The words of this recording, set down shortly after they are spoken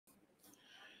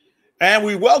And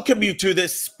we welcome you to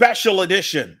this special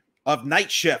edition of Night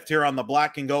Shift here on the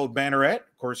Black and Gold Banneret.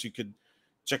 Of course, you could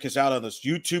check us out on this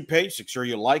YouTube page. Make sure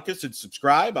you like us and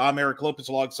subscribe. I'm Eric Lopez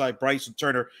alongside Bryson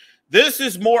Turner. This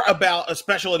is more about a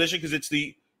special edition because it's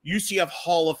the UCF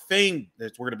Hall of Fame.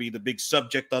 That's going to be the big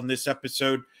subject on this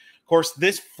episode. Of course,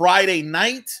 this Friday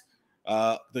night,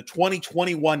 the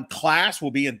 2021 class will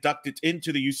be inducted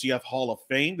into the UCF Hall of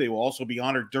Fame. They will also be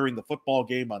honored during the football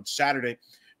game on Saturday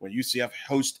when UCF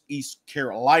hosts East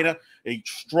Carolina, a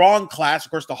strong class. Of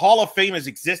course, the Hall of Fame has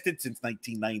existed since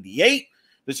 1998.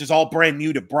 This is all brand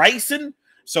new to Bryson.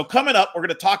 So coming up, we're going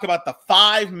to talk about the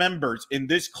 5 members in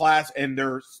this class and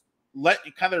their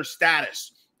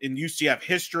status in UCF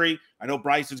history. I know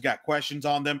Bryson's got questions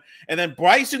on them. And then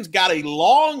Bryson's got a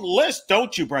long list,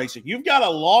 don't you, Bryson? You've got a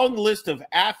long list of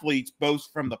athletes, both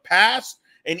from the past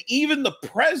and even the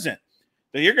present,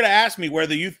 that you're going to ask me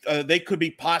whether they could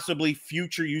be possibly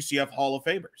future UCF Hall of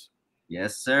Famers.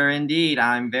 Yes, sir, indeed.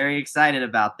 I'm very excited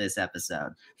about this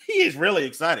episode. He is really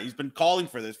excited. He's been calling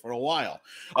for this for a while.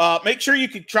 Make sure you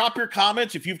can drop your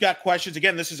comments if you've got questions.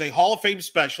 Again, this is a Hall of Fame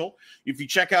special. If you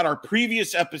check out our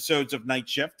previous episodes of Night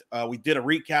Shift, we did a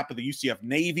recap of the UCF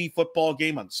Navy football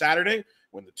game on Saturday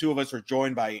when the two of us were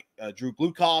joined by Drew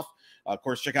Glukoff. Of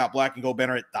course, check out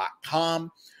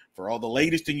blackandgoldbanneret.com for all the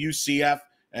latest in UCF,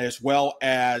 as well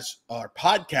as our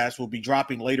podcast will be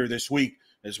dropping later this week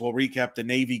as we'll recap the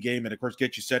Navy game and, of course,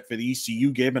 get you set for the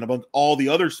ECU game and among all the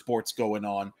other sports going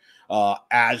on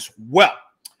as well.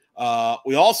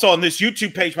 We also, on this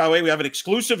YouTube page, by the way, we have an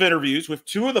exclusive interviews with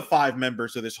 2 of the 5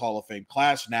 members of this Hall of Fame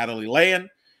class, Natalie Land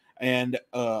and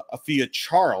Alfia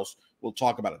Charles. We'll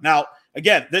talk about it. Now,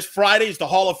 again, this Friday is the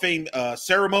Hall of Fame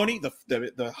ceremony.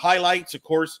 The highlights, of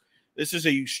course, this is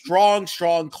a strong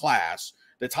class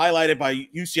that's highlighted by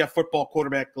UCF football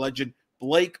quarterback legend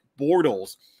Blake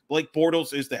Bortles. Blake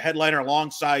Bortles is the headliner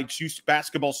alongside UCF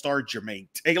basketball star Jermaine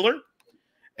Taylor.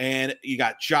 And you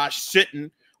got Josh Sitton,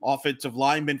 offensive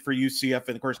lineman for UCF.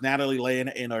 And, of course, Natalie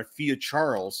Land and Alfia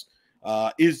Charles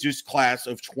is this class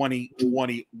of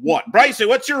 2021. Bryson,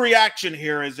 what's your reaction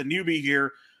here as a newbie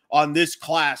here on this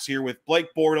class here with Blake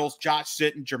Bortles, Josh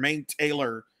Sitton, Jermaine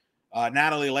Taylor,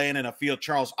 Natalie Land, and Alfia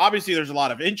Charles? Obviously, there's a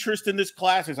lot of interest in this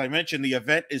class. As I mentioned, the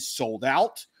event is sold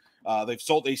out. They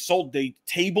sold the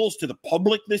tables to the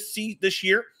public this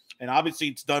year, and obviously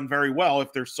it's done very well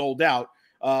if they're sold out.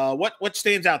 What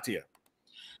stands out to you?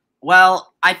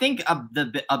 Well, I think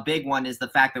a big one is the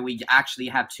fact that we actually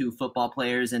have 2 football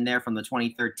players in there from the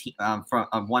 2013,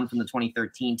 one from the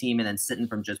 2013 team, and then Sitton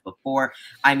from just before.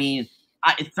 I mean,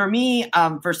 for me,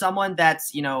 for someone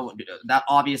that's that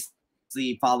obviously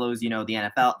follows, the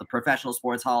NFL, the professional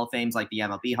sports Hall of Fames like the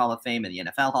MLB Hall of Fame and the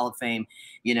NFL Hall of Fame.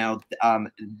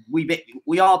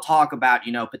 We all talk about,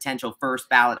 potential first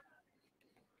ballot.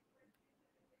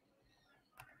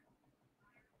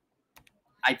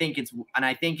 I think it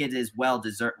is well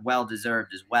deserved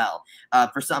as well.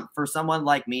 For someone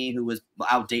like me who was,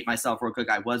 I'll date myself real quick.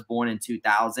 I was born in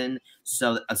 2000,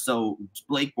 so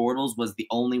Blake Bortles was the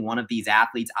only one of these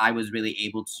athletes I was really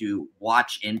able to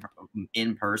watch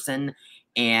in person,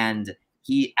 and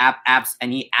he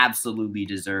absolutely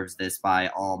deserves this by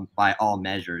all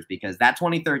measures, because that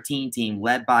 2013 team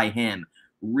led by him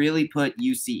really put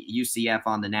UCF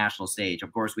on the national stage.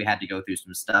 Of course, we had to go through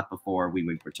some stuff before we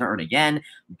would return again,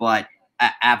 but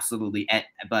absolutely.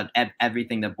 But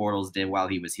everything that Bortles did while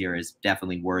he was here is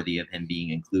definitely worthy of him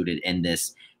being included in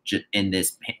this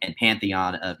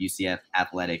pantheon of UCF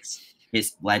athletics,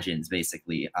 his legends,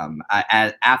 basically.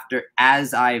 As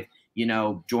I've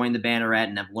joined the Banneret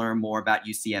and have learned more about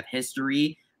UCF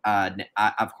history,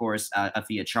 of course,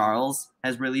 Alfia Charles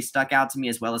has really stuck out to me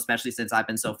as well, especially since I've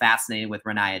been so fascinated with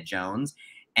Renaya Jones.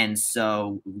 And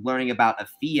so learning about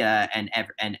Alfia and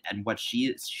what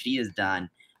she has done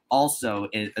also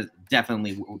is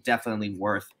definitely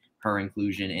worth her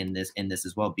inclusion in this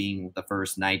as well, being the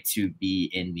first night to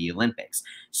be in the Olympics.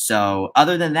 So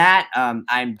other than that,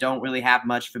 I don't really have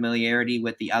much familiarity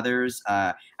with the others.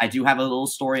 I do have a little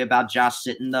story about Josh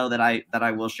Sitton, though, that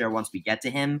I will share once we get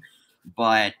to him.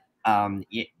 But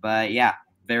yeah,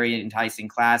 very enticing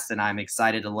class, and I'm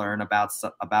excited to learn about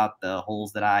the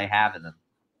holes that I have in them.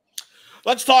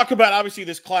 Let's talk about, obviously,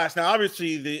 this class. Now,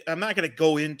 obviously, I'm not going to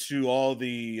go into all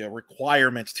the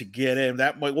requirements to get in.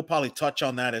 We'll probably touch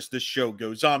on that as this show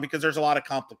goes on, because there's a lot of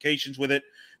complications with it.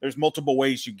 There's multiple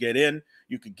ways you get in.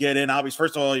 You could get in, obviously,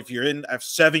 first of all, if you're in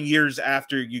 7 years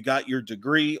after you got your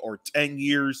degree, or 10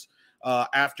 years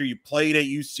after you played at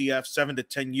UCF, 7 to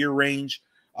 10 year range,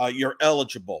 you're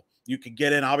eligible. You can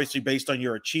get in, obviously, based on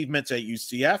your achievements at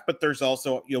UCF, but there's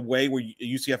also a way where a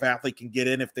UCF athlete can get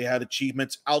in if they had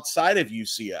achievements outside of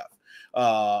UCF.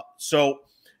 So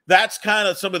that's kind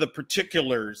of some of the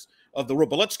particulars of the rule.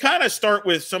 But let's kind of start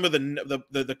with some of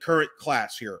the current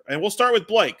class here. And we'll start with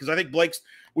Blake, because I think Blake's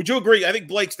 – would you agree? I think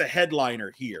Blake's the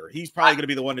headliner here. He's probably going to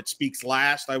be the one that speaks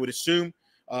last, I would assume,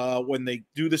 when they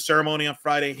do the ceremony on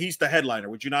Friday. He's the headliner.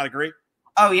 Would you not agree?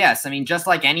 Oh yes, I mean, just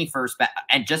like any first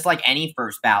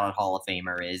ballot Hall of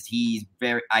Famer is,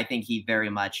 I think he very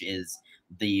much is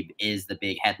the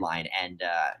big headline and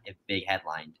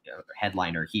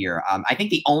headliner here. I think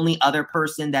the only other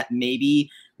person that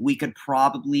maybe we could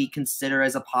probably consider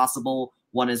as a possible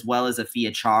one as well is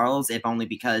Alfia Charles, if only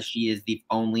because she is the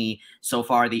only so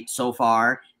far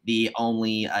the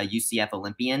only UCF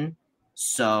Olympian.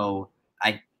 So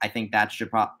I think that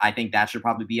should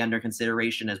probably be under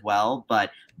consideration as well. But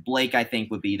Blake, I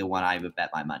think, would be the one I would bet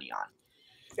my money on.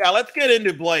 Yeah, let's get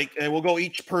into Blake, and we'll go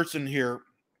each person here.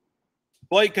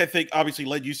 Blake, I think, obviously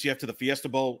led UCF to the Fiesta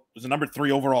Bowl. Was a number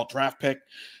 3 overall draft pick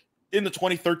in the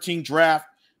 2013 draft.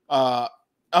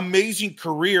 Amazing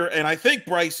career, and I think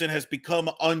Bryson has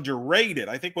become underrated.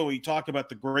 I think when we talk about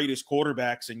the greatest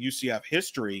quarterbacks in UCF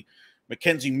history,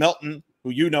 Mackenzie Milton,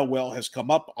 who you know well, has come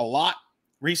up a lot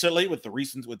recently with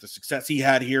the success he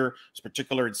had here, in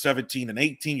particular in 17 and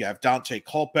 18. You have Dante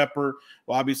Culpepper,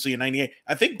 well, obviously in 98.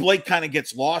 I think Blake kind of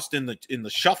gets lost in the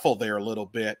shuffle there a little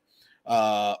bit.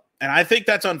 And I think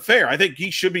that's unfair. I think he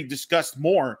should be discussed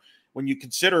more when you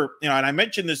consider, and I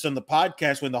mentioned this on the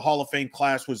podcast when the Hall of Fame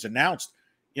class was announced.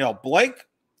 Blake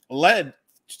led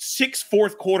 6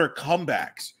 fourth-quarter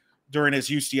comebacks during his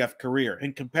UCF career.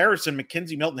 In comparison,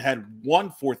 Mackenzie Milton had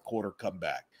 1 fourth-quarter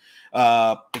comeback.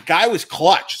 The guy was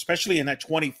clutch, especially in that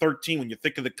 2013 when you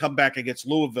think of the comeback against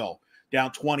Louisville,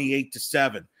 down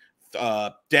 28-7,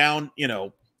 down,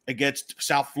 against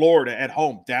South Florida at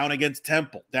home, down against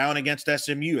Temple, down against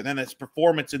SMU, and then his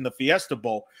performance in the Fiesta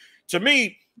Bowl. To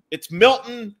me, it's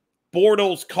Milton,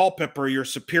 Bortles, Culpepper, your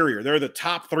superior. They're the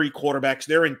top 3 quarterbacks.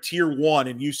 They're in tier 1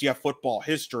 in UCF football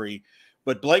history.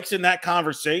 But Blake's in that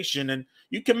conversation, and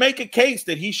you can make a case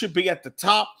that he should be at the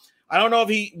top. I don't know if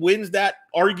he wins that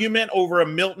argument over a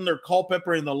Milton or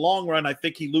Culpepper in the long run. I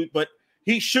think but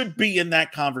he should be in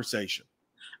that conversation.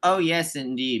 Oh yes,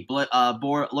 indeed.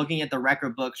 Looking at the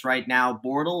record books right now,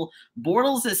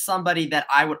 Bortles is somebody that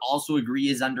I would also agree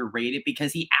is underrated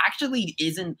because he actually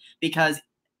isn't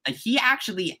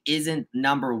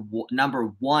number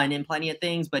 1 in plenty of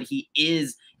things, but he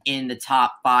is in the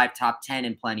top 5, top 10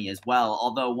 in plenty as well.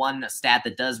 Although one stat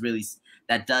that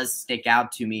does stick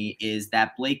out to me is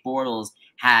that Blake Bortles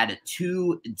had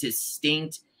 2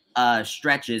 distinct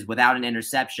stretches without an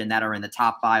interception that are in the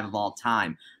top 5 of all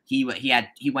time. He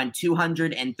went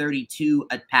 232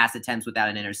 pass attempts without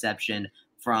an interception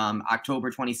from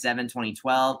October 27,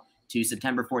 2012 to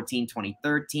September 14,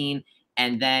 2013.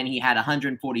 And then he had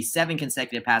 147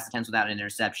 consecutive pass attempts without an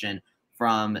interception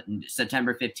from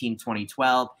September 15,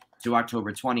 2012 to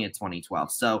October 20th,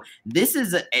 2012. So this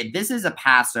is a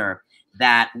passer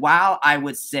that, while I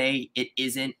would say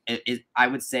isn't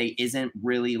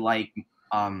really like,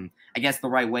 I guess the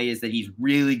right way is that he's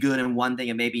really good in one thing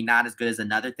and maybe not as good as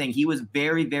another thing. He was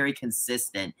very, very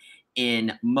consistent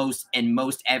in most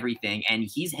everything, and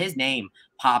his name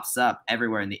pops up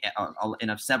everywhere in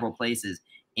several places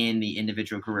in the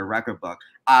individual career record book.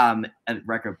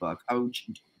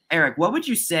 Eric, what would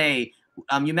you say?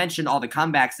 You mentioned all the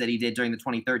comebacks that he did during the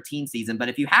 2013 season, but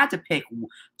if you had to pick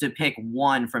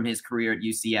one from his career at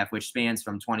UCF, which spans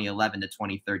from 2011 to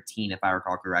 2013, if I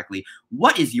recall correctly,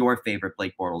 what is your favorite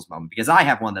Blake Bortles moment? Because I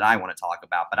have one that I want to talk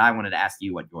about, but I wanted to ask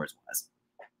you what yours was.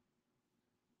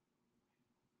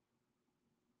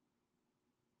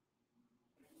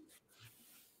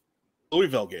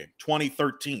 Louisville game,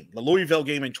 2013. The Louisville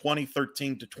game in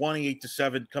 2013 to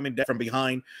 28-7, coming down from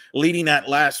behind, leading that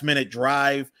last-minute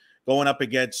drive, going up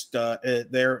against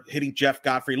they're hitting Jeff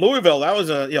Godfrey. Louisville, that was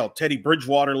a Teddy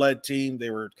Bridgewater-led team.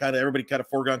 They were everybody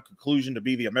foregone conclusion to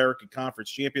be the American Conference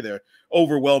champion. They're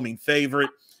overwhelming favorite.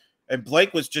 And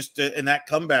Blake was just and that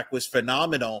comeback was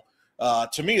phenomenal.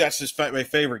 To me, that's just my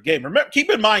favorite game. Remember, keep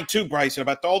in mind too, Bryson,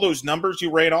 about all those numbers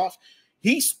you ran off.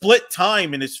 He split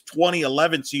time in his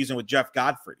 2011 season with Jeff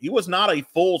Godfrey. He was not a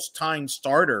full-time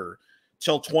starter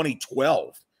till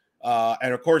 2012.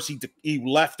 And, of course, he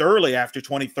left early after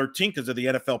 2013 because of the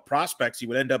NFL prospects. He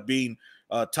would end up being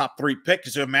a top 3 pick.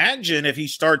 So imagine if he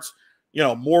starts,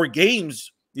 more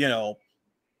games, that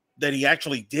he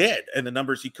actually did and the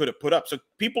numbers he could have put up. So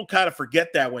people kind of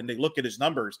forget that when they look at his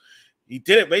numbers. He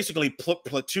did it basically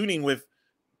platooning with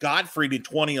Godfrey in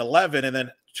 2011 and then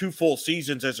 2 full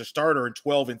seasons as a starter in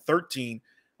 12 and 13.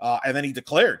 And then he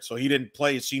declared. So he didn't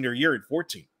play his senior year in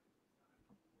 14.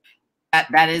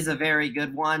 That is a very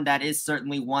good one. That is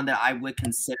certainly one that I would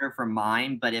consider for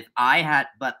mine. But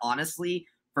but honestly,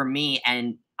 for me,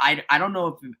 and I don't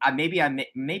know if maybe I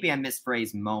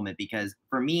misphrased moment, because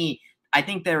for me, I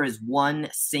think there is one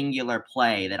singular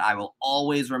play that I will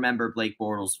always remember Blake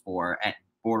Bortles for, and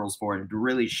to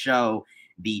really show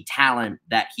the talent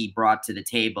that he brought to the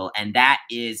table, and that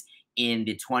is in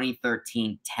the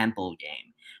 2013 Temple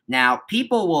game. Now,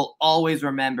 people will always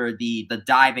remember the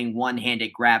diving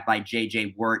one-handed grab by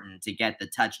J.J. Wharton to get the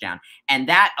touchdown, and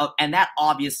that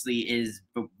obviously is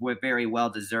very well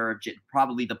deserved.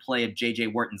 Probably the play of J.J.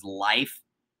 Wharton's life,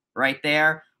 right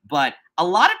there. But a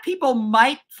lot of people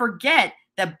might forget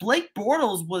that Blake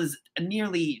Bortles was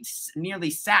nearly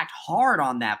sacked hard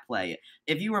on that play.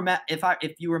 If you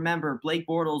remember, Blake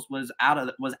Bortles was out of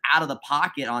the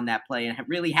pocket on that play and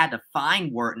really had to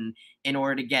find Wharton in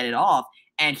order to get it off.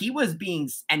 And he was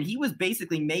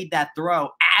basically made that throw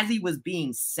as he was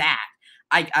being sacked.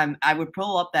 I would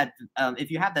pull up that if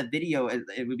you have that video,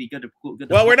 it would be good to.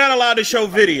 Well, we're not allowed to show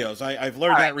videos. I've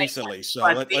learned that recently. So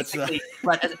let's.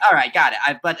 But all right, got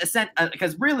it.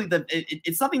 Because really,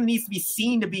 it's something that needs to be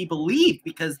seen to be believed,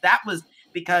 because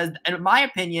in my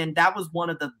opinion, that was one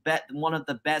of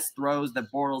the best throws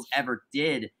that Bortles ever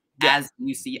did. Yeah.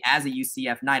 As a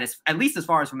UCF Knight, at least as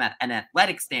far as from an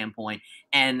athletic standpoint,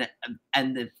 and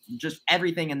just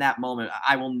everything in that moment,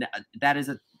 that is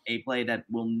a play that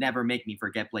will never make me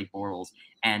forget Blake Bortles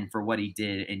and for what he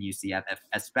did in UCF,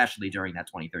 especially during that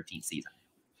 2013 season.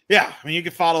 Yeah, I mean, you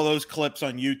can follow those clips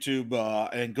on YouTube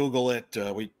and Google it.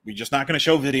 We're just not going to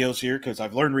show videos here because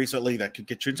I've learned recently that could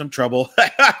get you in some trouble.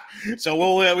 So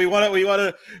we want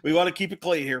to keep it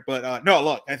clean here. But no,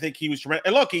 look, I think he was –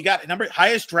 and look, he got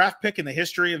highest draft pick in the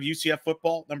history of UCF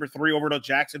football, number 3 over to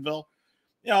Jacksonville.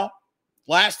 You know,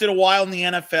 lasted a while in the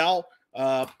NFL.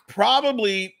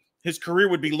 Probably – his career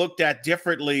would be looked at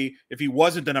differently if he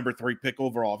wasn't the number 3 pick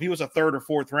overall. If he was a 3rd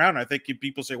or 4th round, I think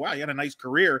people say, wow, he had a nice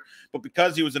career. But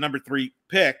because he was the number 3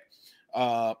 pick,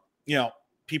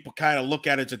 people kind of look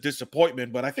at it as a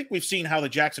disappointment. But I think we've seen how the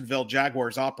Jacksonville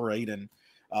Jaguars operate. And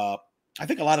I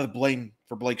think a lot of the blame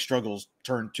for Blake's struggles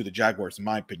turned to the Jaguars, in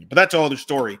my opinion. But that's another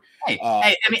story. Hey,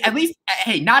 I mean, at least,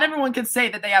 not everyone can say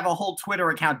that they have a whole Twitter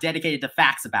account dedicated to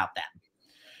facts about them.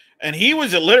 And he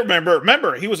was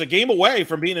remember, he was a game away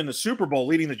from being in the Super Bowl,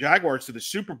 leading the Jaguars to the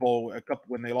Super Bowl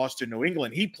when they lost to New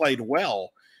England. He played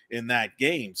well in that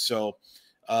game. So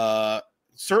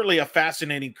certainly a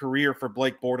fascinating career for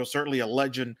Blake Bortles, certainly a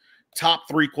legend, top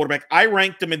 3 quarterback. I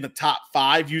ranked him in the top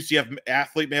 5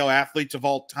 UCF male athletes of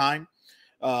all time.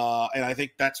 And I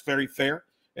think that's very fair.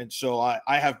 And so I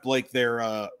have Blake there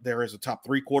as a top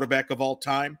 3 quarterback of all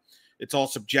time. It's all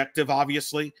subjective,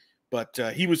 obviously. But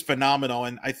he was phenomenal,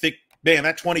 and I think, man,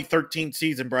 that 2013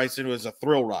 season, Bryson, was a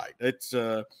thrill ride. It's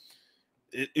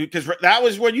because that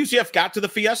was when UCF got to the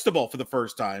Fiesta Bowl for the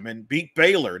first time and beat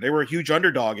Baylor. They were a huge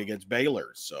underdog against Baylor,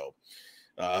 so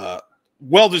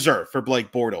well deserved for Blake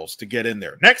Bortles to get in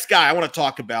there. Next guy I want to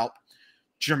talk about,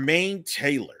 Jermaine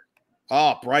Taylor.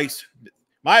 Oh, Bryce,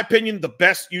 my opinion, the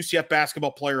best UCF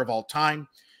basketball player of all time.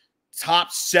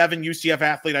 Top 7 UCF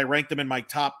athlete. I ranked him in my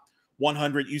top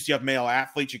 100 UCF male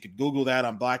athletes. You could Google that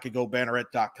on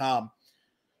blackandgoldbanneret.com.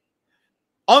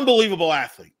 Unbelievable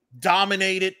athlete.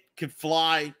 Dominated, could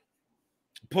fly,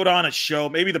 put on a show.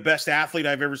 Maybe the best athlete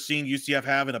I've ever seen UCF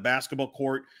have in a basketball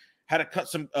court. Had to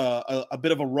cut a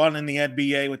bit of a run in the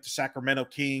NBA with the Sacramento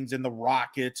Kings and the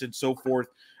Rockets and so forth.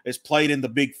 Has played in the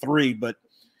Big 3. But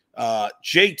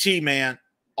JT, man,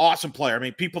 awesome player. I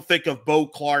mean, people think of Bo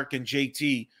Clark and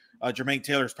JT. Jermaine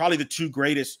Taylor is probably the 2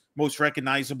 greatest, most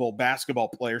recognizable basketball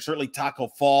players. Certainly Taco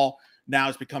Fall now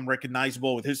has become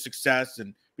recognizable with his success,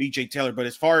 and BJ Taylor. But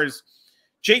as far as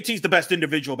JT's the best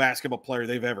individual basketball player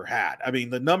they've ever had. I mean,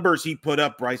 the numbers he put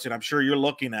up, Bryson, I'm sure you're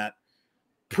looking at,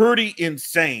 pretty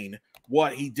insane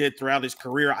what he did throughout his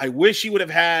career. I wish he would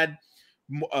have had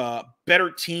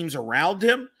better teams around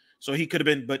him so he could have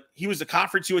been, but he was the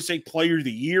Conference USA Player of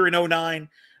the Year in 2009.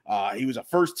 He was a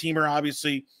first-teamer,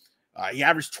 obviously. He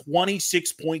averaged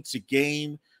 26 points a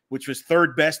game, which was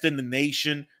 3rd best in the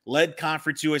nation, led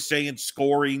Conference USA in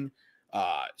scoring,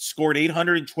 scored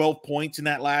 812 points in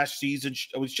that last season.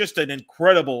 It was just an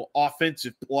incredible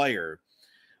offensive player.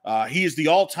 He is the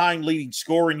all-time leading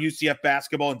scorer in UCF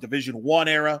basketball in Division I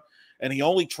era, and he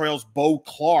only trails Bo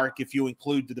Clark if you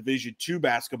include the Division II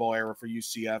basketball era for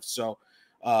UCF. So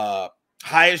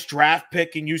highest draft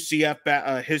pick in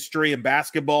UCF history in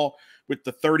basketball with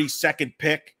the 32nd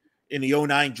pick in the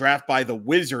 2009 draft by the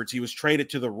Wizards. He was traded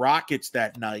to the Rockets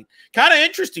that night. Kind of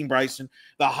interesting, Bryson.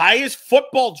 The highest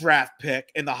football draft pick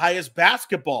and the highest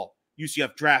basketball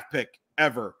UCF draft pick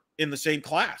ever in the same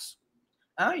class.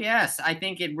 Oh yes, I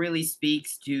think it really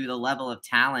speaks to the level of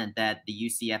talent that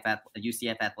the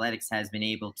UCF Athletics has been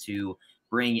able to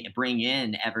bring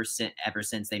in ever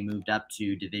since they moved up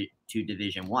to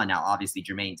Division One. Now, obviously,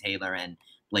 Jermaine Taylor and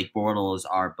Blake Bortles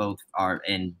are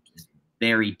in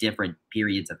very different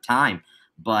periods of time,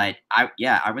 but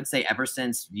I would say ever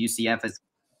since UCF has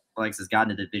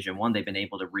gotten to Division One, they've been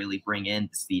able to really bring in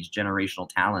these generational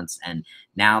talents, and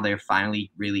now they're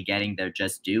finally really getting their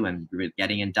just due and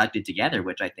getting inducted together,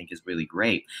 which I think is really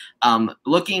great.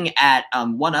 Looking at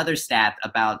one other stat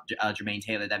about Jermaine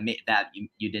Taylor that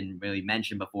you didn't really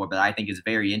mention before, but I think is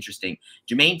very interesting.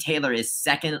 Jermaine Taylor is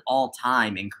second all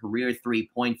time in career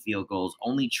 3-point field goals,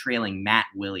 only trailing Matt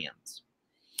Williams.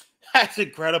 That's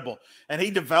incredible. And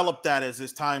he developed that as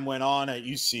his time went on at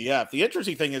UCF. The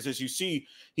interesting thing is, as you see,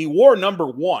 he wore number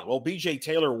 1. Well, BJ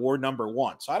Taylor wore number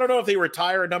 1. So I don't know if they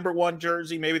retire a number 1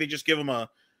 jersey. Maybe they just give him a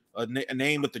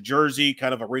name with the jersey,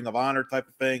 kind of a Ring of Honor type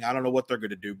of thing. I don't know what they're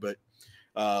going to do. But,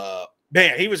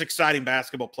 man, he was an exciting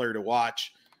basketball player to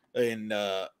watch. And,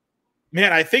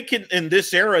 man, I think in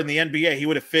this era in the NBA, he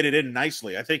would have fitted in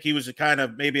nicely. I think he was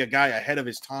maybe a guy ahead of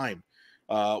his time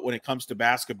when it comes to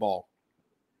basketball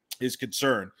is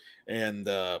concerned. And,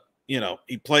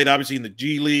 he played obviously in the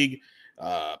G League.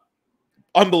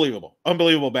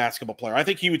 Unbelievable basketball player. I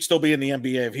think he would still be in the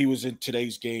NBA if he was in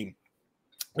today's game,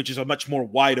 which is a much more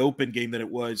wide open game than it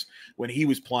was when he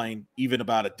was playing even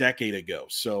about a decade ago.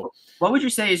 So what would you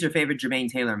say is your favorite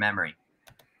Jermaine Taylor memory?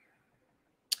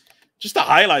 Just the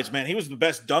highlights, man. He was the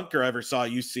best dunker I ever saw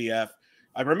at UCF.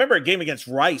 I remember a game against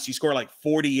Rice. He scored like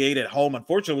 48 at home.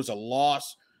 Unfortunately, it was a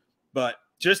loss, but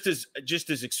just his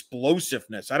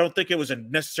explosiveness. I don't think it was a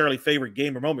necessarily favorite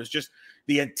game or moment. It's just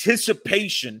the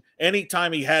anticipation.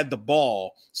 Anytime he had the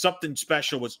ball, something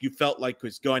special you felt like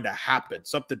was going to happen.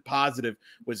 Something positive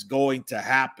was going to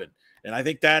happen. And I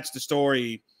think that's the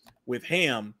story with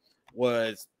him,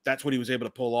 that's what he was able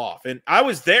to pull off. And I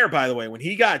was there, by the way, when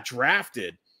he got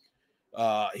drafted.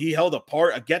 He held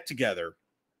a get-together.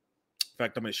 In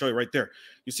fact, I'm going to show you right there.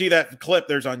 You see that clip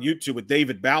there's on YouTube with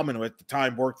David Bauman, who at the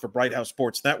time worked for Bright House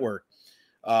Sports Network.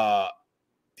 That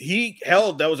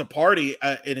was a party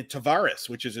in Tavares,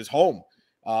 which is his home.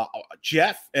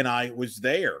 Jeff and I was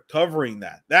there covering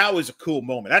that. That was a cool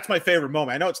moment. That's my favorite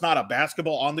moment. I know it's not a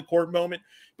basketball on the court moment,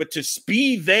 but to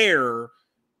be there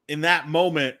in that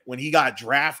moment when he got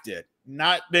drafted,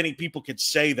 not many people could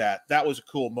say that. That was a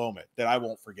cool moment that I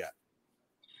won't forget.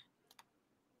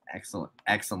 Excellent.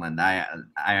 I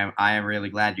am really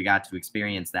glad you got to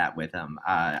experience that with him.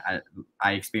 I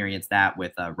experienced that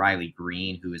with Riley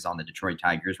Green, who is on the Detroit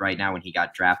Tigers right now, when he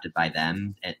got drafted by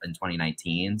them in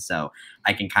 2019. So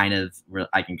I can kind of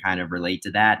relate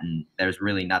to that, and there's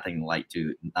really nothing like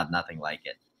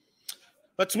it.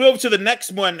 Let's move to the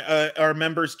next one. Our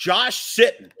members, Josh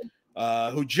Sitton,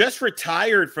 who just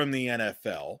retired from the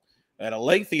NFL. Had a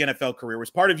lengthy NFL career, was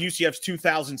part of UCF's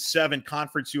 2007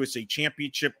 Conference USA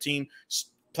Championship team,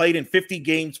 played in 50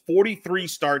 games, 43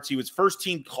 starts. He was first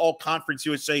team All-Conference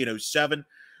USA in 2007.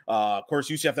 Of course,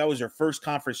 UCF, that was their first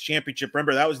conference championship.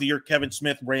 Remember, that was the year Kevin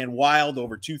Smith ran wild,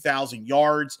 over 2,000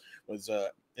 yards was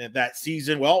in that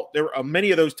season. Well, there were many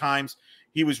of those times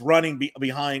he was running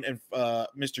behind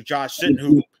Mr. Josh Sitton,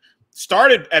 who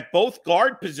started at both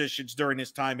guard positions during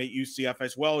his time at UCF,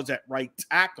 as well as at right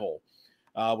tackle.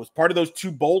 Was part of those 2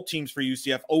 bowl teams for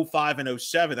UCF, 05 and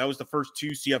 07. That was the first 2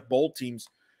 UCF bowl teams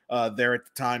there at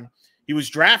the time. He was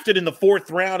drafted in the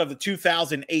 4th round of the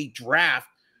 2008 draft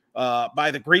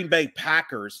by the Green Bay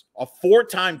Packers, a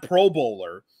 4-time Pro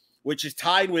Bowler, which is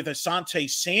tied with Asante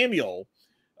Samuel,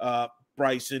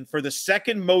 Bryson, for the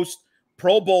second most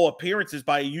Pro Bowl appearances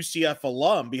by a UCF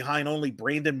alum, behind only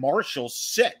Brandon Marshall's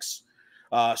 6.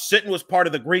 Sitton was part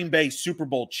of the Green Bay Super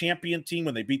Bowl champion team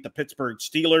when they beat the Pittsburgh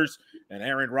Steelers and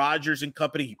Aaron Rodgers and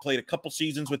company. He played a couple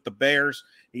seasons with the Bears.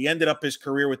 He ended up his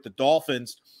career with the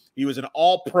Dolphins. He was an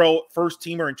all-pro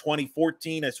first-teamer in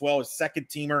 2014, as well as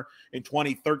second-teamer in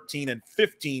 2013 and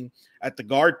 15 at the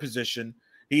guard position.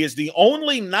 He is the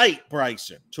only Knight,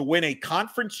 Bryson, to win a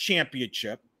conference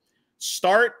championship,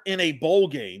 start in a bowl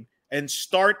game, and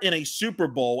start in a Super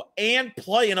Bowl, and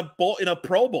play in a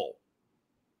Pro Bowl.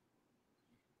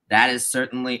 That is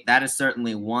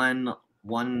certainly one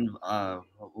oh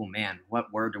man,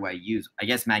 what word do I use? I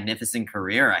guess magnificent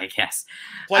career, I guess.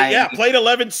 Played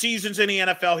 11 seasons in the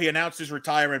NFL. He announced his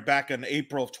retirement back in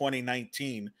April of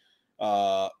 2019.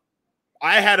 I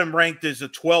had him ranked as the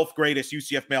 12th greatest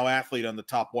UCF male athlete on the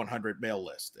top 100 male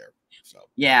list there. So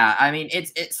yeah, I mean,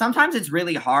 sometimes it's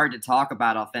really hard to talk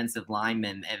about offensive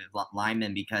linemen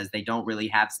because they don't really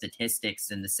have statistics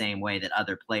in the same way that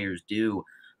other players do.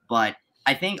 But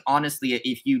I think honestly,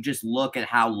 if you just look at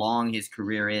how long his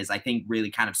career is, I think really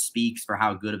kind of speaks for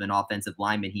how good of an offensive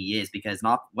lineman he is. Because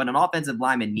what an offensive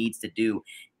lineman needs to do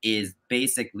is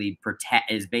basically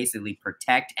protect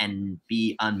and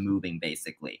be unmoving,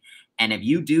 basically. And if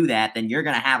you do that, then you're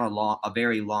going to have a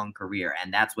very long career,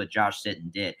 and that's what Josh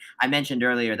Sitton did. I mentioned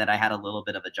earlier that I had a little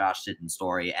bit of a Josh Sitton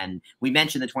story, and we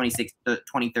mentioned the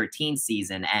 2013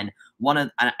 season, and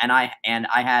I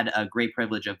had a great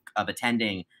privilege of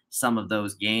attending some of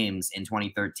those games in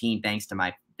 2013 thanks to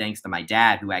my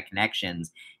dad, who had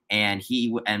connections, and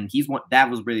that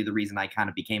was really the reason I kind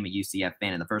of became a UCF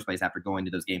fan in the first place, after going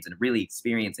to those games and really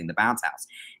experiencing the bounce house.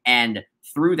 And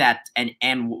through that, and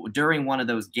during one of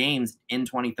those games in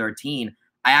 2013,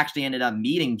 I actually ended up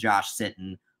meeting Josh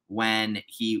Sitton when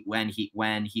he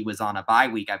was on a bye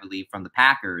week, I believe, from the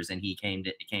Packers, and he came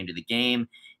to the game.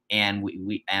 And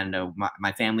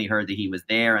my family heard that he was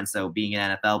there. And so, being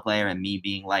an NFL player and me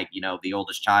being like, the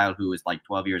oldest child, who was like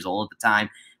 12 years old at the time,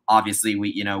 obviously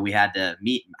we had to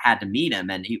meet him.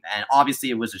 And obviously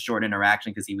it was a short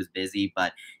interaction because he was busy,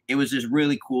 but it was just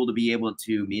really cool to be able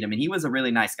to meet him. And he was a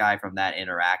really nice guy from that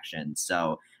interaction.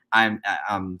 So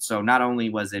so not only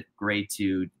was it great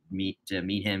to meet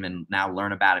him and now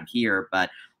learn about him here, but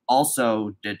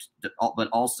also he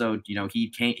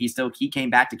came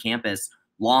back to campus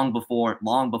long before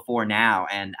now,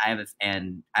 and I have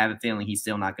a feeling he's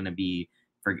still not going to be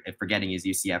forgetting his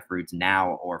UCF roots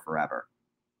now or forever.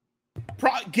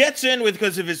 Gets in with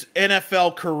because of his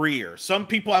NFL career. Some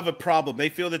people have a problem. They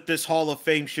feel that this Hall of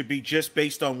Fame should be just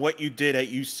based on what you did at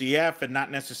UCF and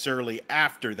not necessarily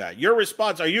after that. Your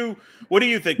response, what do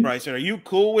you think, Bryson? Are you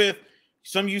cool with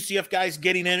some UCF guys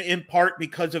getting in part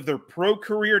because of their pro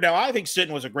career? Now, I think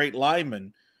Sitton was a great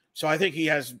lineman, so I think he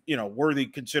has, worthy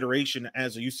consideration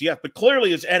as a UCF, but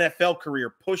clearly his NFL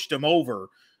career pushed him over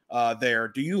there.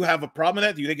 Do you have a problem with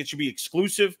that? Do you think it should be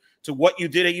exclusive to what you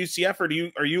did at UCF, or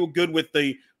are you good with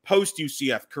the post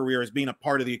UCF career as being a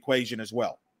part of the equation as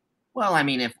well? Well, I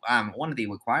mean, if one of the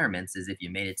requirements is if you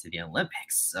made it to the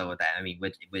Olympics, so that, I mean,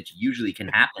 which usually can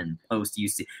happen post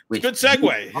UCF, which good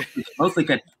segue,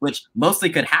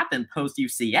 mostly could happen post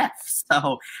UCF.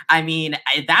 So, I mean,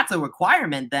 if that's a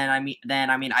requirement, then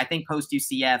I think post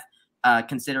UCF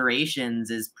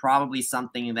considerations is probably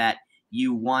something that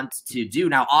you want to do.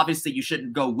 Now, obviously, you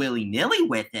shouldn't go willy-nilly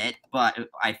with it, but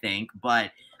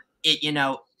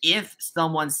if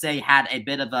someone, say, had a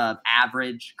bit of a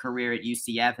average career at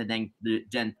UCF and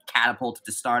then catapulted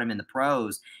to stardom in the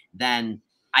pros, then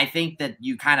I think that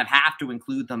you kind of have to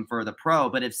include them for the pro.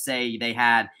 But if, say, they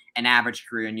had an average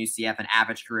career in UCF, an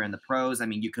average career in the pros, I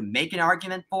mean, you can make an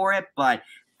argument for it, but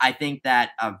I think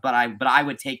that, but I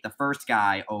would take the first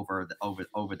guy over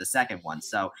the second one.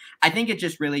 So I think it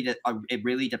just really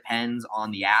depends on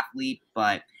the athlete,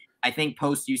 but I think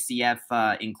post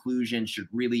UCF inclusion should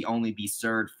really only be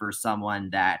served for someone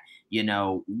that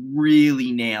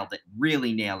really nailed it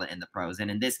in the pros, and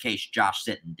in this case, Josh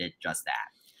Sitton did just that.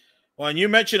 Well, and you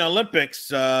mentioned Olympics.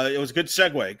 It was a good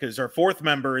segue because our fourth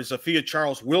member is Alfia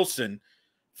Charles-Wilson,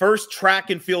 first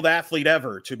track and field athlete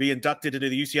ever to be inducted into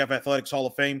the UCF Athletics Hall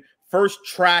of Fame. First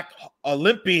track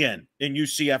Olympian in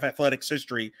UCF athletics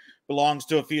history belongs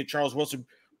to Alfia Charles-Wilson.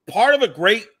 Part of a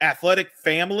great athletic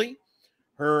family.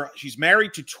 She's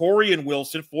married to Torian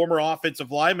Wilson, former offensive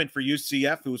lineman for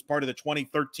UCF, who was part of the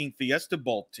 2013 Fiesta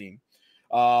Bowl team.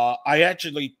 I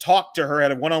actually talked to her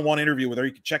at a one-on-one interview with her.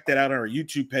 You can check that out on our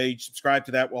YouTube page. Subscribe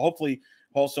to that. We'll hopefully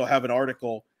also have an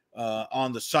article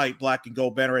on the site,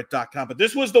 blackandgoldbanneret.com. But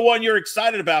this was the one you're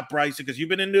excited about, Bryson, because you've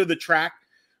been into the track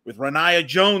with Renaya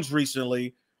Jones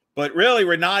recently. But really,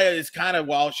 Renaya is kind of,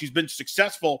 while she's been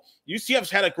successful,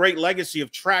 UCF's had a great legacy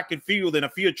of track and field, and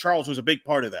Alfia Charles was a big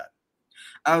part of that.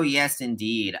 Oh, yes,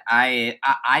 indeed. I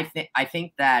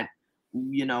think that,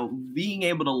 being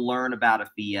able to learn about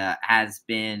Alfia has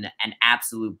been an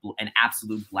absolute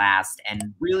blast,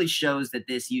 and really shows that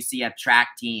this UCF track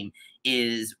team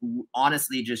is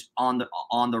honestly just on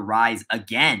the rise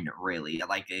again, really.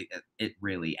 It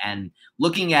really. And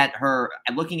looking at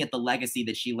the legacy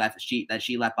that she left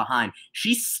behind,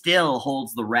 she still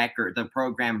holds the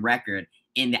program record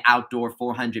in the outdoor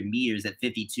 400 meters at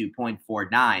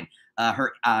 52.49.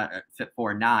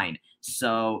 49.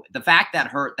 So the fact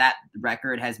that that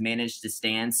record has managed to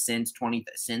stand since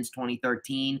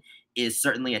 2013 is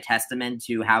certainly a testament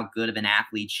to how good of an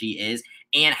athlete she is,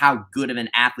 and how good of an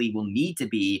athlete will need to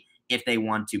be if they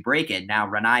want to break it. Now,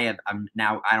 Renaya,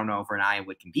 I don't know if Renaya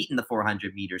would compete in the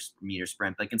 400 meter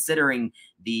sprint, but considering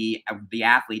the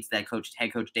athletes that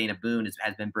head coach Dana Boone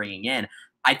has been bringing in,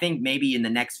 I think maybe in the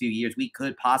next few years we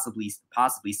could possibly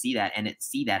see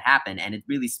that happen, and it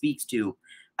really speaks to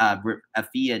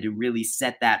Alfia to really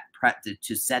set that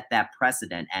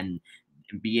precedent and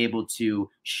be able to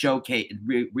showcase,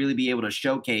 really be able to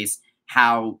showcase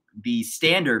how the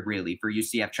standard really for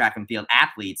UCF track and field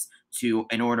athletes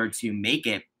in order to make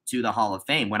it to the Hall of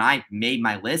Fame. When I made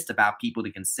my list about people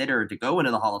to consider to go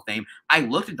into the Hall of Fame, I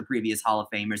looked at the previous Hall of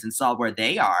Famers and saw where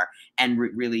they are and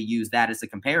really used that as a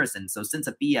comparison. So since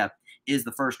Alfia is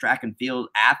the first track and field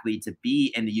athlete to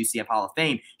be in the UCF Hall of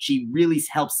Fame, she really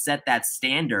helps set that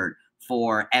standard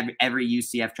for every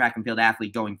UCF track and field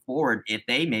athlete going forward if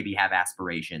they maybe have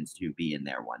aspirations to be in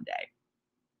there one day.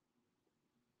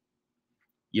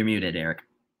 You're muted, Eric.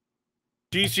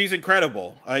 She's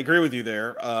incredible. I agree with you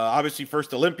there. Obviously,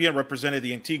 first Olympian, represented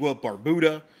the Antigua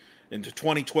Barbuda in the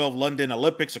 2012 London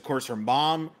Olympics. Of course, her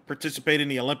mom participated in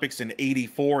the Olympics in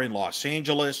 '84 in Los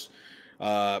Angeles.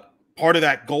 Part of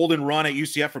that golden run at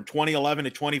UCF from 2011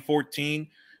 to 2014.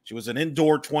 She was an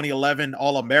indoor 2011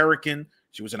 All-American.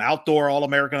 She was an outdoor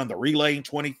All-American on the relay in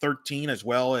 2013, as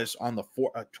well as on the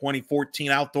 2014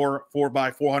 outdoor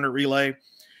 4x400 relay.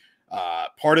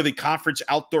 Part of the conference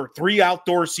three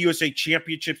outdoor CUSA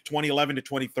championships, 2011 to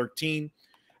 2013,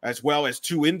 as well as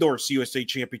 2 indoor CUSA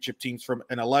championship teams from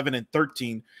an 11 and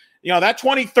 13. You know, that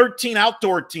 2013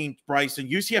 outdoor team, Bryson,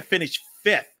 UCF finished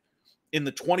 5th in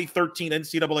the 2013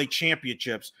 NCAA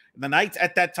championships. And the Knights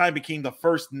at that time became the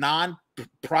first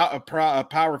non-Power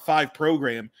 5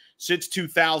 program since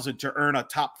 2000 to earn a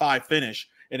top 5 finish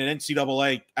in an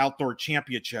NCAA outdoor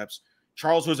championships.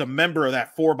 Charles was a member of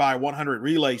that 4x100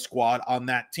 relay squad on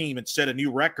that team and set a new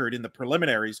record in the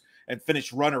preliminaries and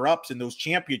finished runner-ups in those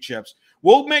championships.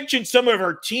 We'll mention some of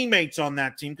her teammates on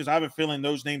that team because I have a feeling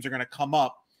those names are going to come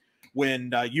up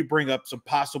when you bring up some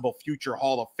possible future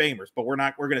Hall of Famers. But we're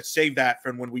going to save that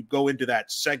from when we go into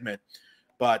that segment.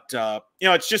 But, you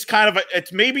know, it's just kind of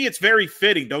maybe it's very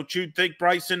fitting, don't you think,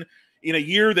 Bryson? In a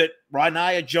year that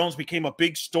Renaya Jones became a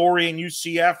big story in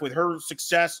UCF with her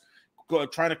success,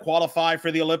 trying to qualify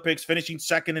for the Olympics, finishing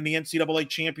 2nd in the NCAA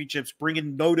championships,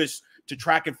 bringing notice to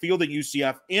track and field at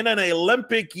UCF in an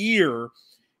Olympic year.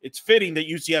 It's fitting that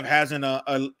UCF has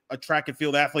a track and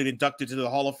field athlete inducted to the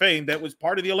Hall of Fame that was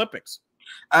part of the Olympics.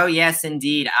 Oh, yes,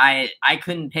 indeed. I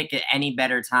couldn't pick any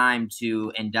better time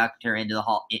to induct her into the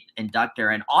Hall.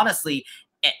 And honestly,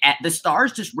 the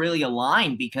stars just really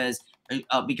aligned because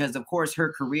of course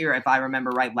her career, if I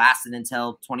remember right, lasted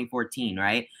until 2014,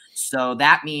 right? So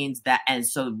that means that, and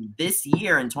so this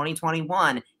year in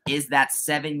 2021 is that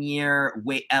 7-year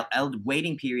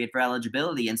waiting period for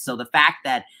eligibility. And so the fact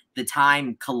that the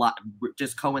time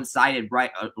just coincided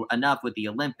right enough with the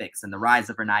Olympics and the rise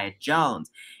of Renaya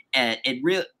Jones,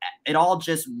 it all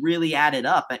just really added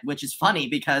up, which is funny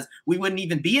because we wouldn't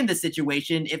even be in this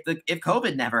situation if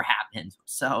COVID never happened.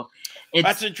 So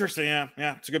that's interesting. Yeah,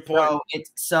 it's a good point. I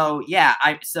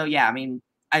mean,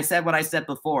 I said what I said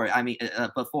before. I mean,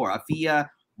 before Alfia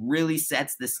really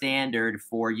sets the standard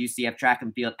for UCF track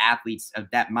and field athletes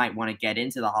that might want to get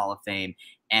into the Hall of Fame.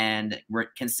 And we're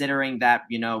considering that,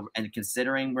 and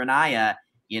considering Renaya,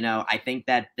 I think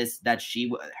that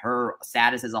her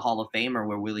status as a Hall of Famer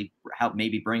will really help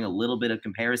maybe bring a little bit of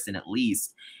comparison at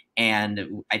least.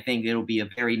 And I think it'll be a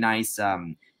very nice,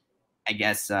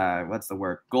 what's the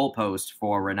word? Goalpost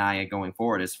for Renaya going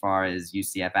forward as far as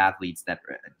UCF athletes, that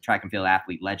track and field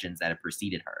athlete legends that have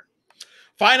preceded her.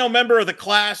 Final member of the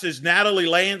class is Natalie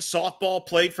Land. Softball,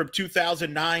 played from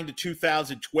 2009 to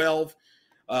 2012.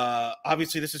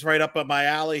 Obviously, this is right up my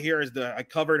alley here. I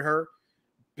covered her.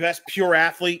 Best pure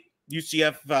athlete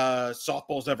UCF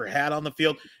softball's ever had on the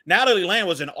field. Natalie Land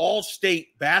was an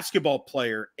all-state basketball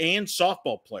player and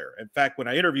softball player. In fact, when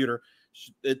I interviewed her,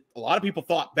 a lot of people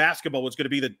thought basketball was going to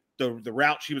be the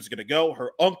route she was going to go.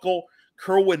 Her uncle,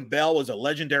 Kerwin Bell, was a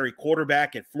legendary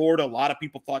quarterback at Florida. A lot of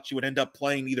people thought she would end up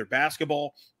playing either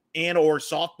basketball and or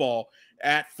softball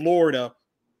at Florida,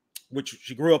 which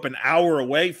she grew up an hour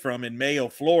away from in Mayo,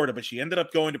 Florida, but she ended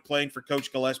up going to playing for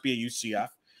Coach Gillespie at UCF,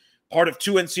 part of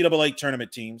 2 NCAA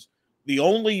tournament teams, the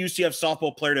only UCF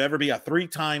softball player to ever be a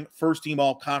 3-time first-team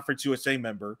All-Conference USA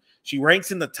member. She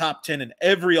ranks in the top 10 in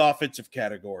every offensive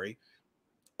category.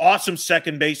 Awesome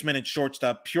second baseman and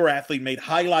shortstop, pure athlete, made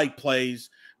highlight plays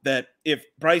that if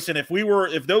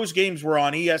those games were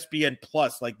on ESPN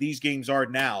Plus like these games are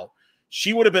now,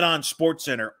 she would have been on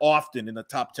SportsCenter often in the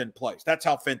top 10 plays. That's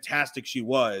how fantastic she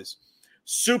was.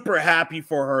 Super happy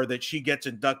for her that she gets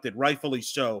inducted, rightfully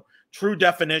so. True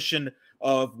definition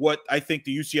of what I think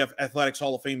the UCF Athletics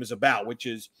Hall of Fame is about, which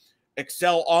is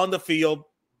excel on the field,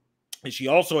 and she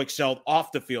also excelled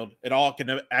off the field at all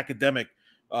academic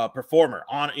performer.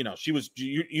 She was,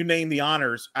 you name the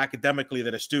honors academically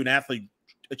that a student athlete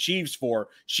achieves for,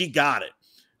 she got it.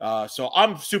 So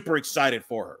I'm super excited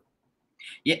for her.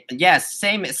 Yeah, yes,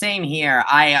 same here.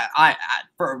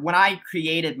 For when I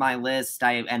created my list,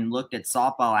 and looked at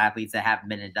softball athletes that haven't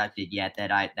been inducted yet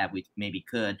that we maybe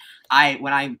could.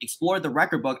 When I explored the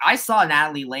record book, I saw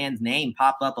Natalie Land's name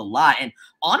pop up a lot. And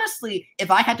honestly,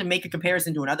 if I had to make a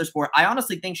comparison to another sport, I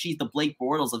honestly think she's the Blake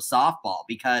Bortles of softball,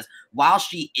 because while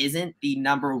she isn't the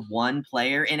 #1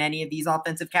 player in any of these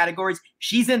offensive categories,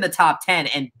 she's in the top 10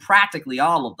 in practically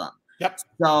all of them. Yep.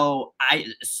 So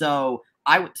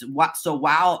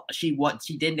while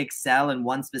she didn't excel in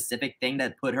one specific thing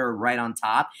that put her right on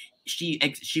top,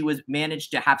 she was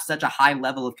managed to have such a high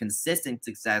level of consistent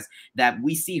success that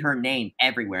we see her name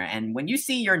everywhere. And when you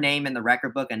see your name in the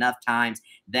record book enough times,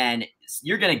 then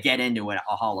you're going to get into a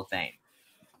Hall of Fame.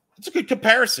 It's a good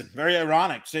comparison. Very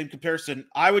ironic. Same comparison.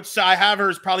 I would say I have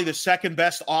her as probably the second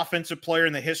best offensive player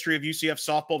in the history of UCF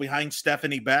softball, behind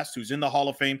Stephanie Best, who's in the Hall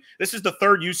of Fame. This is the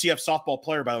third UCF softball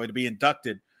player, by the way, to be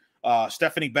inducted.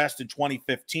 Stephanie Best in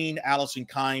 2015, Allison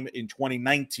Keim in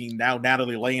 2019, now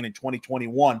Natalie Land in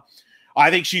 2021. I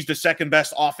think she's the second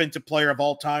best offensive player of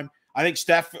all time. I think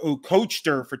Steph, who coached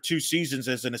her for 2 seasons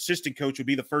as an assistant coach, would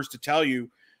be the first to tell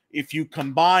you, if you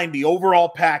combine the overall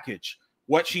package,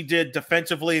 what she did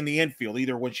defensively in the infield,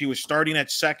 either when she was starting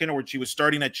at second or when she was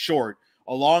starting at short,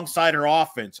 alongside her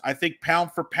offense, I think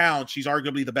pound for pound, she's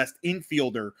arguably the best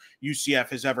infielder UCF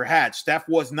has ever had. Steph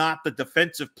was not the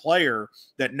defensive player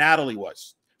that Natalie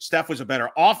was. Steph was a better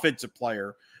offensive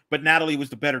player, but Natalie was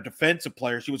the better defensive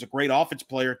player. She was a great offensive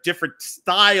player, different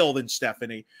style than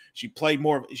Stephanie. She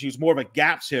was more of a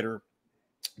gaps hitter,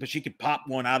 but she could pop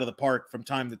one out of the park from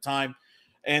time to time.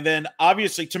 And then,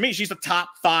 obviously, to me, she's a top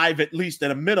 5, at least at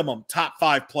a minimum, top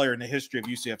 5 player in the history of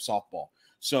UCF softball.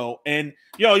 So, and,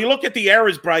 you look at the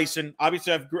eras, Bryson,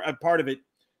 obviously I'm part of it.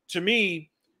 To me,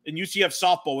 in UCF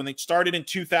softball, when they started in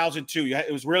 2002,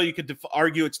 it was really, you could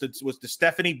argue it was the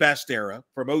Stephanie Best era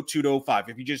from 02 to 05.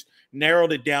 If you just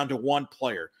narrowed it down to one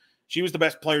player, she was the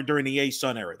best player during the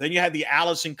A-Sun era. Then you had the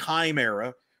Allison Keim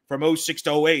era from 06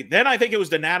 to 08. Then I think it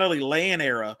was the Natalie Land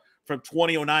era from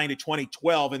 2009 to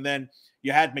 2012. And then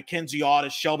you had Mackenzie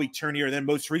Audis, Shelby Turnier, and then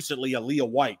most recently, Aaliyah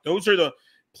White. Those are the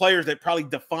players that probably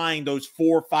define those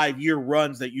 4 or 5 year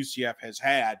runs that UCF has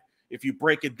had, if you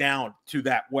break it down to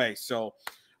that way. So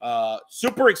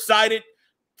super excited.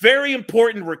 Very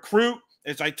important recruit.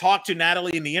 As I talked to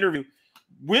Natalie in the interview,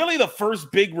 really the first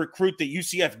big recruit that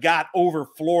UCF got over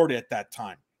Florida at that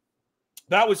time.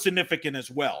 That was significant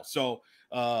as well. So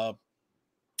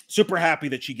super happy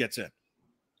that she gets in.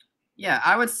 Yeah,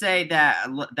 I would say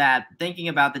that thinking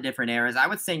about the different eras, I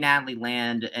would say Natalie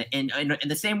Land in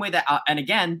the same way that, and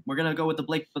again, we're gonna go with the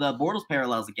Bortles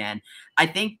parallels again. I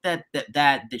think that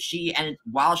she, and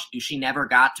while she never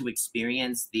got to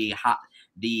experience the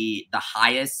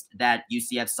highest that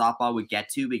UCF softball would get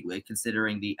to,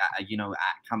 considering the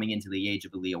coming into the age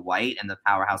of Aaliyah White and the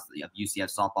powerhouse of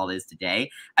UCF softball is today,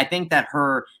 I think that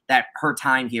her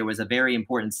time here was a very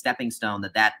important stepping stone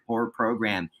that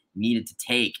program needed to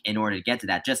take in order to get to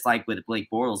that, just like with Blake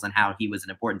Bortles and how he was an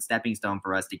important stepping stone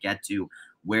for us to get to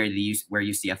where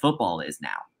UCF football is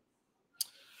now.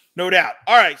 No doubt.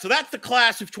 All right, so that's the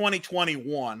class of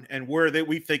 2021 and where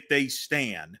we think they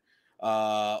stand,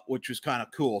 which was kind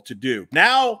of cool to do.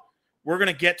 Now we're going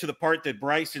to get to the part that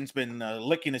Bryson's been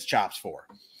licking his chops for.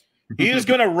 He is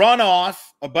going to run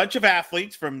off a bunch of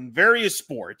athletes from various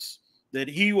sports that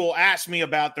he will ask me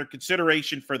about their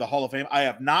consideration for the Hall of Fame. I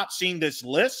have not seen this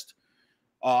list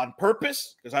on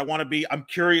purpose because I'm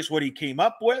curious what he came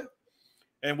up with.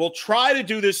 And we'll try to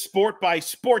do this sport by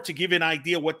sport to give you an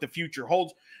idea what the future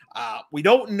holds. We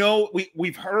don't know.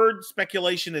 We've heard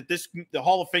speculation that the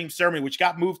Hall of Fame ceremony, which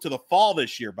got moved to the fall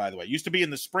this year, by the way, used to be in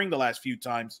the spring the last few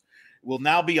times, will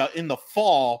now be in the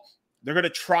fall. They're going to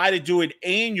try to do it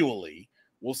annually.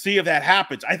 We'll see if that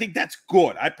happens. I think that's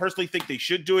good. I personally think they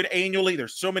should do it annually.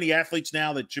 There's so many athletes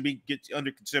now that should get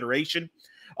under consideration.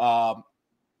 And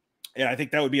I think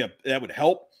that would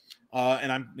help.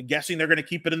 And I'm guessing they're going to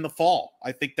keep it in the fall.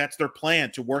 I think that's their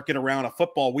plan, to work it around a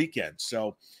football weekend.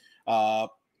 So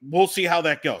we'll see how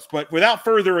that goes. But without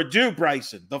further ado,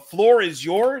 Bryson, the floor is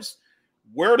yours.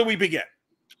 Where do we begin?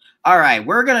 All right,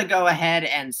 we're gonna go ahead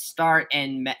and start.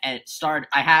 I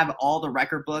have all the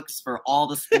record books for all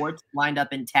the sports lined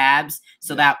up in tabs,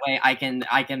 so that way I can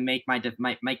make my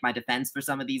defense for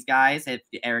some of these guys if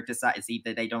Eric decides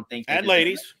that they don't think. And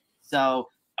ladies. So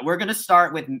we're gonna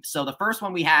start with. So the first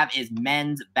one we have is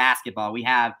men's basketball. We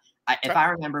have, if I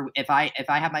remember, if I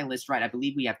have my list right, I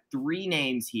believe we have 3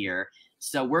 names here.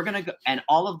 So we're gonna go, and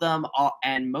all of them are,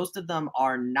 and most of them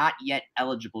are not yet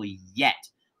eligible yet.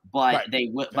 but Right. they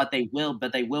will, but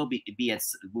they will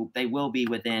be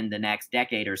within the next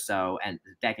decade or so.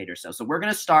 So we're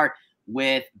gonna start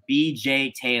with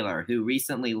BJ Taylor, who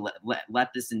recently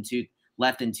left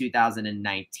in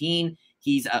 2019.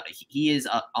 He is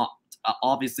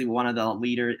obviously one of the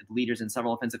leaders in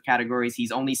several offensive categories. He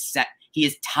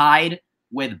is tied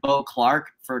with Bo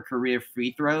Clark for career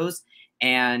free throws,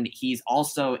 and he's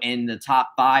also in the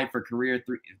top 5 for career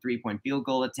three-point field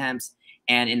goal attempts,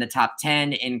 and in the top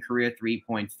 10 in career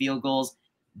three-point field goals.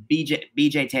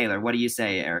 BJ Taylor, what do you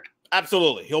say, Eric?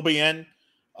 Absolutely, he'll be in.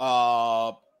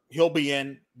 He'll be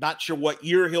in. Not sure what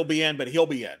year he'll be in, but he'll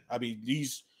be in. I mean,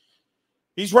 he's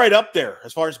right up there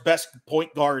as far as best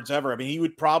point guards ever. I mean, he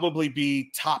would probably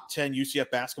be top 10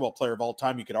 UCF basketball player of all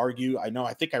time. You could argue.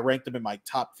 I think I ranked him in my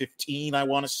top 15, I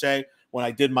want to say, when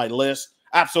I did my list.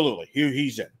 Absolutely.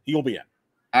 He's in. He'll be in.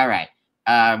 All right.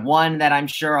 One that I'm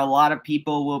sure a lot of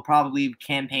people will probably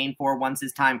campaign for once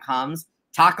his time comes,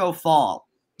 Taco Fall.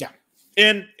 Yeah.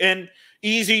 In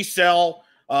easy sell.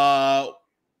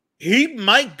 He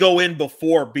might go in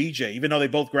before BJ, even though they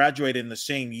both graduated in the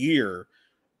same year.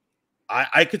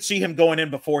 I could see him going in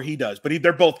before he does, but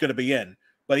they're both going to be in.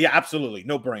 But yeah, absolutely,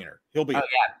 no brainer. He'll be. Oh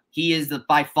yeah, he is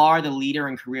by far the leader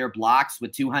in career blocks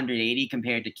with 280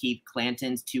 compared to Keith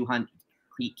Clanton's 200.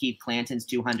 Keith Clanton's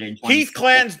 220. Keith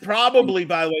Clanton's probably,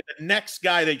 by the way, the next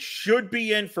guy that should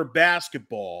be in for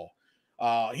basketball.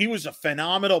 He was a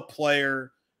phenomenal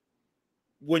player.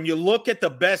 When you look at the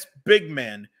best big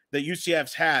men that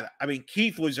UCF's had, I mean,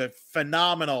 Keith was a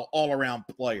phenomenal all-around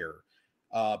player.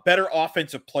 Better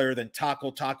offensive player than Taco.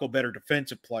 Taco, better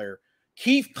defensive player.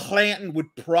 Keith Clanton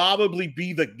would probably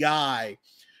be the guy.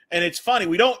 And it's funny,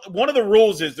 one of the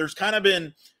rules is there's kind of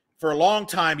been, for a long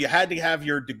time, you had to have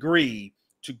your degree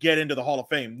to get into the Hall of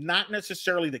Fame. Not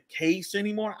necessarily the case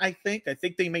anymore, I think. I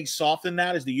think they may soften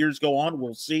that as the years go on.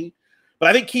 We'll see. But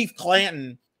I think Keith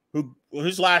Clanton,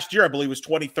 whose last year, I believe, was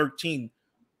 2013,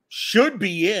 should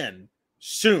be in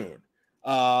soon.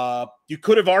 You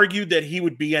could have argued that he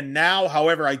would be in now.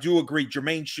 However, I do agree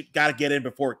Jermaine got to get in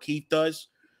before Keith does.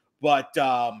 But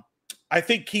I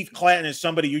think Keith Clanton is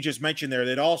somebody you just mentioned there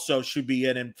that also should be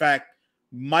in. In fact,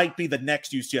 might be the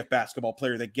next UCF basketball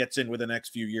player that gets in within the next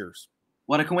few years.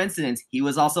 What a coincidence. He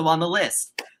was also on the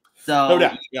list. So no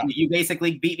doubt. Yeah. You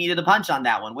basically beat me to the punch on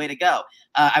that one. Way to go.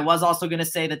 I was also going to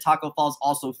say that Taco Fall's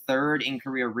also 3rd in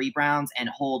career rebounds and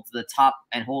holds the top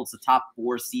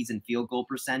 4 season field goal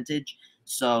percentage.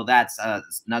 So that's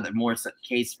another more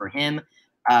case for him.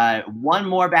 One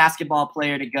more basketball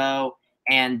player to go,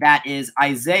 and that is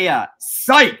Isaiah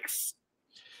Sykes.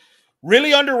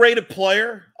 Really underrated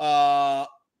player.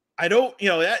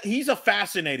 He's a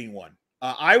fascinating one.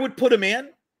 I would put him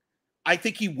in. I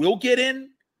think he will get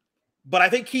in, but I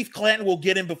think Keith Clanton will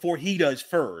get in before he does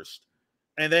first.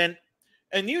 And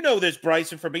you know this,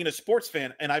 Bryson, from being a sports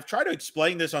fan, and I've tried to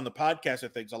explain this on the podcast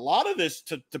and things. A lot of this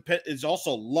is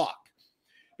also luck,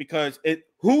 because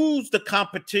who's the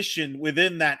competition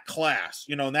within that class,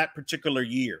 in that particular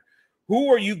year?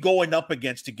 Who are you going up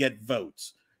against to get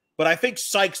votes? But I think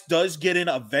Sykes does get in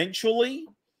eventually,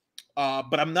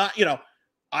 but I'm not,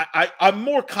 I'm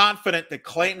more confident that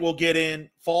Clanton will get in,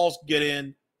 Falls get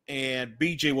in, and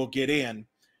BJ will get in.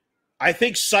 I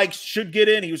think Sykes should get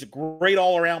in. He was a great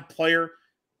all-around player.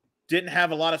 Didn't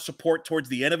have a lot of support towards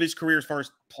the end of his career as far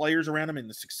as players around him and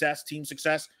the team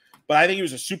success. But I think he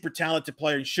was a super talented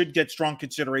player and should get strong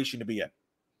consideration to be in.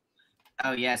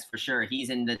 Oh yes, for sure. He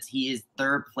is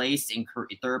 3rd place in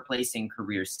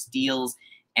career steals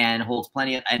and holds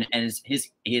plenty of, and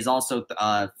he is also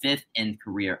 5th in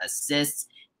career assists.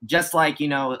 Just like,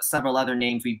 several other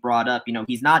names we brought up,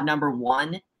 he's not number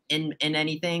 1 in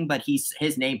anything, but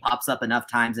his name pops up enough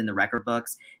times in the record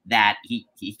books that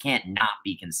he can't not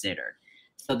be considered.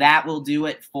 So that will do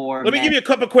it for. Let me give you a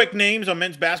couple quick names on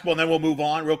men's basketball, and then we'll move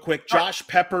on real quick. Josh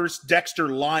Peppers, Dexter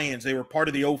Lyons. They were part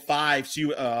of the 05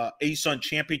 ASUN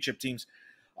championship teams.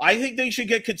 I think they should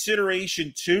get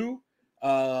consideration too.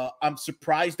 I'm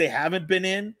surprised they haven't been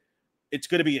in. It's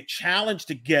going to be a challenge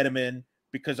to get them in,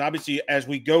 because obviously as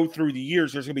we go through the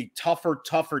years, there's going to be tougher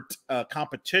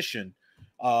competition,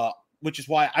 which is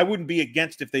why I wouldn't be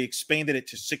against if they expanded it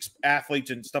to 6 athletes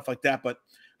and stuff like that. But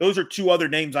those are 2 other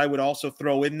names I would also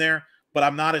throw in there, but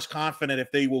I'm not as confident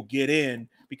if they will get in,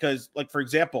 because, like, for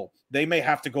example, they may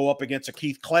have to go up against a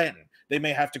Keith Clanton. They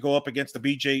may have to go up against a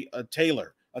BJ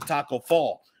Taylor, a Taco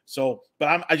Fall. So,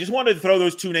 but I just wanted to throw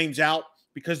those 2 names out,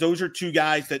 because those are 2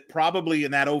 guys that probably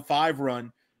in that 05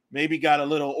 run maybe got a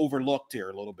little overlooked here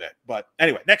a little bit. But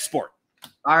anyway, next sport.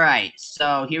 All right,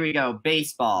 so here we go.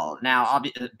 Baseball. Now,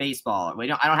 baseball. I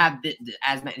don't have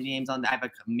as many names on. I have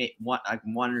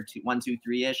one or two, 1, 2,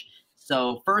 3-ish.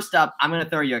 So first up, I'm going to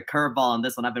throw you a curveball on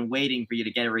this one. I've been waiting for you to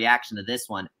get a reaction to this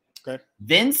one. Okay.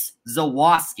 Vince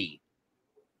Zawoski.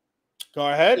 Go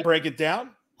ahead, break it down.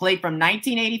 Played from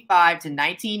 1985 to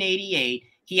 1988.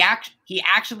 He actually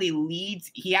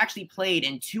played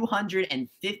in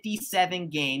 257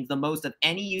 games, the most of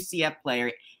any UCF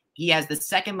player. He has the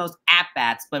second most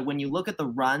at-bats, but when you look at the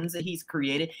runs that he's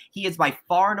created, he is by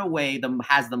far and away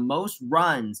has the most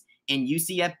runs in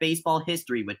UCF baseball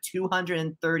history with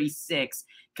 236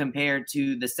 compared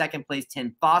to the second place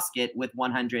Tim Foskett with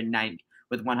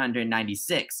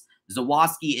 196.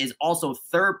 Zawoski is also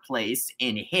third place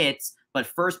in hits, but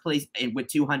first place with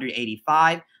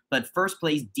 285. But first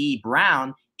place D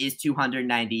Brown is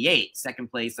 298.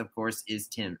 Second place, of course, is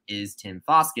Tim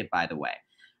Foskett, by the way.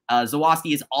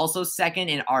 Zawoski is also second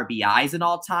in RBIs in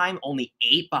all time, only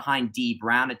 8 behind D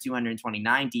Brown at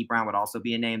 229. D Brown would also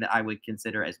be a name that I would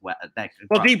consider as well.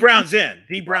 D Brown's in.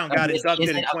 D Brown got inducted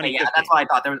in 2015. Okay, yeah, that's what I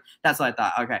thought. That's what I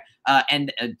thought. Okay,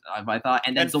 and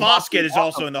then Foskett is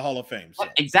also in the Hall of Fame. So.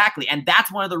 Exactly, and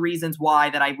that's one of the reasons why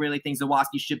that I really think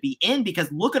Zawoski should be in, because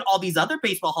look at all these other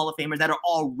baseball Hall of Famers that are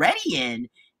already in,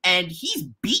 and he's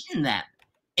beaten them.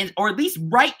 Or at least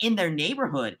right in their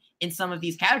neighborhood in some of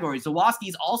these categories. Zawoski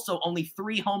is also only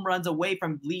 3 home runs away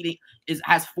from leading,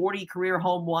 has 40 career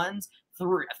home runs,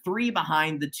 3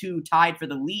 behind the 2 tied for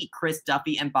the lead, Chris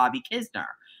Duffy and Bobby Kaiser.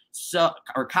 So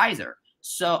the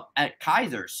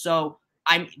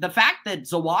fact that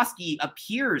Zawoski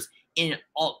appears in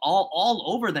all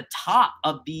over the top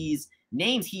of these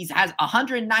names, he has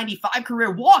 195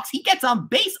 career walks. He gets on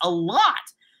base a lot.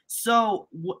 So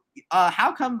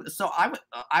how come? So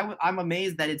I'm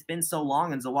amazed that it's been so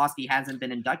long and Zawoski hasn't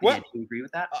been inducted yet. Do you agree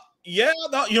with that? Yeah,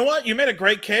 no, you know what? You made a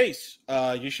great case.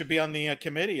 You should be on the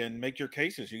committee and make your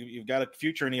cases. You've got a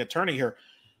future in the attorney here.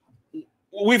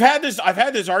 I've had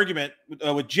this argument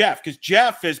with Jeff, because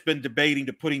Jeff has been debating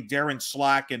to putting Darren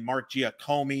Slack and Mark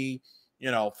Giacomi,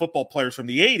 football players from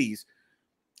the 80s.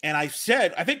 And I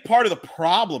said, I think part of the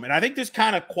problem, and I think this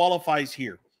kind of qualifies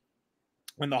here.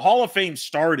 When the Hall of Fame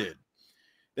started,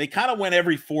 they kind of went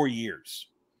every 4 years.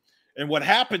 And what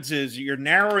happens is you're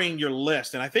narrowing your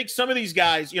list. And I think some of these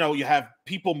guys, you have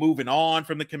people moving on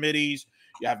from the committees.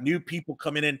 You have new people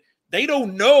coming in. They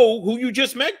don't know who you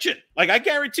just mentioned. Like, I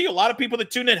guarantee you, a lot of people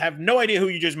that tune in have no idea who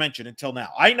you just mentioned until now.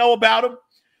 I know about him.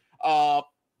 I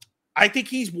think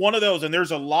he's one of those. And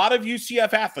there's a lot of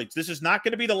UCF athletes. This is not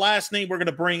going to be the last name we're going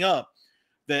to bring up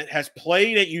that has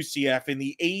played at UCF in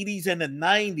the 80s and the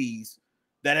 90s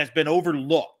that has been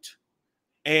overlooked.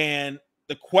 And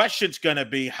the question's going to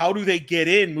be, how do they get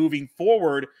in moving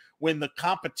forward when the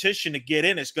competition to get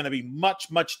in is going to be much,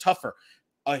 much tougher?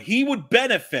 He would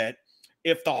benefit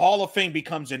if the Hall of Fame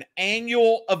becomes an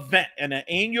annual event and an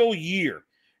annual year.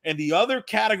 And the other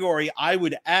category I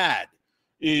would add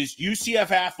is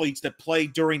UCF athletes that play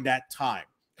during that time.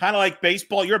 Kind of like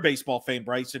baseball. You're a baseball fan,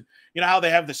 Bryson. You know how they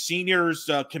have the seniors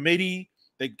committee?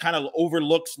 They kind of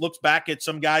looks back at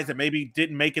some guys that maybe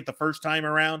didn't make it the first time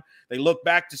around. They look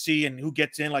back to see and who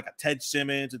gets in, like a Ted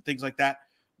Simmons and things like that.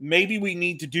 Maybe we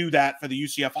need to do that for the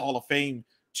UCF Hall of Fame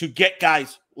to get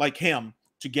guys like him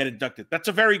to get inducted. That's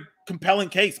a very compelling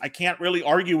case. I can't really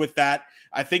argue with that.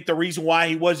 I think the reason why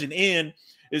he wasn't in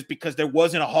is because there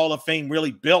wasn't a Hall of Fame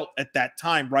really built at that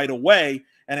time right away.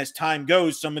 And as time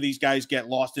goes, some of these guys gets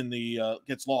lost.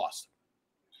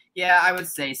 Yeah, I would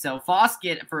say so.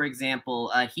 Foskett, for example,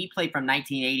 he played from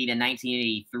 1980 to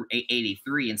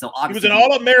 1983, and so obviously he was an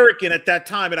All-American at that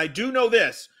time. And I do know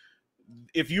this: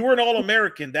 if you were an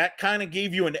All-American, that kind of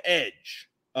gave you an edge.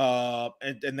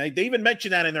 And they even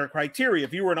mentioned that in their criteria.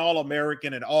 If you were an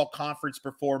All-American, an All-Conference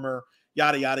performer,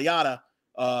 yada yada yada,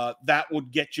 that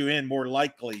would get you in more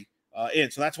likely in.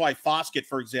 So that's why Foskett,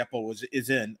 for example, is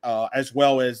in, as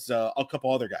well as a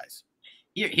couple other guys.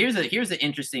 Here's an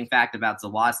interesting fact about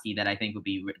Zawoski that I think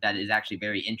that is actually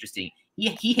very interesting.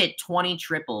 He hit 20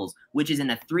 triples, which is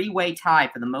in a 3-way tie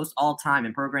for the most all time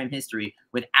in program history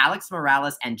with Alex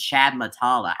Morales and Chad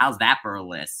Matala. How's that for a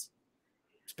list?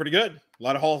 It's pretty good. A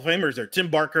lot of Hall of Famers there. Tim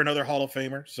Barker, another Hall of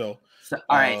Famer. So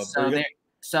all right.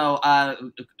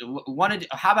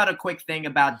 How about a quick thing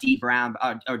about D Brown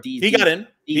or D? He got in.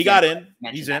 He's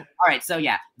in. All right. So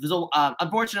yeah,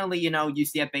 unfortunately,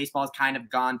 UCF baseball has kind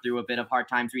of gone through a bit of hard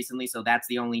times recently. So that's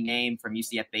the only name from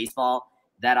UCF baseball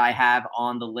that I have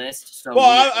on the list. So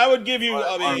I would give you.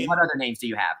 What other names do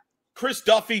you have? Chris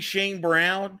Duffy, Shane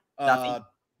Brown. Duffy.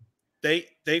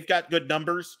 They've got good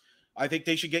numbers. I think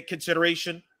they should get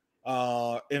consideration.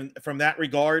 From that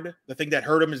regard, the thing that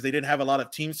hurt them is they didn't have a lot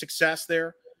of team success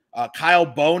there. Kyle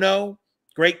Bono,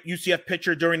 great UCF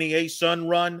pitcher during the A-Sun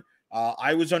run.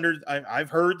 I've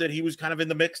heard that he was kind of in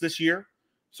the mix this year.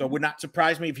 So it would not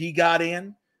surprise me if he got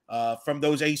in from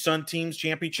those ASUN teams,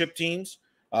 championship teams.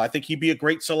 I think he'd be a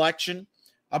great selection.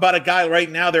 How about a guy right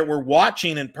now that we're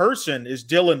watching in person is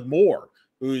Dylan Moore,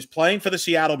 who's playing for the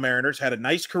Seattle Mariners, had a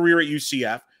nice career at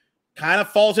UCF, kind of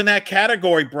falls in that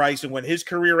category, Bryson, when his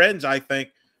career ends, I think,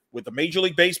 with the Major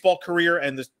League Baseball career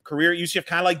and the career at UCF,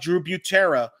 kind of like Drew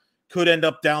Butera, could end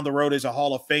up down the road as a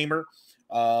Hall of Famer.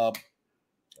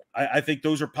 I think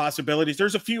those are possibilities.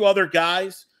 There's a few other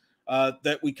guys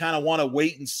that we kind of want to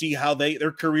wait and see how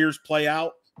their careers play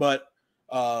out. But,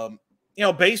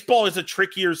 baseball is a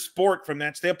trickier sport from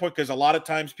that standpoint because a lot of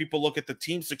times people look at the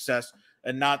team success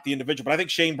and not the individual. But I think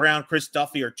Shane Brown, Chris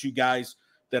Duffy are two guys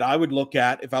that I would look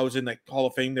at if I was in the Hall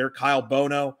of Fame there. Kyle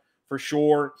Bono, for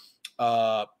sure.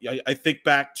 I think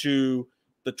back to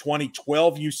the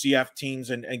 2012 UCF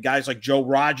teams and guys like Joe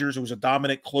Rogers, who was a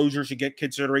dominant closer, should get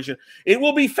consideration. It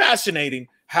will be fascinating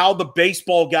how the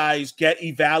baseball guys get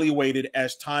evaluated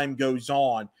as time goes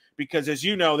on because, as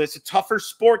you know, it's a tougher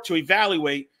sport to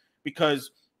evaluate because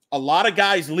a lot of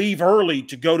guys leave early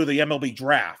to go to the MLB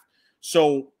draft.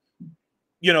 So,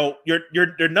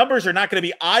 your numbers are not going to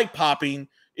be eye-popping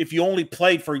if you only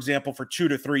played, for example, for 2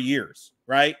 to 3 years,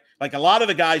 right? Like a lot of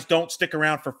the guys don't stick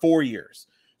around for 4 years.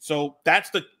 So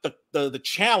that's the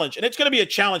challenge. And it's going to be a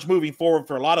challenge moving forward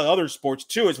for a lot of other sports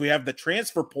too, as we have the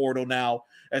transfer portal now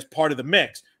as part of the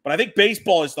mix. But I think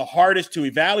baseball is the hardest to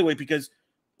evaluate because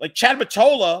like Chad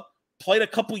Mottola played a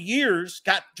couple years,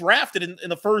 got drafted in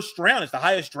the first round. It's the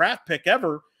highest draft pick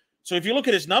ever. So if you look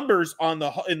at his numbers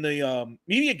in the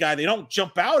media guide, they don't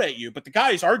jump out at you. But the guy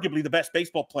is arguably the best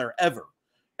baseball player ever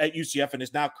at UCF and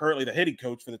is now currently the hitting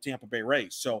coach for the Tampa Bay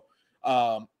Rays. So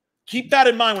keep that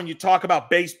in mind when you talk about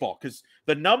baseball because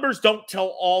the numbers don't tell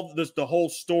the whole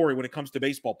story when it comes to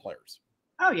baseball players.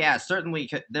 Oh, yeah, certainly.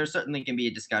 There certainly can be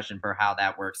a discussion for how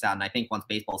that works out. And I think once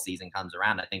baseball season comes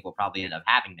around, I think we'll probably end up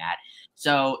having that.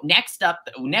 So next up,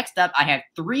 I have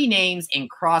 3 names in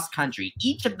cross country,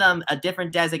 each of them a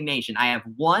different designation. I have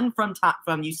one from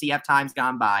UCF times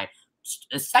gone by,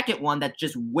 a second one that's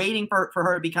just waiting for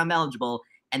her to become eligible,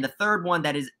 and the third one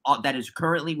that is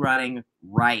currently running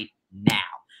right now.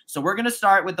 So we're going to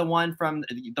start with the one from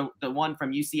the one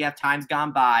from UCF times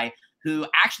gone by, who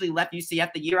actually left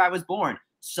UCF the year I was born.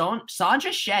 Sonja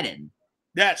Sitton.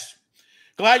 Yes.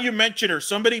 Glad you mentioned her.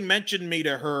 Somebody mentioned me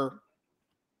to her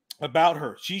about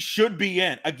her. She should be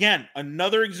in. Again,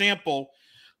 another example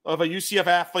of a UCF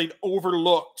athlete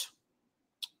overlooked.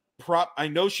 I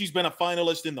know she's been a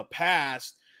finalist in the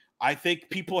past. I think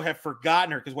people have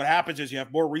forgotten her because what happens is you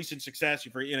have more recent success.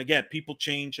 And again, people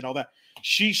change and all that.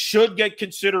 She should get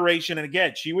consideration. And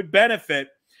again, she would benefit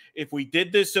if we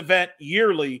did this event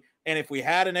yearly and if we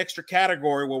had an extra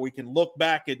category where we can look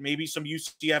back at maybe some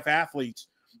UCF athletes,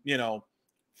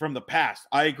 from the past.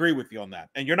 I agree with you on that.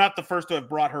 And you're not the first to have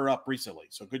brought her up recently.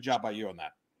 So good job by you on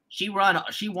that. She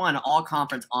won all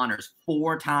conference honors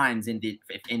 4 times in the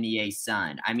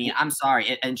ASUN. I mean, I'm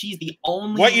sorry. And she's the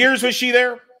only. What years was she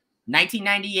there?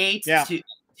 1998 yeah.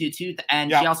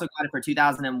 and she also got it for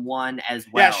 2001 as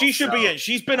well. Yeah, she should be in.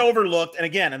 She's been overlooked. And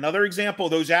again, another example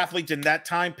of those athletes in that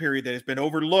time period that has been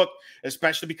overlooked,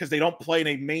 especially because they don't play in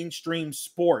a mainstream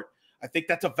sport. I think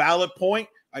that's a valid point.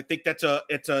 I think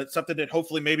it's something that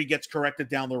hopefully maybe gets corrected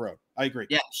down the road. I agree.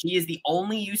 Yeah, she is the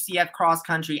only UCF cross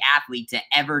country athlete to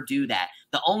ever do that.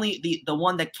 The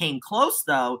one that came close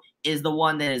though is the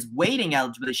one that is waiting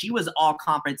eligible. She was all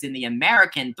conference in the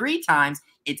American 3 times.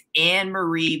 It's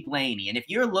Anne-Marie Blaney. And if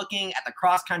you're looking at the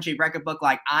cross country record book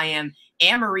like I am,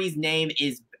 Anne-Marie's name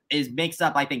makes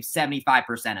up I think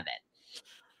 75% of it.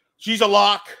 She's a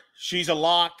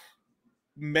lock.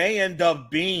 May end up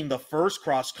being the first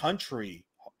cross country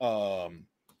Hall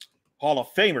of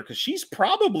Famer because she's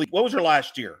probably, what was her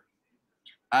last year?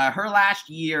 Her last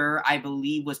year, I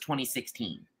believe, was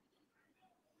 2016.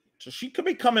 So she could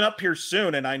be coming up here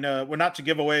soon. And I know we're not to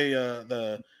give away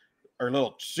our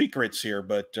little secrets here,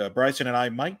 but Bryson and I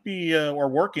might be are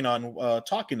working on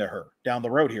talking to her down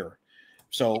the road here.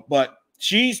 So, but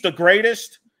she's the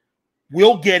greatest.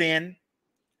 Will get in.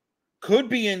 Could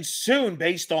be in soon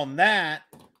based on that.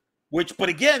 But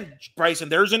again, Bryson,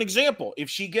 there's an example. If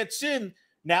she gets in,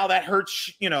 now that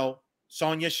hurts, Sonja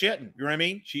Sitton. You know what I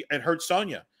mean? It hurts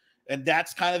Sonja. And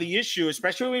that's kind of the issue,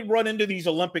 especially when we run into these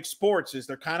Olympic sports, is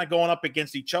they're kind of going up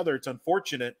against each other. It's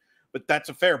unfortunate, but that's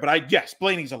a fair. But yes,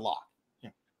 Blaney's a lock. Yeah,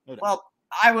 no doubt. Well,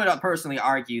 I would personally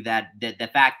argue that the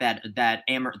fact that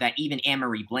even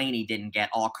Anne-Marie Blaney didn't get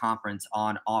all conference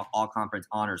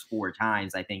honors 4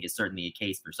 times, I think is certainly a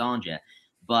case for Sonja.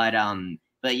 But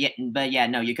yeah,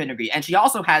 no, you couldn't agree. And she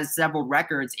also has several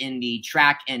records in the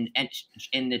track and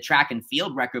in the track and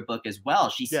field record book as well.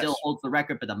 She still holds the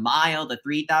record for the mile, the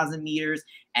 3,000 meters,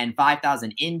 and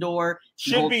 5,000 indoor.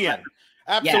 Should be in.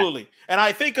 Absolutely. Yeah. And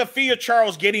I think Alfia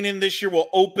Charles getting in this year will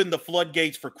open the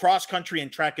floodgates for cross country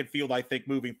and track and field, I think,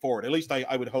 moving forward. At least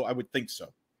I would think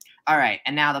so. All right.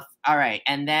 And now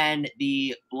and then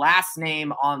the last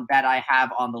name that I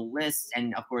have on the list,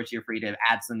 and of course you're free to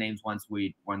add some names once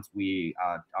we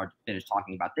are finished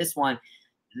talking about this one.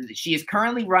 She is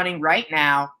currently running right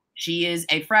now. She is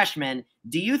a freshman.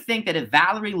 Do you think that if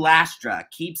Valerie Lastra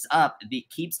keeps up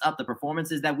the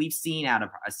performances that we've seen out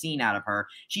of her,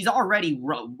 she's already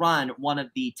run one of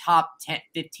the top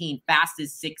 15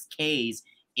 fastest 6Ks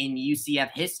in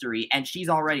UCF history, and she's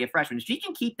already a freshman. If she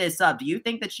can keep this up, do you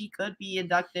think that she could be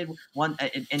inducted? Well,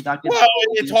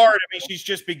 it's hard. I mean, she's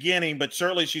just beginning, but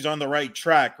certainly she's on the right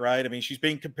track, right? I mean, she's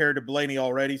being compared to Blaney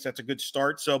already, so that's a good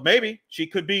start. So maybe she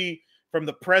could be, from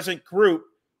the present group,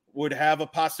 would have a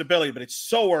possibility, but it's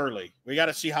so early. We got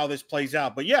to see how this plays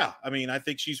out. But yeah, I mean, I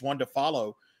think she's one to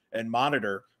follow and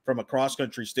monitor from a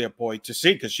cross-country standpoint to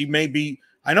see, because she may be,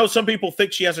 I know some people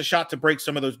think she has a shot to break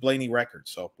some of those Blaney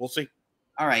records, so we'll see.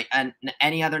 All right. And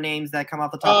any other names that come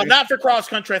off the top? Not for cross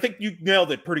country. I think you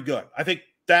nailed it pretty good. I think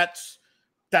that's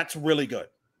really good.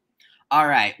 All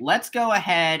right. Let's go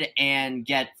ahead and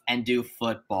do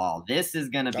football. This is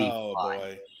going to be fun.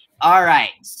 Boy. All right.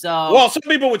 So, well, some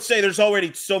people would say there's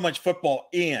already so much football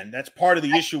in. That's part of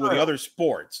the issue with the other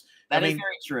sports. That is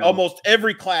very true. Almost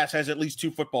every class has at least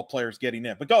 2 football players getting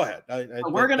in. But go ahead.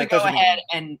 We're going to go ahead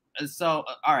and all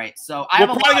right. So we're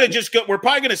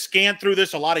probably going to scan through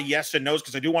this, a lot of yes and no's,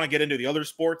 because I do want to get into the other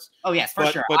sports. Oh yes, for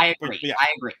sure. I agree. Yeah. I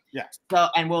agree. Yeah. So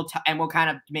we'll kind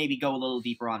of maybe go a little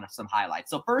deeper on some highlights.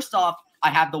 So first off, I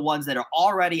have the ones that are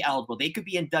already eligible. They could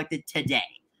be inducted today.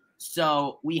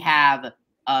 So we have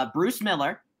Bruce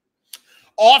Miller.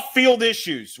 Off-field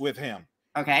issues with him.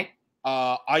 Okay.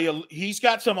 He's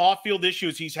got some off-field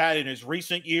issues he's had in his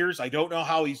recent years. I don't know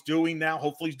how he's doing now.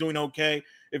 Hopefully he's doing okay.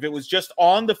 If it was just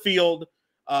on the field,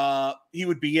 he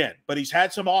would be in. But he's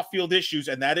had some off-field issues,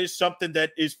 and that is something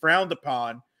that is frowned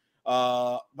upon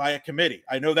by a committee.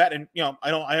 I know that, and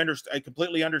I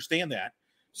completely understand that.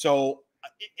 So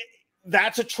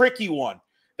that's a tricky one.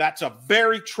 That's a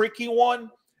very tricky one.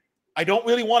 I don't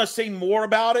really want to say more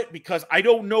about it because I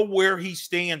don't know where he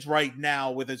stands right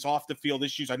now with his off-the-field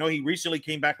issues. I know he recently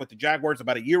came back with the Jaguars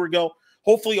about a year ago.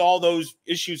 Hopefully all those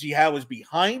issues he had was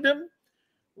behind him,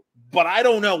 but I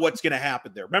don't know what's going to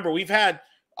happen there. Remember, we've had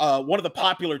one of the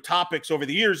popular topics over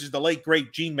the years is the late,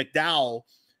 great Gene McDowell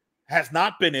has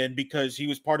not been in because he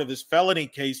was part of this felony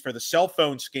case for the cell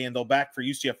phone scandal back for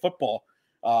UCF football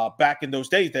back in those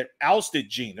days that ousted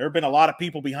Gene. There have been a lot of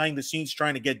people behind the scenes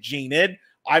trying to get Gene in.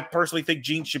 I personally think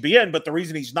Gene should be in, but the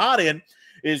reason he's not in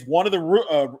is one of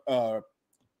the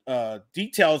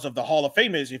details of the Hall of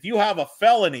Fame is if you have a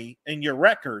felony in your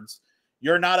records,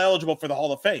 you're not eligible for the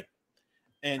Hall of Fame.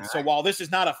 And so while this is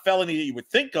not a felony that you would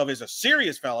think of as a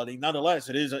serious felony, nonetheless,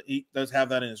 he does have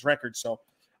that in his record. So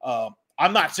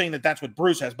I'm not saying that that's what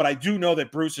Bruce has, but I do know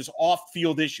that Bruce's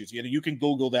off-field issues, you can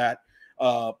Google that,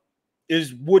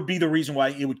 would be the reason why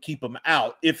it would keep him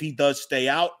out if he does stay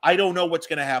out. I don't know what's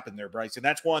going to happen there, Bryce. And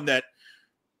that's one that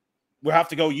we'll have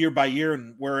to go year by year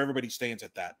and where everybody stands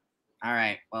at that. All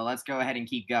right. Well, let's go ahead and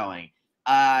keep going.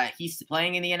 He's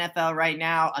playing in the NFL right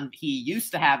now. He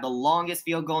used to have the longest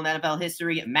field goal in NFL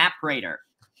history, Matt Prater.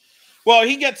 Well,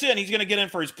 he gets in. He's going to get in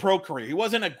for his pro career. He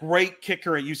wasn't a great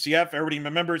kicker at UCF. Everybody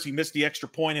remembers he missed the extra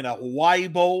point in a Hawaii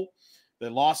Bowl. They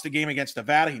lost the game against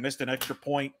Nevada. He missed an extra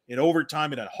point in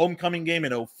overtime in a homecoming game in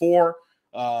 2004.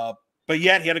 But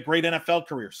yet he had a great NFL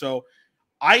career. So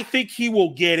I think he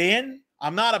will get in.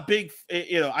 I'm not a big,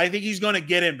 I think he's going to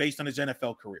get in based on his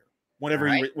NFL career whenever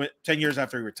 10 years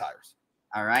after he retires.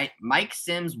 All right. Mike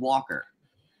Sims Walker.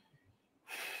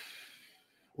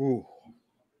 Ooh.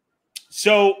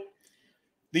 So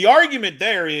the argument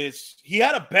there is he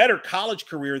had a better college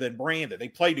career than Brandon. They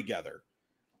played together.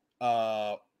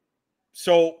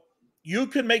 So you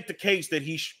could make the case that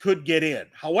he could get in.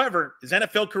 However, his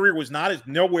NFL career was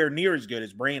nowhere near as good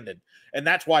as Brandon, and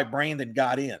that's why Brandon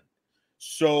got in.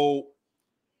 So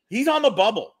he's on the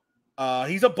bubble.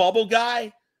 He's a bubble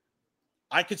guy.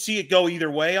 I could see it go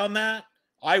either way on that.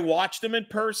 I watched him in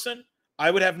person.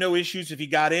 I would have no issues if he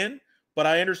got in, but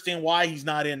I understand why he's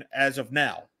not in as of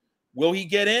now. Will he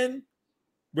get in?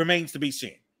 Remains to be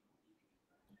seen.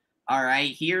 All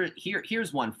right,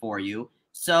 here's one for you.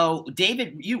 So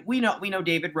David, we know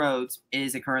David Rhodes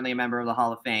is currently a member of the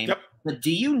Hall of Fame. Yep. But do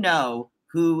you know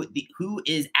who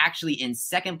is actually in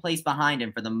second place behind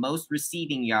him for the most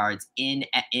receiving yards in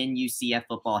UCF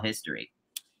football history.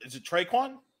 Is it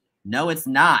Traquan? No, it's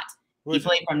not. Who He is it?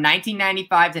 played from 1995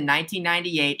 to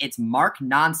 1998. It's Mark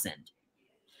Nonsend.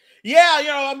 Yeah,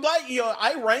 I'm like,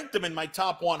 I ranked him in my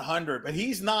top 100, but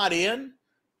he's not in.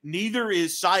 Neither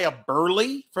is Sia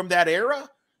Burley from that era.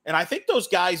 And I think those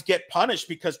guys get punished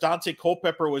because Dante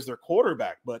Culpepper was their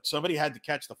quarterback, but somebody had to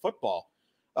catch the football.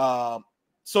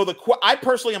 So I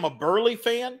personally am a Burley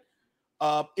fan.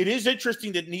 It is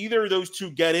interesting that neither of those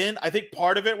two get in. I think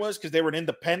part of it was because they were an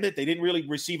independent. They didn't really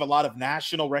receive a lot of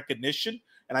national recognition,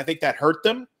 and I think that hurt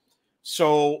them.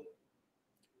 So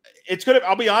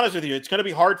I'll be honest with you, it's going to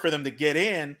be hard for them to get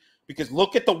in because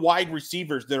look at the wide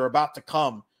receivers that are about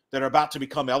to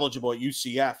become eligible at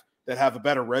UCF that have a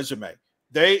better resume.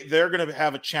 They're going to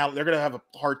have a challenge. They're going to have a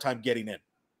hard time getting in.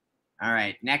 All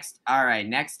right, next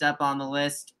up on the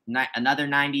list, another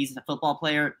 90s football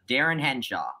player, Darren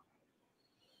Henshaw.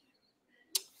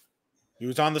 He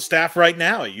was on the staff right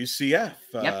now at UCF.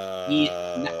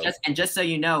 Yep. Just so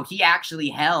you know, he actually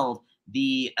held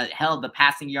the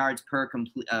passing yards per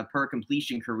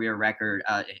completion career record.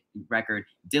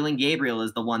 Dylan Gabriel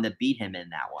is the one that beat him in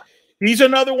that one. He's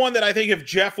another one that I think if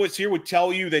Jeff was here would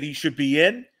tell you that he should be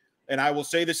in, and I will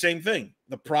say the same thing.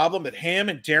 The problem that him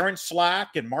and Darren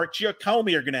Slack and Mark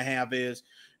Giacomi are going to have is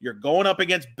you're going up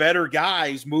against better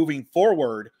guys moving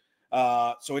forward.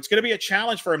 So it's going to be a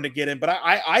challenge for him to get in, but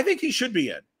I think he should be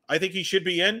in. I think he should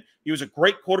be in. He was a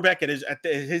great quarterback at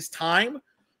his time,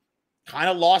 kind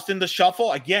of lost in the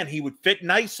shuffle. Again, he would fit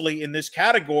nicely in this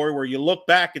category where you look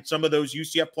back at some of those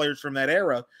UCF players from that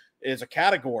era as a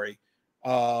category.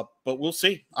 But we'll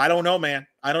see. I don't know, man.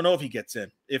 I don't know if he gets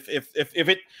in.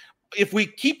 If we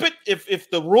keep it, if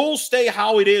the rules stay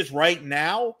how it is right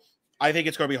now, I think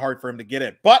it's going to be hard for him to get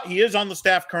in. But he is on the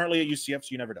staff currently at UCF, so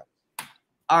you never know.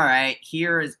 All right,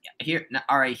 here's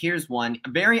one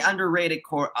very underrated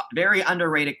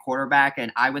quarterback,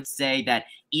 and I would say that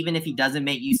even if he doesn't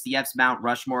make UCF's Mount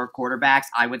Rushmore quarterbacks,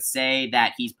 I would say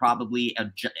that he's probably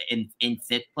in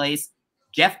fifth place.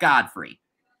 Jeff Godfrey.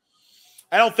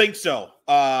 I don't think so.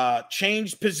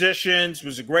 Changed positions,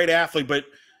 was a great athlete, but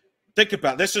think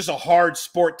about it. This is a hard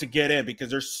sport to get in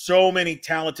because there's so many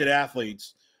talented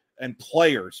athletes and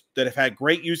players that have had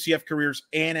great UCF careers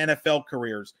and NFL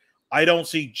careers. I don't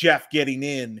see Jeff getting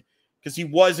in because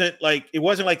it wasn't like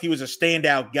he was a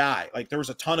standout guy. Like there was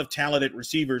a ton of talented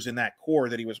receivers in that core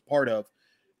that he was part of.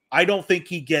 I don't think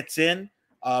he gets in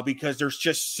because there's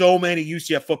just so many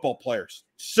UCF football players,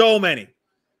 so many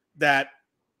that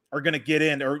are going to get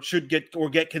in or should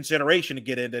get consideration to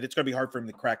get in that it's going to be hard for him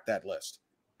to crack that list.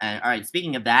 All right.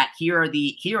 Speaking of that, here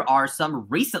are some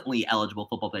recently eligible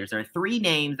football players. There are three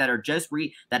names that are just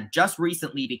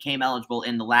recently became eligible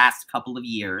in the last couple of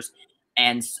years.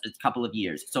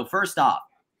 So first off,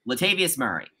 Latavius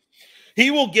Murray. He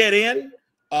will get in.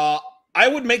 I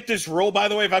would make this rule, by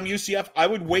the way, if I'm UCF, I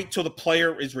would wait till the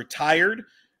player is retired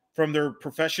from their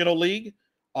professional league.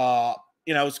 I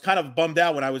was kind of bummed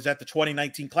out when I was at the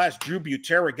 2019 class. Drew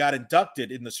Butera got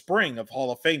inducted in the spring of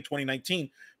Hall of Fame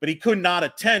 2019, but he could not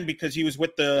attend because he was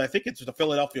with the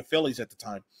Philadelphia Phillies at the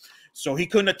time. So he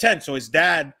couldn't attend. So his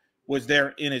dad was there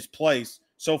in his place.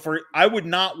 So I would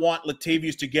not want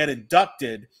Latavius to get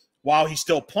inducted while he's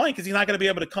still playing because he's not going to be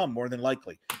able to come more than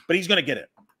likely. But he's going to get it.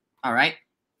 All right.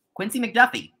 Quincy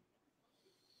McDuffie.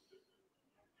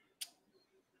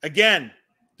 Again,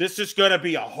 this is going to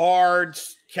be a hard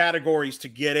categories to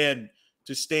get in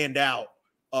to stand out.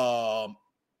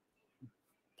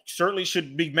 Certainly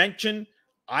should be mentioned.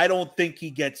 I don't think he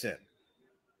gets in.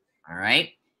 All right.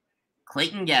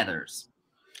 Clayton Geathers.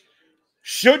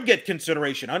 Should get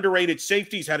consideration. Underrated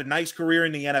safety. He's had a nice career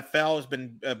in the NFL. Has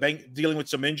been dealing with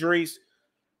some injuries.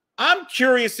 I'm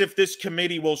curious if this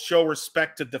committee will show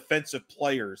respect to defensive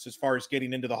players as far as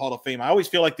getting into the Hall of Fame. I always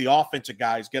feel like the offensive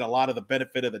guys get a lot of the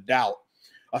benefit of the doubt.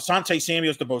 Asante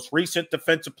Samuel is the most recent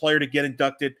defensive player to get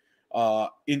inducted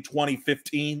in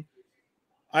 2015.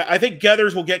 I think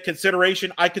Geathers will get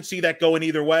consideration. I could see that going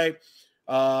either way.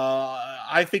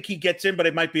 I think he gets in, but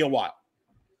it might be a while.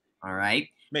 All right.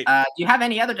 Maybe. Do you have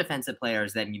any other defensive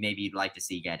players that you'd like to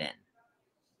see get in?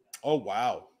 Oh,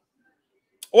 wow.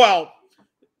 Well,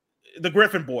 the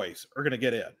Griffin boys are going to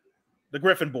get in. The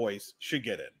Griffin boys should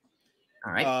get in.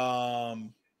 All right.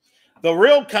 The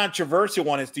real controversial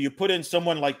one is, do you put in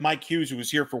someone like Mike Hughes, who was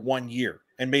here for 1 year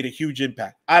and made a huge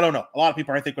impact? I don't know. A lot of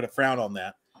people, I think, would have frowned on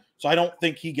that. So I don't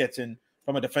think he gets in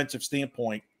from a defensive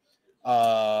standpoint.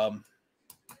 But,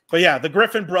 yeah, the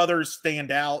Griffin brothers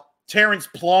stand out. Terrence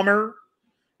Plummer,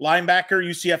 linebacker,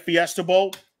 UCF Fiesta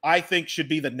Bowl. I think should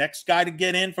be the next guy to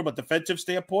get in from a defensive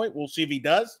standpoint. We'll see if he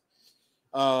does.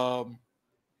 AJ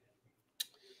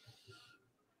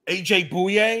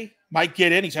Bouye might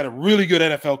get in. He's had a really good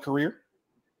NFL career.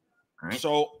 All right.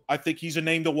 So I think he's a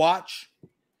name to watch.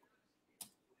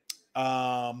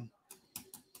 I'm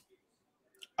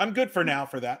good for now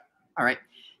for that. All right.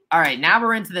 All right, now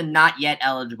we're into the not yet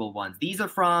eligible ones. These are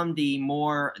from the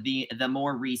more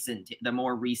recent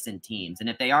teams, and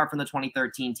if they are from the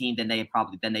 2013 team, then they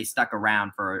stuck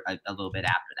around for a little bit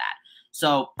after that.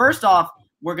 So first off,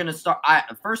 we're gonna start.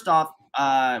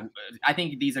 I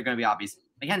think these are gonna be obvious.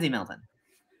 Mackenzie Milton.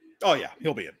 Oh yeah,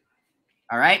 he'll be in.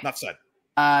 All right. Enough said.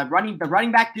 The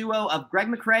running back duo of Greg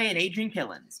McCrae and Adrian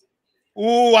Killins.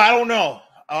 Ooh, I don't know.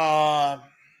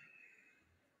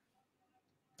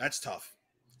 That's tough.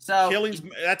 So Killings,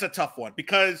 that's a tough one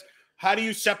because how do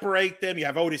you separate them? You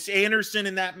have Otis Anderson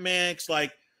in that mix.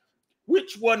 Like,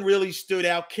 which one really stood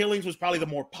out? Killings was probably the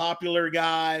more popular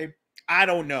guy. I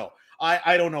don't know.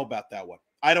 I don't know about that one.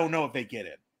 I don't know if they get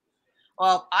in.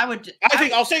 Well,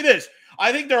 I'll say this.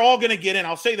 I think they're all going to get in.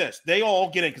 I'll say this. They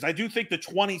all get in because I do think the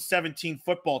 2017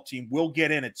 football team will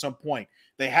get in at some point.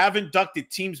 They have inducted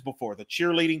teams before. The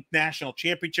cheerleading national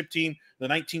championship team, the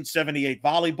 1978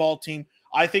 volleyball team.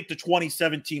 I think the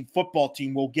 2017 football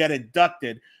team will get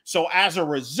inducted. So as a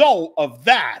result of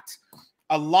that,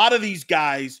 a lot of these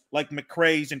guys like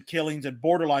McCrae's and Killings and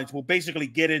Borderlines will basically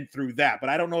get in through that. But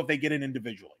I don't know if they get in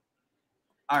individually.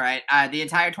 All right. The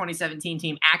entire 2017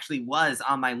 team actually was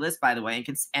on my list, by the way.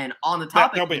 And on the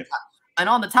topic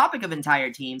of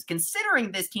entire teams,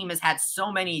 considering this team has had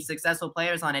so many successful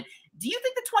players on it, do you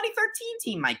think the 2013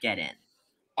 team might get in?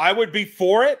 I would be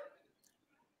for it.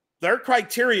 Their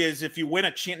criteria is if you win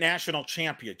a national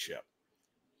championship.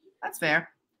 That's fair.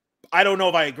 I don't know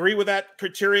if I agree with that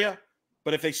criteria,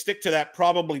 but if they stick to that,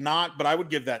 probably not. But I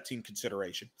would give that team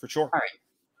consideration for sure. All right.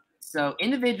 So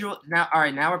individual now. All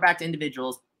right. Now we're back to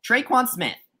individuals. Traquan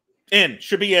Smith.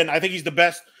 Should be in. I think he's the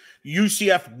best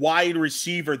UCF wide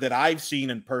receiver that I've seen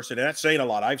in person. And that's saying a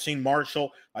lot. I've seen Marshall.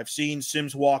 I've seen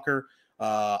Sims Walker.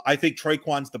 I think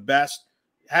Traquan's the best.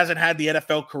 Hasn't had the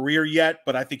NFL career yet,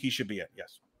 but I think he should be in.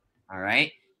 Yes. All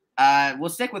right. We'll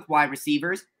stick with wide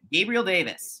receivers. Gabriel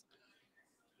Davis.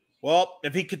 Well,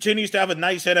 if he continues to have a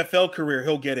nice NFL career,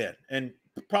 he'll get in, and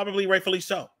probably rightfully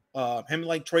so. Him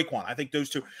like Traquan. I think those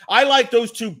two. I like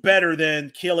those two better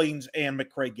than Killings and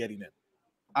McCrae getting in.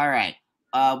 All right.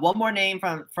 One more name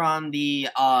from the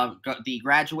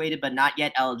graduated but not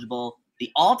yet eligible.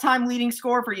 The all-time leading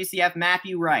scorer for UCF,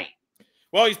 Matthew Wright.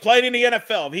 Well, he's played in the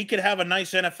NFL. If he could have a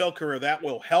nice NFL career, that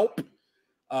will help.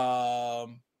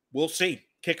 We'll see.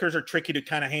 Kickers are tricky to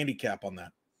kind of handicap on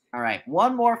that. All right,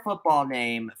 one more football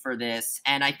name for this,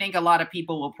 and I think a lot of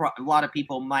people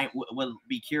will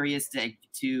be curious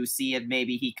to see if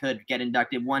maybe he could get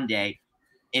inducted one day,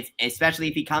 especially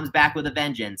if he comes back with a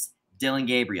vengeance. Dylan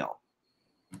Gabriel.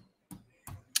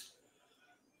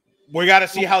 We got to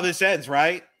see how this ends,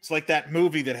 right? It's like that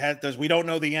movie that we don't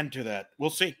know the end to that. We'll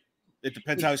see. It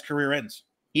depends how his career ends.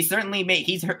 He's certainly made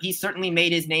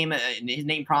his name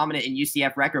prominent in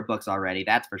UCF record books already.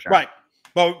 That's for sure. Right.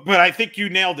 But I think you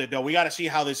nailed it, though. We got to see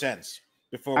how this ends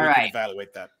before we can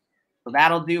evaluate that. So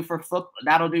that'll do for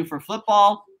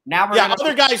football. Now we're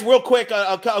other guys real quick.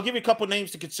 I'll give you a couple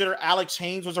names to consider. Alex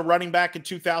Haynes was a running back in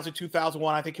 2000,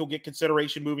 2001. I think he'll get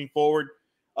consideration moving forward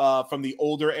from the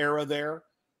older era there,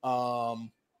 from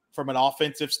an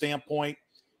offensive standpoint.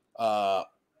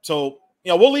 So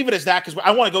we'll leave it as that because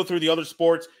I want to go through the other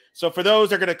sports. So for those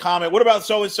that are going to comment, what about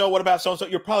so-and-so? What about so-and-so?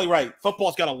 You're probably right.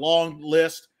 Football's got a long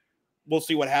list. We'll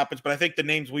see what happens. But I think the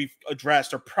names we've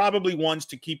addressed are probably ones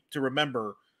to keep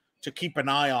an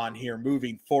eye on here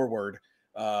moving forward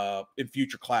in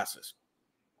future classes.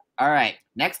 All right.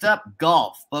 Next up,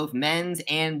 golf, both men's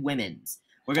and women's.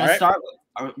 We're going to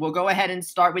we'll go ahead and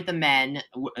start with the men,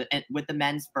 with the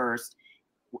men's first.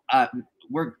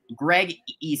 We're Greg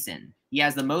Eason. He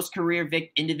has the most career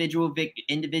individual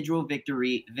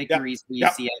victories for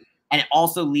UCF, and it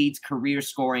also leads career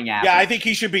scoring average. Yeah, I think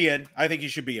he should be in.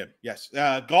 Yes,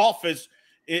 golf is,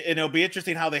 and it'll be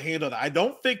interesting how they handle that. I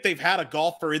don't think they've had a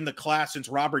golfer in the class since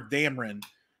Robert Damron,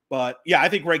 but yeah, I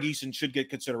think Greg Eason should get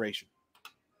consideration.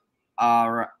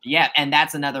 Yeah, and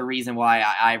that's another reason why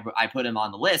I put him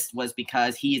on the list was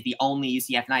because he is the only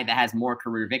UCF Knight that has more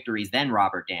career victories than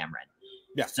Robert Damron.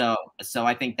 Yeah. So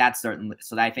I think that's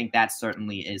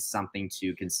certainly is something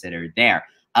to consider there.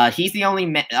 He's the only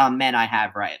man I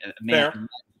have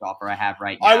golfer I have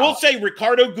right now. I will say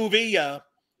Ricardo Gouveia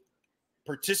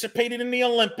participated in the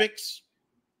Olympics.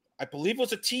 I believe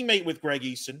was a teammate with Greg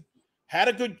Eason. Had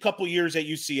a good couple years at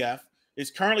UCF. Is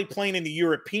currently playing in the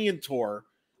European Tour.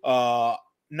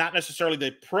 not necessarily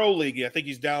the pro league. I think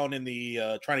he's down in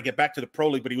the trying to get back to the pro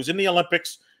league, but he was in the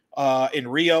Olympics in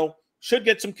Rio. Should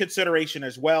get some consideration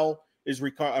as well is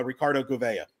Ricardo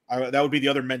Gouveia. That would be the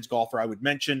other men's golfer I would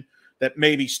mention that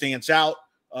maybe stands out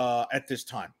at this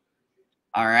time.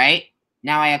 All right.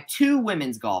 Now I have 2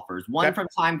 women's golfers, one from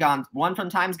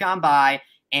times gone by,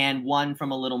 and one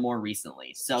from a little more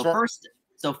recently. So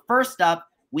first up,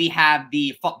 we have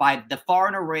the far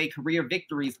and away career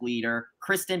victories leader,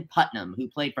 Kristen Putnam, who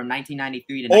played from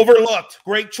 1993 to overlooked.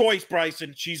 Great choice,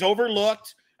 Bryson. She's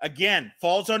overlooked. Again,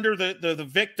 falls under the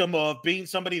victim of being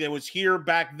somebody that was here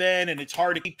back then, and it's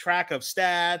hard to keep track of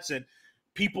stats, and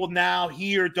people now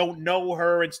here don't know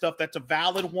her and stuff. That's a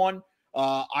valid one.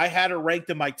 I had her ranked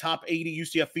in my top 80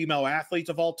 UCF female athletes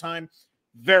of all time.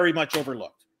 Very much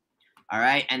overlooked. All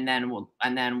right, and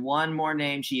then one more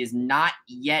name. She is not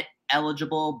yet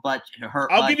eligible, but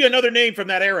I'll give you another name from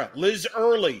that era, Liz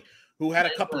Early, who had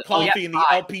a cup of coffee in the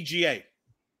LPGA.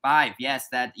 5, yes,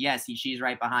 she's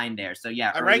right behind there. So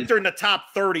yeah, I ranked her in the top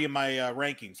 30 in my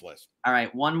rankings list. All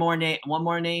right, one more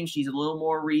name. She's a little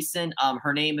more recent.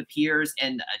 Her name appears,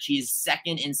 and she's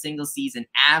second in single season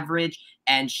average,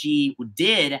 and she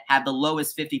did have the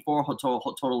lowest 54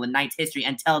 total in Knight's history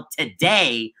until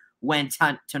today when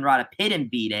Tenrata Pitton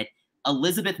beat it.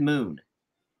 Elizabeth Moon.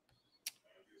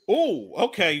 Oh,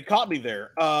 okay, you caught me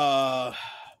there.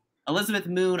 Elizabeth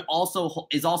Moon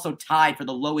is also tied for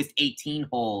the lowest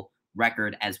 18-hole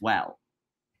record as well.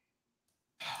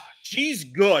 She's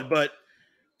good, but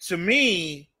to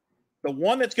me, the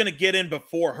one that's going to get in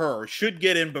before her, should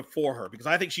get in before her, because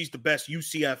I think she's the best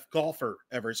UCF golfer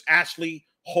ever, is Ashley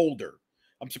Holder.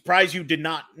 I'm surprised you did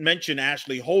not mention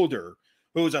Ashley Holder,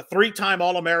 who was a 3-time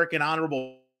All-American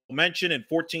honorable mention in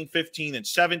 14, 15, and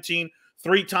 17.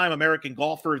 3-time American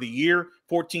Golfer of the Year,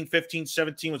 14, 15,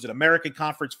 17, was an American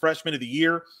Conference Freshman of the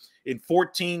Year. In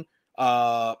 14,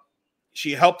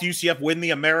 she helped UCF win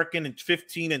the American in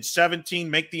 15 and 17,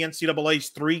 make the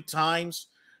NCAAs 3 times.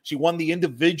 She won the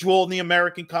individual in the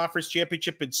American Conference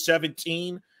Championship in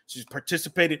 17. She's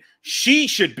participated. She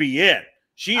should be in.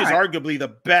 She is arguably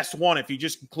the best one if you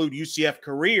just include UCF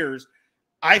careers.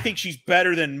 I think she's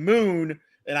better than Moon,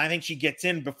 and I think she gets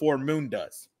in before Moon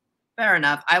does. Fair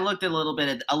enough. I looked a little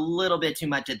bit too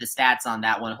much at the stats on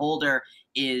that one. Holder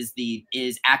is the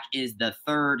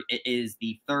third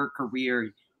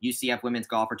career UCF women's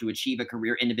golfer to achieve a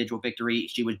career individual victory.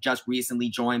 She was just recently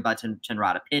joined by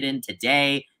Tenrata Pitton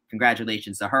today.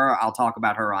 Congratulations to her. I'll talk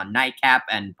about her on Nightcap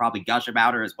and probably gush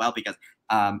about her as well because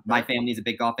my family is a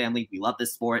big golf family. We love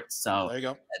this sport, so there you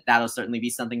go. That'll certainly be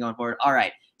something going forward. All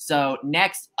right. So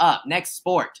next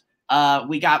sport,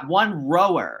 we got one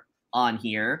rower on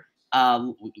here.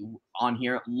 Lauren,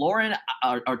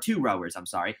 or 2 rowers, I'm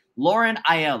sorry. Lauren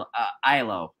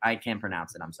Aiello. I can't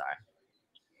pronounce it, I'm sorry.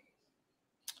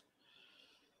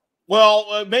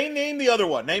 Well, name the other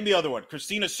one. Name the other one.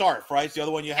 Christina Sarf, right? It's the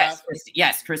other one you have?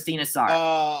 Yes, Christina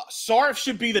Sarf. Sarf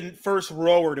should be the first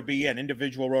rower to be an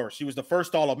individual rower. She was the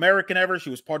first All-American ever. She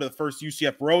was part of the first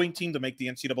UCF rowing team to make the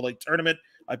NCAA tournament,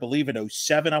 I believe in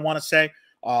 07, I want to say.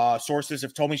 Sources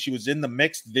have told me she was in the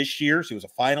mix this year. She was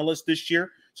a finalist this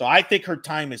year. So I think her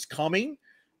time is coming.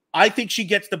 I think she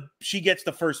gets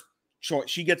the first choice.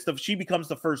 She becomes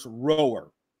the first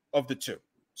rower of the 2.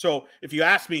 So if you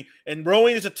ask me, and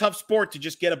rowing is a tough sport to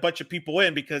just get a bunch of people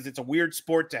in because it's a weird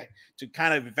sport to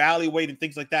kind of evaluate and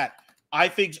things like that. I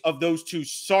think of those 2,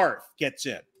 Sarf gets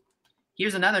in.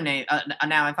 Here's another name.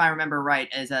 Now, if I remember right,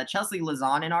 is Chelsea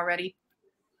Lazon in already?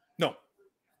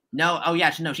 No. Oh,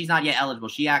 yeah. No, she's not yet eligible.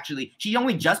 She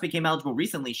only just became eligible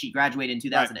recently. She graduated in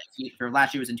 2000. Right. Her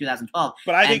last year was in 2012.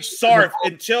 But I think Sarf,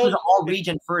 until the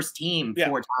all-region first team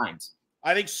 4 times.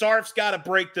 I think Sarf's got to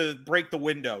break the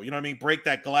window. You know what I mean? Break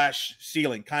that glass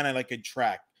ceiling, kind of like in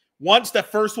track. Once the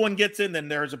first one gets in, then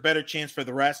there's a better chance for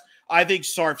the rest. I think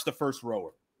Sarf's the first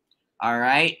rower. All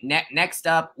right. Next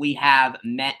up, we have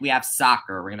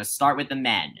soccer. We're going to start with the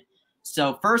men.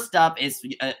 So first up is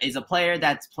a player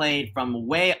that's played from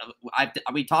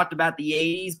we talked about the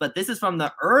 80s, but this is from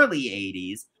the early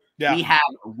 80s. Yeah. We have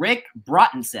Rick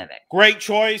Brottensevic. Great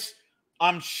choice.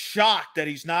 I'm shocked that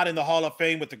he's not in the Hall of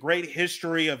Fame with the great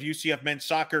history of UCF men's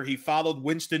soccer. He followed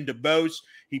Winston DuBose.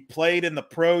 He played in the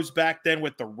pros back then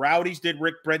with the Rowdies, did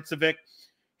Rick Brottensevic.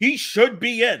 He should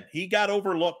be in. He got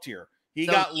overlooked here. He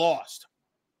got lost.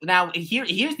 Now,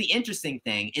 here's the interesting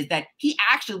thing is that he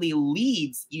actually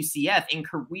leads UCF in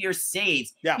career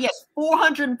saves. Yeah. He has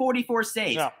 444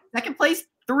 saves. Yeah. Second place,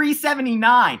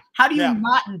 379. How do you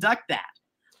not induct that?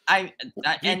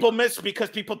 People miss because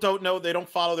people don't know. They don't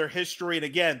follow their history. And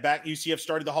again, back UCF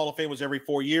started the Hall of Fame was every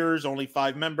 4 years, only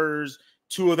 5 members.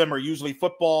 2 of them are usually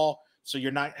football. So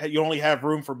you only have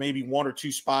room for maybe 1 or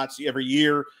 2 spots every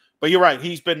year. But you're right.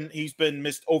 He's been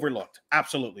overlooked.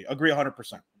 Absolutely. Agree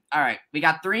 100%. All right. We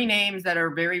got 3 names that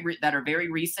are very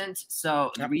recent.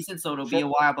 So it'll be a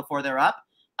while before they're up.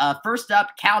 First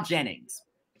up, Cal Jennings.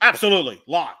 Absolutely.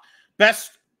 Lock.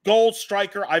 Best goal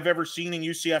striker I've ever seen in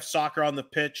UCF soccer on the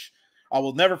pitch. I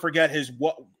will never forget his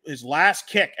last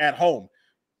kick at home,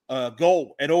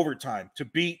 goal at overtime to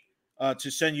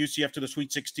send UCF to the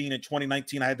Sweet 16 in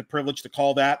 2019. I had the privilege to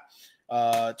call that.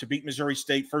 To beat Missouri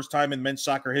State. First time in men's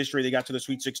soccer history they got to the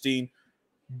Sweet 16.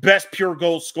 Best pure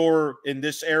goal scorer in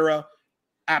this era.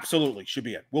 Absolutely. Should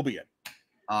be in. Will be in.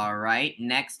 All right.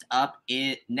 Next up,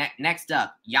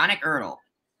 Yannick Ertl.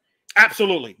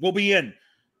 Absolutely. Will be in.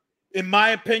 In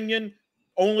my opinion,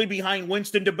 only behind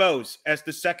Winston DeBose as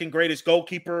the second greatest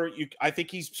goalkeeper. I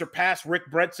think he's surpassed Rick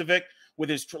Bretzovic with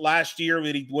his last year,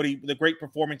 the great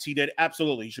performance he did.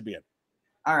 Absolutely. He should be in.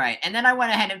 All right, and then I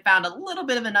went ahead and found a little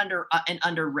bit of an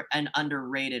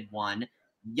underrated one,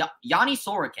 Yanni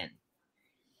Sorokin.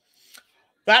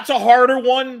 That's a harder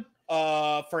one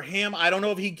for him. I don't know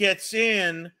if he gets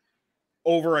in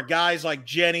over a guys like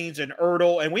Jennings and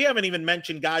Ertl, and we haven't even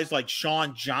mentioned guys like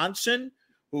Sean Johnson,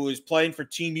 who is playing for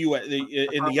Team U in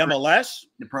the MLS.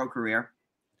 The pro career.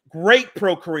 Great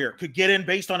pro career. Could get in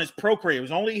based on his pro career. He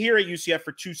was only here at UCF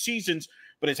for 2 seasons,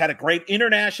 but has had a great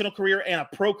international career and a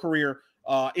pro career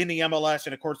in the MLS,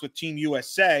 and of course with Team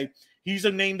USA. He's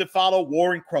a name to follow.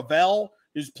 Warren Cravell,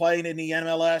 who's playing in the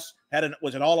MLS,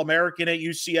 was an All-American at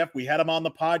UCF. We had him on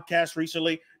the podcast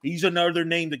recently. He's another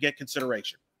name to get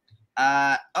consideration.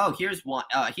 Here's one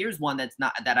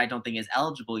that I don't think is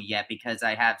eligible yet because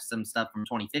I have some stuff from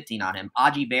 2015 on him.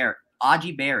 Aji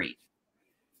Berry.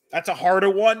 That's a harder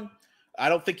one. I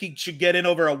don't think he should get in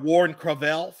over a Warren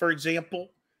Cravell, for example.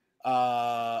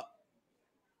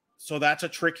 So that's a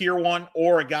trickier one,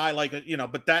 or a guy like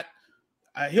but that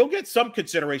he'll get some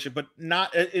consideration, but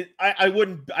not. I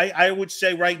would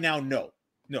say right now, no.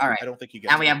 All right. I don't think he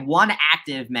gets. Now we have one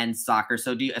active men's soccer,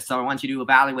 so I want you to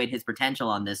evaluate his potential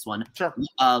on this one. Sure.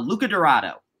 Luca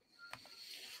Dorado.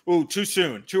 Ooh, too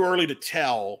soon, too early to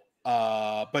tell.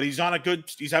 But he's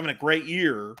having a great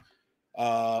year.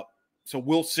 So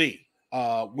we'll see.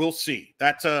 We'll see.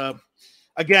 That's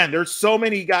Again, there's so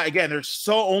many guys. Again, there's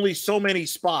only so many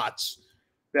spots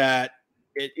that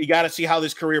you got to see how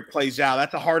this career plays out.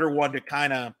 That's a harder one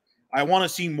to I want to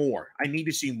see more. I need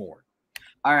to see more.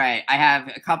 All right. I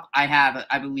have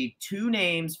I believe 2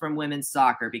 names from women's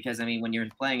soccer because, when you're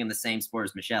playing in the same sport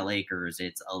as Michelle Akers,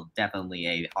 it's definitely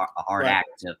a hard act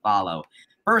to follow.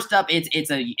 First up,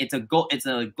 it's a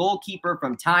goalkeeper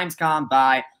from times gone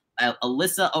by,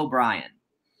 Alyssa O'Brien.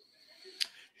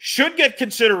 Should get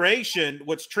consideration.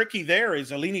 What's tricky there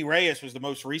is Alini Reyes was the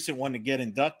most recent one to get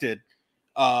inducted.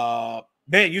 Man,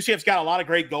 UCF's got a lot of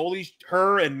great goalies.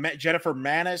 Her and Jennifer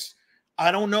Manis.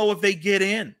 I don't know if they get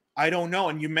in. I don't know.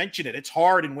 And you mentioned it. It's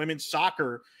hard in women's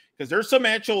soccer because there's some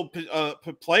actual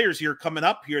players here coming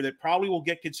up here that probably will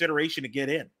get consideration to get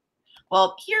in.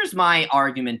 Well, here's my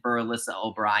argument for Alyssa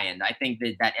O'Brien. I think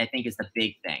that is the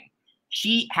big thing.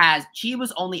 She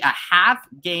was only a half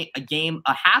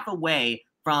away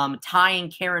from tying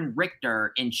Karen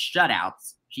Richter in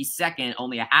shutouts. She's second,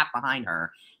 only a half behind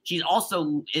her. She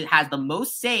also has the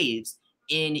most saves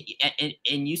in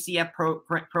UCF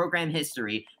program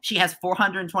history. She has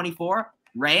 424.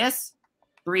 Reyes,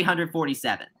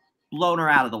 347. Blown her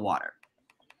out of the water.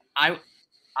 I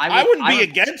wouldn't be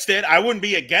against it. I wouldn't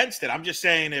be against it. I'm just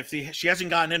saying if she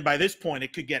hasn't gotten in by this point,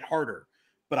 it could get harder.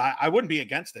 But I wouldn't be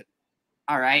against it.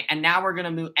 All right, and now we're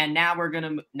gonna move. And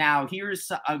now here's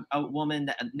a woman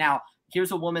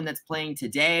here's a woman that's playing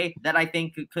today that I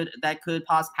think could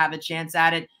possibly have a chance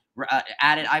at it.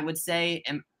 I would say,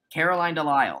 and Caroline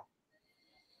Delisle.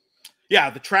 Yeah,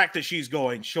 the track that she's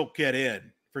going, she'll get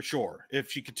in for sure.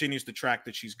 If she continues the track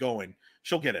that she's going,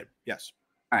 she'll get in. Yes.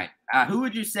 All right. Who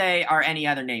would you say are any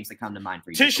other names that come to mind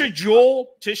for you? Tisha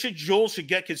Jewell should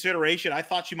get consideration. I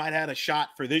thought she might have had a shot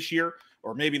for this year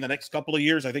or maybe in the next couple of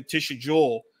years. I think Trisha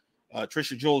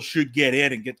Jewell should get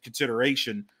in and get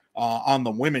consideration on the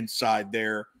women's side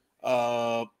there.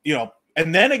 And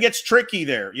then it gets tricky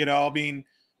there.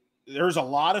 There's a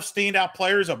lot of standout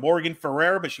players. Morgan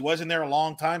Ferrer, but she wasn't there a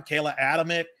long time. Kayla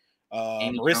Adamick,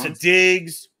 Marissa Jones.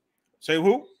 Diggs. Say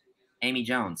who? Amy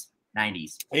Jones,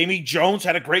 90s. Amy Jones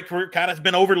had a great career, kind of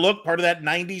been overlooked, part of that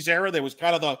 90s era. There was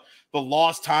kind of the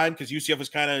lost time because UCF was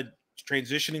kind of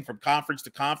transitioning from conference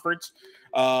to conference.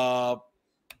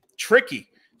 Tricky.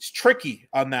 It's tricky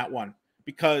on that one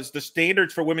because the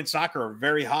standards for women's soccer are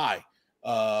very high.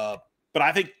 But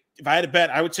I think if I had to bet,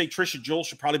 I would say Trisha Jewell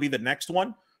should probably be the next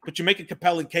one but you make a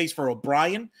compelling case for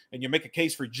O'Brien, and you make a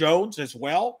case for Jones as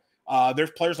well.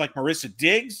 There's players like Marissa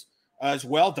Diggs as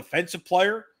well, defensive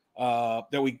player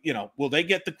that we, will they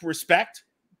get the respect?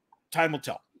 Time will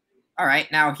tell. All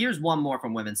right, now here's one more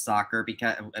from women's soccer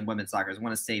I want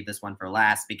to save this one for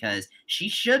last because she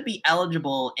should be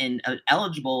eligible in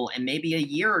maybe a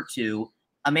year or two.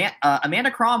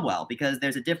 Amanda Cromwell, because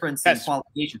there's a difference in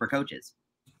qualification for coaches.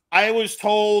 I was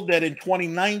told that in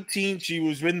 2019 she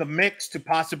was in the mix to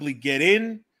possibly get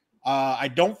in. I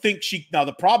don't think now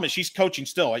the problem is she's coaching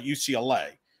still at UCLA.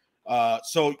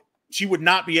 So she would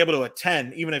not be able to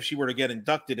attend even if she were to get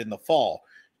inducted in the fall.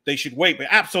 They should wait, but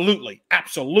absolutely.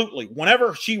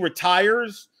 Whenever she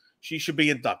retires, she should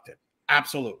be inducted.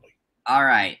 Absolutely. All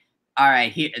right.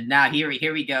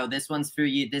 Here we go. This one's for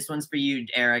you,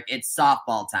 Eric. It's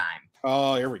softball time.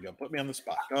 Oh, here we go. Put me on the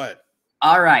spot. Go ahead.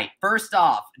 All right. First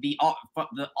off,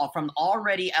 from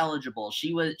already eligible,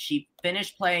 she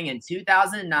finished playing in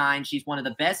 2009. She's one of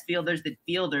the best fielders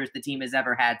the team has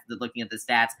ever had. Looking at the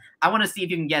stats, I want to see if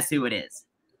you can guess who it is.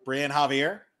 Brianne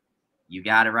Javier. You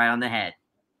got it right on the head.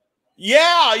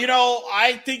 Yeah,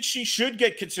 I think she should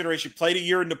get consideration. Played a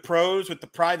year in the pros with the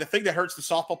pride. The thing that hurts the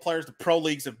softball players, the pro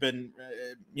leagues have been,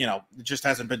 it just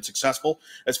hasn't been successful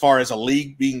as far as a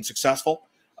league being successful.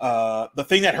 The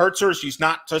thing that hurts her is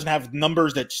doesn't have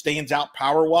numbers that stands out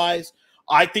power-wise.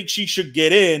 I think she should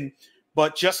get in,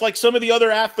 but just like some of the other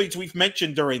athletes we've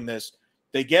mentioned during this,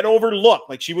 they get overlooked.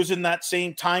 Like she was in that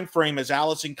same time frame as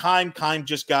Allison Kime. Kime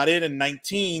just got in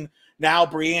 19. Now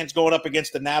Brianne's going up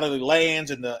against the Natalie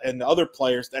Lands and the other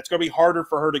players. That's going to be harder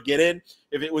for her to get in.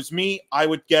 If it was me, I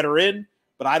would get her in,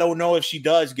 but I don't know if she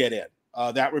does get in.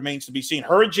 That remains to be seen.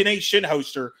 Her and Janae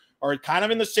Shinhoster are kind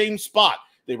of in the same spot.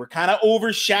 They were kind of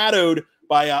overshadowed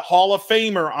by a Hall of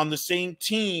Famer on the same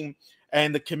team,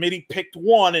 and the committee picked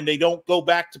one, and they don't go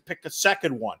back to pick a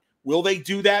second one. Will they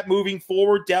do that moving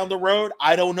forward down the road?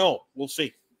 I don't know. We'll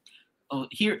see. Oh,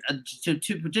 here to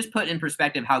just put in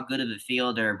perspective how good of a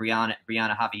fielder Brianna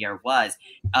Javier was,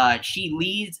 she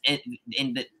leads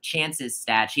in the chances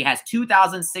stat. She has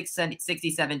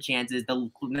 2,667 chances.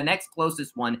 The next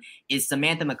closest one is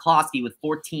Samantha McCloskey with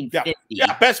 1,450.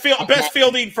 Yeah, best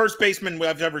fielding first baseman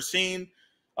I've ever seen.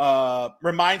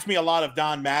 Reminds me a lot of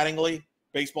Don Mattingly,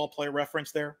 baseball player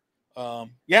reference there.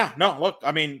 Look,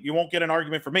 I mean, you won't get an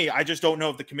argument from me. I just don't know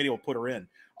if the committee will put her in.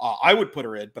 I would put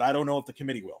her in, but I don't know if the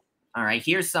committee will. All right,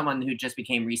 here's someone who just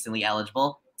became recently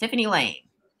eligible, Tiffany Lane.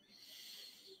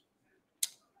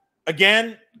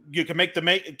 Again, you can make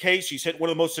the case. She's hit one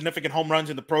of the most significant home runs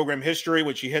in the program history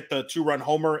when she hit the 2-run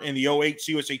homer in the 08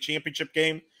 CUSA championship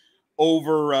game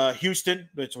over Houston,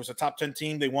 which was a top 10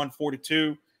 team. They won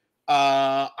 4-2.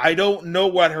 I don't know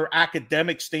what her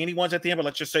academic standing was at the end, but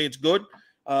let's just say it's good.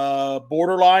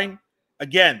 Borderline.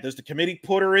 Again, does the committee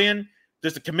put her in?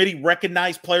 Does the committee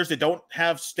recognize players that don't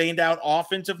have standout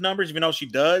offensive numbers, even though she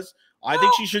does? I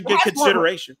think she should get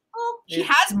consideration. She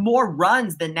has more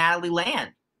runs than Natalie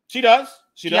Land. She does.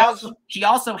 She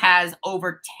also has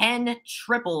over 10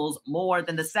 triples more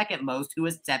than the second most, who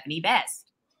is Stephanie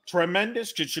Best.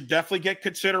 Tremendous. Should definitely get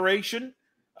consideration.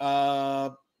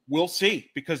 We'll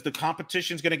see, because the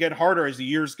competition is going to get harder as the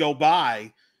years go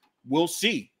by. We'll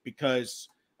see, because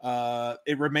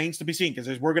it remains to be seen,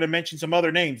 because we're going to mention some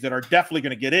other names that are definitely going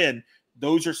to get in.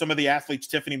 Those are some of the athletes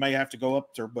Tiffany may have to go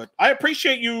up to, but I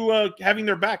appreciate you having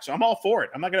their back, so I'm all for it.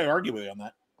 I'm not going to argue with you on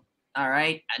that. All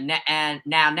right, and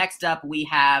now next up we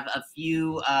have a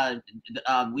few. I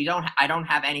don't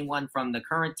have anyone from the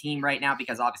current team right now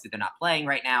because obviously they're not playing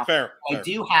right now. Fair. I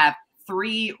do have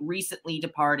 3 recently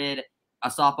departed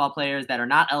softball players that are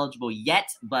not eligible yet,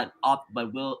 but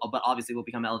obviously will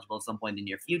become eligible at some point in the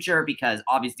near future, because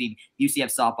obviously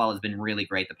UCF softball has been really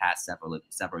great the past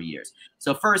several years.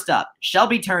 So first up,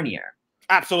 Shelby Turnier.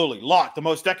 Absolutely. Locked. The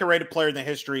most decorated player in the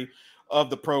history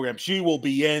of the program. She will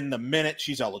be in the minute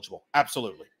she's eligible.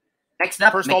 Absolutely. Next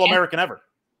up, first All-American ever.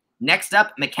 Next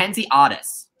up, Mackenzie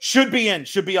Otis. Should be in.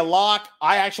 Should be a lock.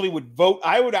 I actually would vote.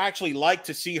 I would actually like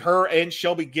to see her and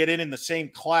Shelby get in the same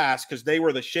class, because they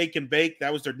were the shake and bake.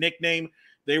 That was their nickname.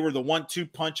 They were the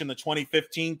 1-2 punch in the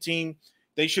 2015 team.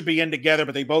 They should be in together,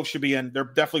 but they both should be in. They're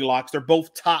definitely locks. They're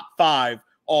both top 5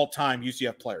 all-time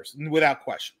UCF players, without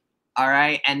question. All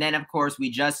right. And then, of course, we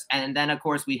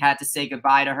had to say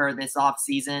goodbye to her this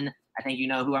offseason. I think you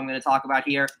know who I'm going to talk about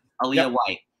here. Aaliyah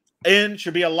White. And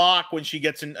should be a lock when she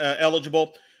gets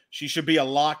eligible. She should be a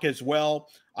lock as well.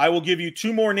 I will give you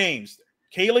 2 more names.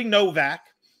 Kaylee Novak,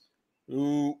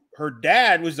 who her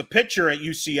dad was the pitcher at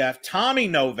UCF, Tommy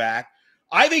Novak.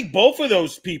 I think both of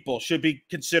those people should be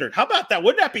considered. How about that?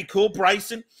 Wouldn't that be cool,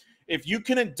 Bryson? If you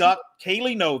can induct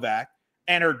Kaylee Novak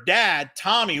and her dad,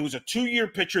 Tommy, who was a 2-year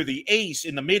pitcher, the ace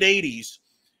in the mid-'80s,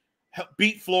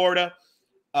 beat Florida.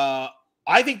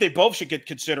 I think they both should get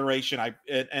consideration.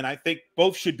 I think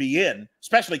both should be in,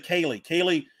 especially Kaylee.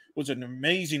 Kaylee was an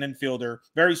amazing infielder,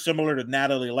 very similar to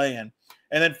Natalie Land.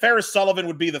 And then Ferris Sullivan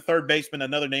would be the third baseman.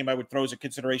 Another name I would throw as a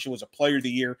consideration was a Player of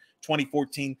the Year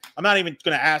 2014. I'm not even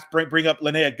going to bring up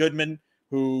Linnea Goodman,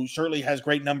 who certainly has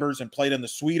great numbers and played on the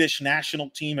Swedish national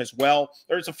team as well.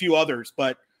 There's a few others,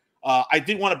 but I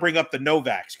did want to bring up the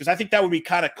Novaks because I think that would be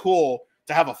kind of cool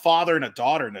to have a father and a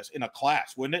daughter in a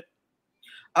class, wouldn't it?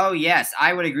 Oh, yes,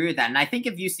 I would agree with that. And I think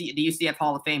if the UCF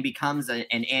Hall of Fame becomes an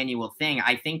annual thing,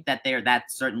 I think that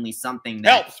that's certainly something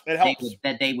that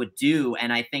they would do.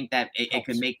 And I think that it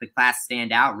could make the class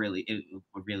stand out really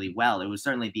well. It would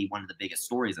certainly be one of the biggest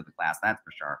stories of the class, that's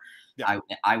for sure. Yeah.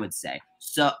 I would say.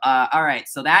 So, all right,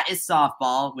 so that is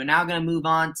softball. We're now going to move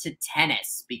on to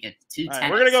tennis. Tennis. We're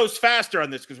going to go faster on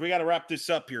this because we got to wrap this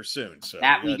up here soon. So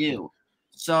that we do.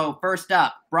 So first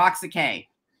up, Broxacay.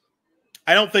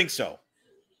 I don't think so.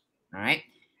 All right.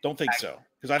 Don't think so.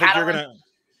 Because I think you're going to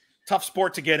 – tough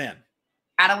sport to get in.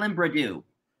 Adeline Bradu.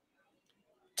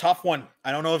 Tough one.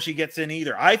 I don't know if she gets in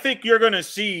either. I think you're going to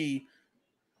see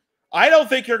 – I don't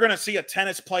think you're going to see a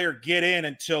tennis player get in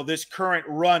until this current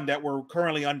run that we're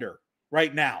currently under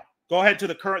right now. Go ahead to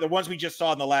the ones we just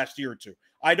saw in the last year or two.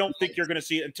 I don't think you're going to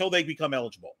see it until they become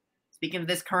eligible. Speaking of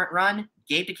this current run,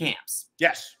 Gabe DeCamps.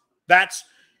 Yes.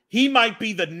 He might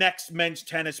be the next men's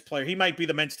tennis player. He might be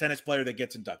the men's tennis player that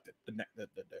gets inducted. All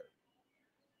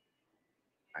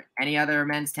right. Any other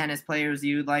men's tennis players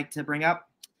you'd like to bring up?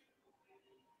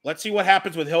 Let's see what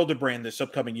happens with Hildebrand this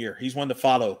upcoming year. He's one to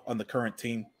follow on the current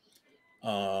team.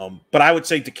 But I would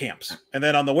say DeCamps. And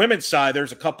then on the women's side,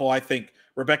 there's a couple. I think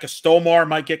Rebecca Stolmar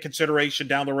might get consideration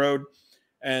down the road.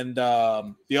 And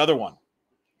the other one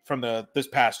from this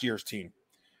past year's team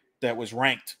that was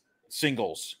ranked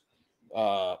singles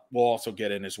will also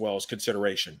get in as well as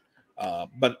consideration.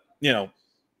 But,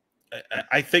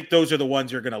 I think those are the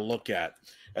ones you're going to look at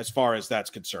as far as that's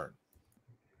concerned.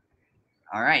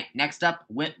 All right. Next up,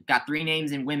 got 3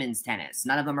 names in women's tennis.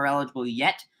 None of them are eligible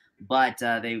yet, but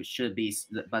they should be.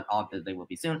 But they will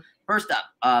be soon. First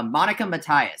up, Monica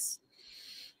Matthias.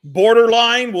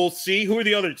 Borderline. We'll see. Who are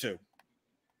the other 2?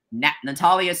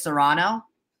 Natalia Serrano.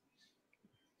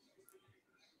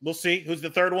 We'll see. Who's the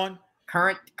third one?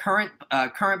 Current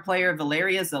player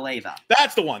Valeria Zaleva.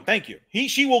 That's the one. Thank you.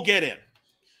 She will get in.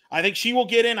 I think she will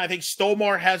get in. I think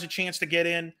Stolmar has a chance to get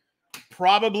in.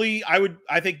 Probably,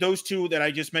 I think those 2 that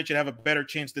I just mentioned have a better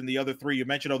chance than the other 3 you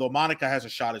mentioned, although Monica has a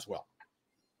shot as well.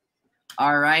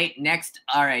 All right. Next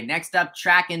up,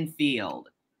 track and field.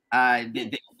 We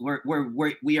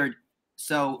are.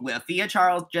 So Alfia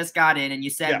Charles just got in, and you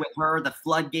said with her the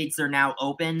floodgates are now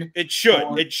open. It should.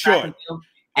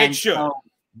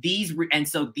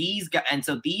 So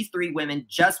these 3 women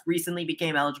just recently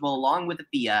became eligible along with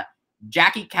Alfia.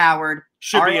 Jackie Coward,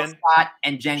 Ariel Scott,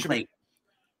 and Jen Clayton.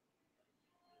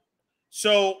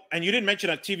 So, and you didn't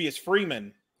mention Octavius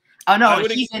Freeman. Oh no,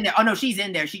 she's in there. Oh no, she's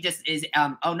in there. She just is.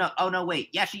 Oh no, wait.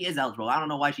 Yeah, she is eligible. I don't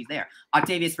know why she's there.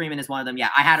 Octavius Freeman is one of them. Yeah,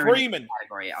 I had her in the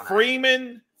category.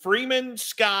 Freeman,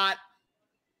 Scott,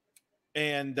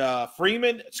 and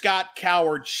Freeman, Scott,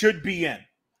 Coward should be in.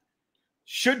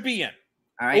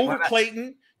 All right. Over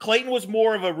Clayton. Clayton was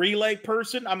more of a relay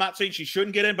person. I'm not saying she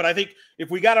shouldn't get in, but I think if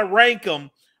we got to rank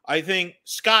them, I think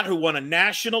Scott, who won a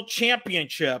national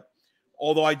championship,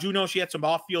 although I do know she had some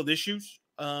off-field issues.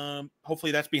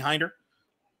 Hopefully that's behind her.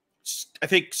 I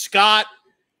think Scott,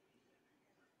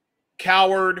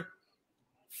 Coward,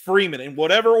 Freeman, in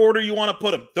whatever order you want to put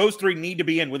them, those 3 need to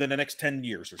be in within the next 10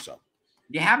 years or so.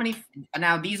 Do you have any –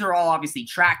 now, these are all obviously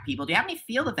track people. Do you have any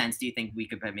field events do you think we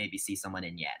could maybe see someone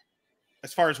in yet?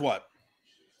 As far as what?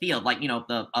 Field, like,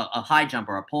 a high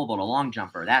jumper, a pole vault, a long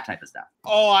jumper, that type of stuff.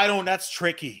 Oh, that's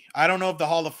tricky. I don't know if the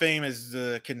Hall of Fame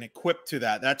can equip to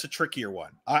that. That's a trickier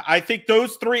one. I think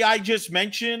those 3 I just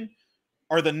mentioned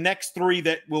are the next 3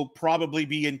 that will probably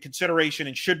be in consideration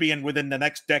and should be in within the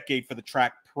next decade for the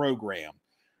track program.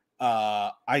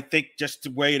 I think just the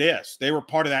way it is. They were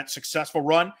part of that successful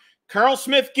run. Carl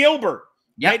Smith Gilbert,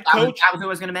 head coach. That was who I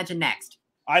was going to mention next.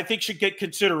 I think should get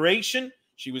consideration.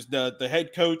 She was the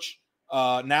head coach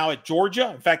now at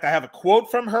Georgia. In fact, I have a quote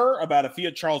from her about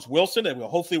Alfia Charles-Wilson that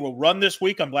hopefully will run this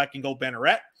week on Black and Gold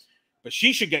Banneret. But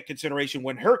she should get consideration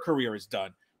when her career is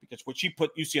done because what she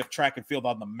put UCF track and field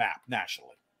on the map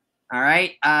nationally. All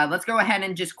right, let's go ahead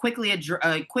and just quickly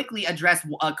address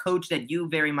a coach that you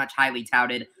very much highly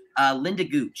touted, Linda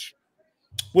Gooch.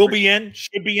 Will be in,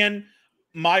 should be in.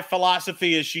 My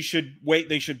philosophy is she should wait.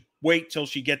 They should wait till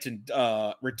she gets in,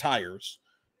 retires.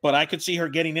 but I could see her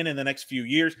getting in the next few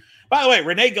years. By the way,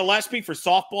 Renee Gillespie for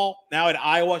softball now at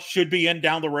Iowa should be in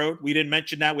down the road. We didn't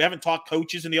mention that. We haven't talked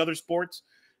coaches in the other sports.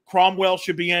 Cromwell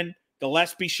should be in.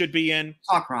 Gillespie should be in.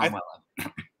 Talk Cromwell.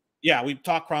 Yeah, we've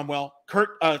talked Cromwell.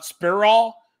 Kurt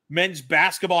Spirall, men's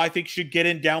basketball, I think should get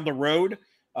in down the road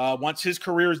once his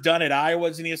career is done at Iowa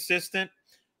as the assistant.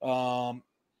 And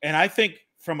I think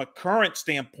from a current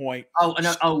standpoint. Oh,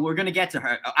 no, we're going to get to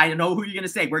her. I know who you're going to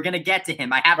say. We're going to get to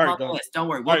him. I have him on the list. Don't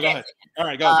worry. We'll get to him. All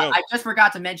right, go. I just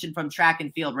forgot to mention from track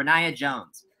and field, Renaya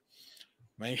Jones.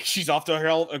 Man, she's off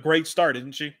to a great start,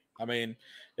 isn't she? I mean,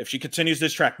 if she continues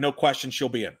this track, no question she'll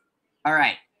be in. All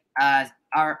right.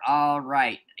 All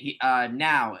right.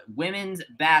 Now, women's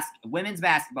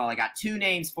basketball. I got 2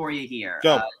 names for you here.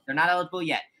 Go. They're not eligible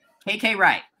yet. KK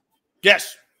Wright.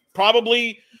 Yes.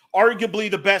 Probably,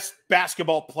 arguably the best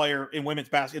basketball player in women's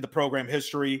basketball in the program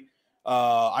history.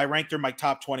 I ranked her in my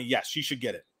top 20. Yes, she should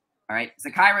get it. All right.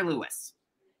 Zakira Lewis.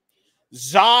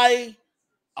 Zai,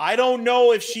 I don't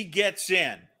know if she gets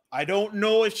in.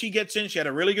 She had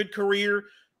a really good career,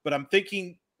 but I'm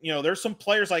thinking, there's some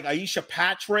players like Aisha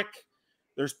Patrick.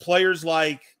 There's players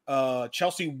like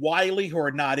Chelsea Wiley who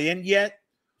are not in yet.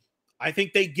 I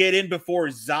think they get in before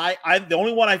Zai. The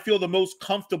only one I feel the most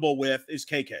comfortable with is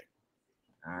KK.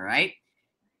 All right.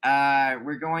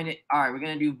 We're going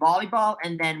to do volleyball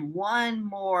and then one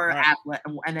more athlete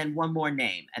and then one more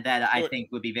name that I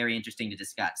think would be very interesting to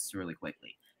discuss really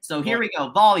quickly. So here we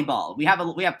go. Volleyball. We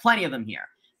have plenty of them here.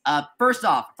 First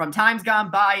off, from times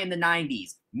gone by in the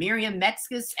 90s, Miriam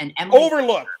Metzges and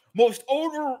Emily. Most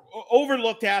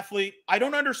overlooked athlete. I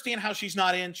don't understand how she's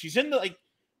not in. She's in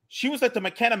she was at the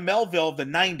McKenna Melville of the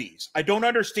 90s. I don't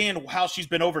understand how she's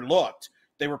been overlooked.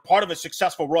 They were part of a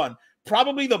successful run.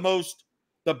 Probably the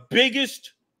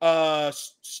biggest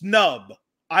snub,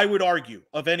 I would argue,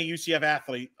 of any UCF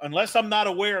athlete, unless I'm not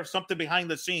aware of something behind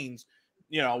the scenes,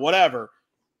 whatever.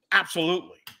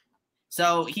 Absolutely.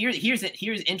 So here's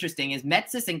interesting is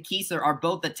Metzges and Kieser are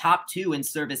both the top 2 in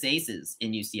service aces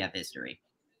in UCF history.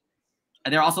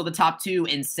 And they're also the top 2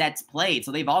 in sets played.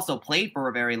 So they've also played for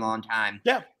a very long time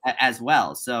as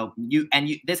well. So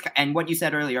what you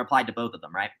said earlier applied to both of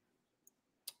them, right?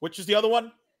 Which is the other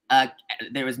one?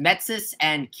 There was Metzges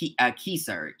and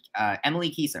Kieser, Emily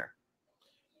Kieser.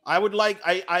 I would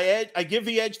I give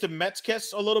the edge to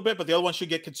Metzges a little bit, but the other one should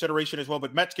get consideration as well.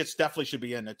 But Metzges definitely should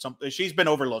be in it. She's been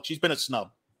overlooked. She's been a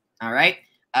snub. All right.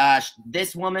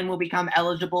 This woman will become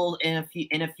eligible in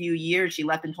a few years. She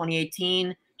left in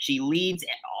 2018. She leads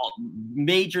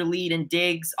major lead in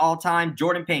digs all time.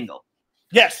 Jordan Pingle.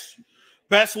 Yes.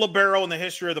 Best libero in the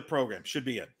history of the program. Should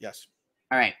be in. Yes.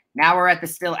 All right. Now we're at the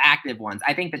still active ones.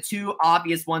 I think the 2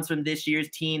 obvious ones from this year's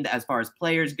team as far as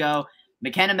players go,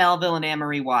 McKenna Melville and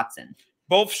Anne-Marie Watson.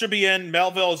 Both should be in.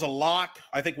 Melville is a lock.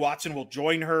 I think Watson will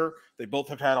join her. They both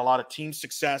have had a lot of team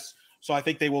success, so I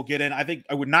think they will get in. I think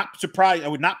I would not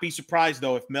be surprised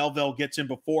though if Melville gets in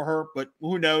before her, but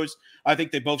who knows? I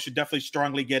think they both should definitely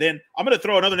strongly get in. I'm going to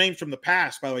throw another name from the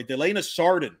past, by the way. Delana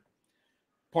Sardin,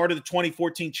 part of the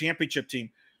 2014 championship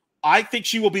team. I think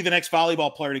she will be the next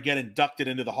volleyball player to get inducted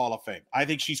into the Hall of Fame. I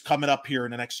think she's coming up here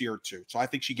in the next year or 2. So I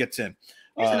think she gets in.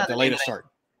 Delana Sardin.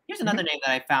 Here's another name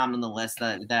that I found on the list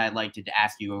that I'd like to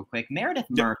ask you real quick. Meredith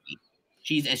Murphy.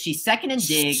 She's second in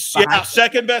digs. Yeah,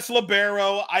 second best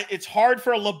libero. It's hard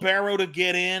for a libero to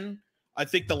get in. I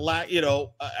think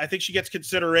I think she gets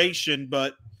consideration,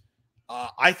 but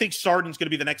I think Sardin's going to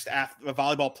be the next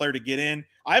volleyball player to get in.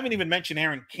 I haven't even mentioned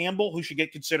Erin Campbell, who should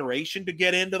get consideration to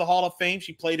get into the Hall of Fame.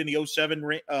 She played in the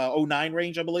 09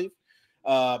 range, I believe.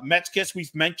 Metzges,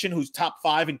 we've mentioned, who's top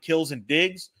 5 in kills and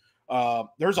digs.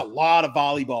 There's a lot of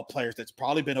volleyball players that's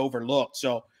probably been overlooked.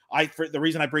 So the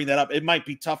reason I bring that up, it might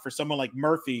be tough for someone like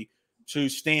Murphy to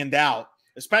stand out,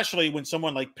 especially when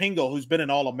someone like Pingle, who's been an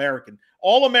All-American.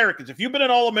 All-Americans, if you've been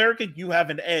an All-American, you have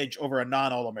an edge over a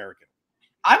non-All-American.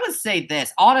 I would say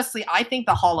this. Honestly, I think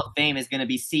the Hall of Fame is going to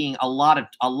be seeing a lot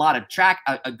of track,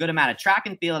 a good amount of track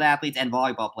and field athletes and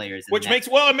volleyball players. Which makes,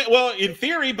 in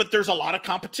theory, but there's a lot of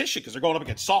competition because they're going up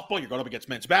against softball, you're going up against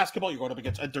men's basketball, you're going up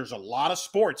against, there's a lot of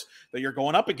sports that you're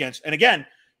going up against. And again,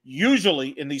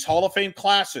 usually in these Hall of Fame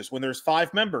classes, when there's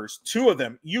 5 members, 2 of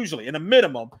them, usually in a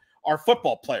minimum, are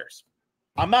football players.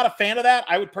 I'm not a fan of that.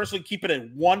 I would personally keep it at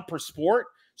 1 per sport,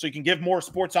 so you can give more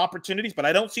sports opportunities, but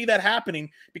I don't see that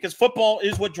happening because football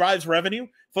is what drives revenue.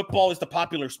 Football is the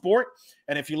popular sport,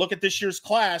 and if you look at this year's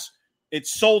class,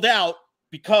 it's sold out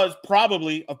because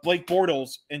probably of Blake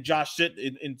Bortles and Josh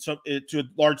Sitton to a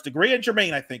large degree, and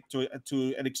Jermaine, I think,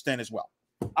 to an extent as well.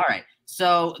 All right,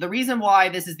 So the reason why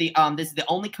this is the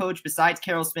only coach besides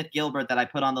Carol Smith Gilbert that I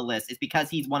put on the list is because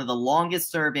he's one of the longest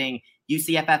serving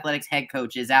UCF athletics head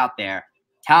coaches out there,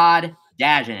 Todd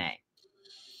Dagenais.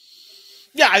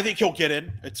 Yeah, I think he'll get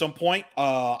in at some point.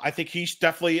 I think he's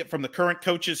definitely, from the current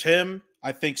coaches, him.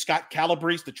 I think Scott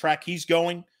Calabrese, the track he's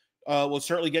going, will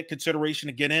certainly get consideration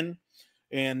to get in.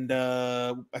 And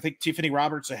I think Tiffany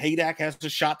Roberts-Hadak has a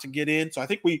shot to get in. So I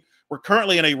think we're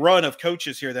currently in a run of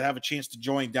coaches here that have a chance to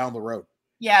join down the road.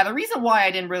 Yeah, the reason why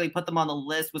I didn't really put them on the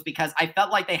list was because I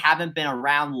felt like they haven't been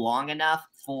around long enough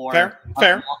for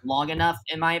long enough,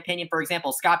 in my opinion. For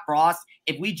example, Scott Frost,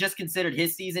 if we just considered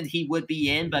his season, he would be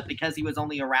in, but because he was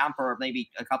only around for maybe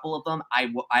a couple of them,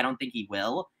 I don't think he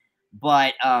will.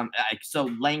 But so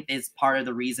length is part of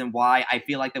the reason why I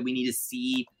feel like that we need to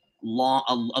see a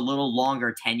little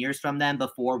longer tenures from them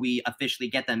before we officially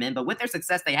get them in. But with their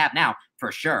success they have now,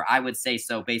 for sure, I would say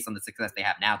so. Based on the success they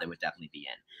have now, they would definitely be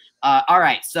in. All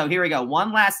right, so here we go.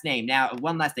 One last name.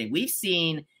 We've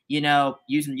seen,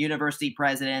 using university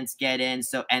presidents get in.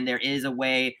 So, and there is a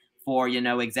way for,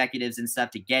 executives and stuff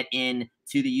to get in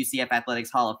to the UCF Athletics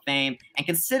Hall of Fame. And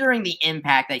considering the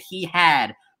impact that he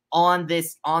had on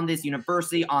this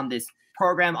university, on this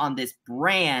program, on this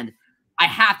brand,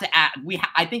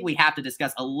 I think we have to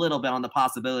discuss a little bit on the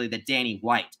possibility that Danny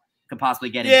White could possibly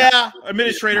get in. Yeah,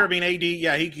 administrator, AD,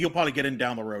 yeah, he'll probably get in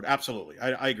down the road. Absolutely.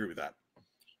 I agree with that.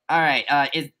 All right. All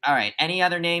right. Any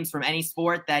other names from any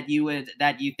sport that you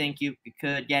think you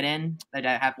could get in?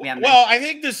 Well, I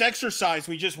think this exercise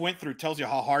we just went through tells you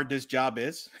how hard this job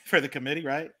is for the committee,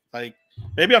 right? Like,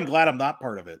 maybe I'm glad I'm not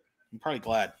part of it. I'm probably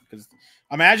glad, because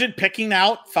imagine picking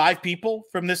out 5 people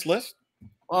from this list.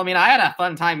 Well, I mean, I had a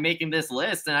fun time making this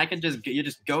list, and I could just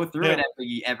go through it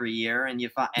every year, and you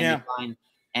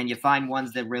find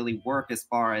ones that really work as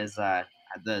far as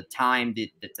the time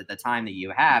that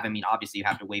you have. I mean, obviously you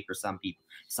have to wait for some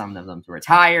of them to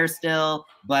retire still,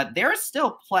 but there's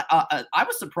still I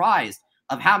was surprised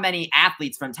of how many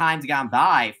athletes from times gone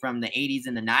by from the 80s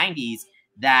and the 90s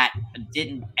that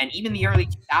didn't, and even the early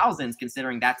 2000s,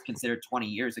 considering that's considered 20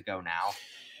 years ago now.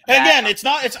 And again,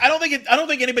 I don't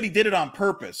think anybody did it on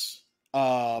purpose.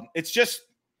 It's just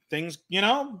things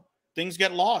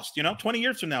get lost, 20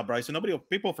 years from now, Bryson,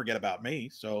 people forget about me.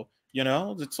 So,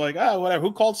 it's like, whatever.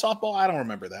 Who called softball? I don't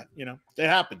remember that. It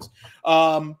happens.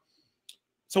 So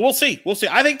we'll see.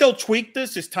 I think they'll tweak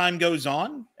this as time goes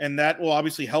on, and that will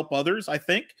obviously help others. I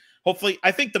think. Hopefully,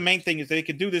 I think the main thing is they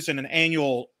can do this in an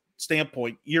annual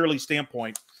standpoint, yearly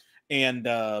standpoint, and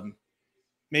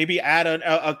maybe add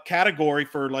a category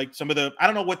for like some of the, I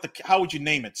don't know how would you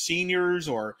name it? Seniors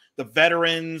or the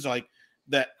veterans, like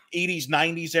the 80s,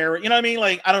 90s era. You know what I mean?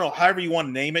 Like, I don't know, however you want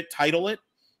to name it, title it.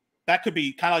 That could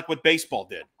be kind of like what baseball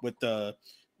did with the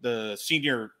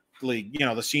senior league,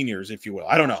 the seniors, if you will.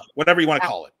 I don't know, whatever you want to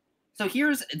call it. So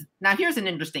here's an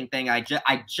interesting thing I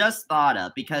just thought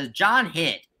of, because John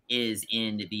Hitt is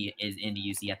in the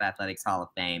UCF Athletics Hall of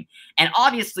Fame, and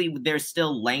obviously there's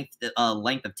still length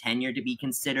of tenure to be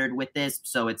considered with this.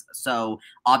 So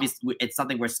obviously it's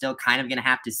something we're still kind of going to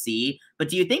have to see. But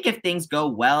do you think if things go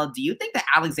well, do you think that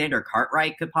Alexander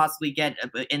Cartwright could possibly get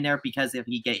in there because if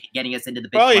he getting us into the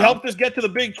Big 12? Well, he helped us get to the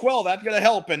Big 12. That's going to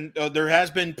help. And there has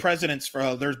been presidents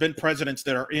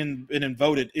that are been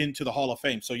voted into the Hall of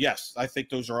Fame. So yes, I think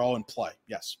those are all in play.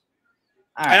 Yes.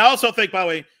 All right. I also think, by the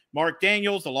way, Mark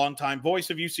Daniels, the longtime voice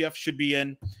of UCF, should be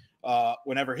in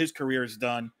whenever his career is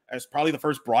done, as probably the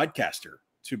first broadcaster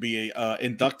to be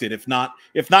inducted. If not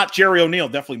Jerry O'Neill,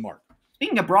 definitely Mark.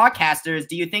 Speaking of broadcasters,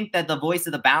 do you think that the voice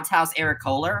of the Bounce House, Eric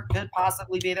Kohler, could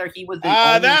possibly be there? He was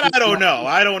that I don't know.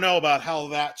 I don't know about how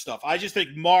that stuff. I just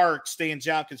think Mark stands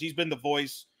out because he's been the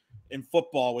voice in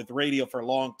football with radio for a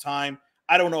long time.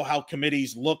 I don't know how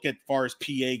committees look at far as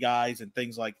PA guys and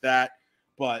things like that.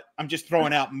 But I'm just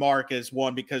throwing out Mark as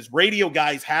one because radio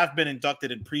guys have been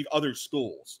inducted in other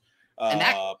schools.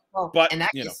 Talking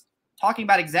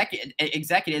about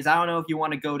executives, I don't know if you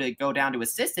want to go down to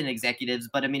assistant executives,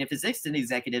 but I mean, if assistant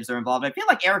executives are involved, I feel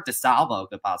like Eric DeSalvo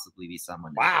could possibly be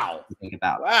someone to think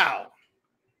about. Wow.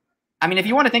 I mean, if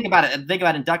you want to think about it, think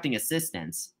about inducting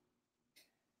assistants.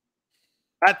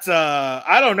 That's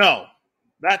I don't know.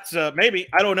 That's maybe,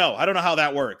 I don't know. I don't know how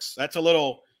that works. That's a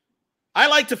little. I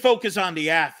like to focus on the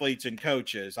athletes and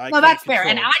coaches. No, that's fair,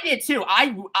 and I did too.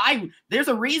 There's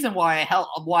a reason why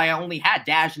I only had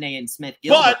Dagenais and Smith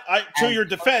Gilbert. But to your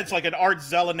defense, like an Art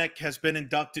Zelenik has been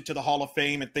inducted to the Hall of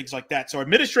Fame and things like that. So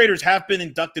administrators have been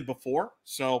inducted before.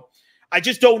 So I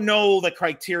just don't know the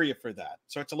criteria for that.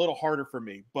 So it's a little harder for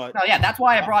me. But no, yeah, that's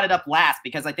why I brought it up last,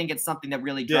 because I think it's something that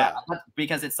really drives.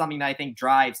 Because it's something that I think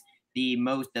drives the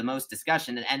most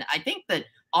discussion, and I think that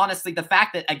honestly, the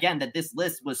fact that, again, that this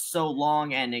list was so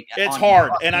long and it's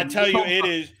hard. And I tell you, it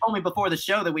is. Told me before the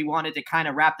show that we wanted to kind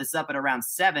of wrap this up at around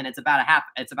 7. It's about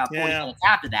 40 minutes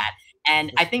after that.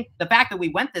 And I think the fact that we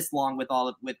went this long with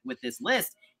with this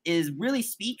list is really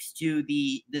speaks to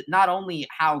the not only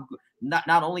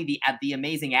the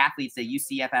amazing athletes that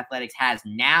UCF athletics has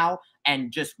now,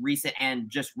 and just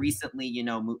recently, you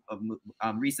know,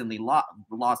 recently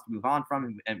lost, move on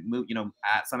from, and move, you know,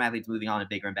 some athletes moving on to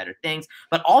bigger and better things,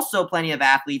 but also plenty of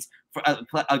athletes, for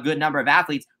a good number of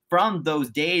athletes from those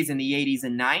days in the 80s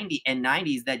and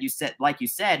 90s that you said, like you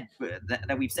said,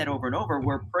 that we've said over and over,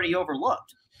 were pretty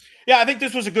overlooked. Yeah, I think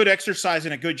this was a good exercise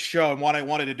and a good show, and what I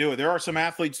wanted to do. There are some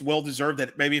athletes well-deserved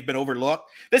that maybe have been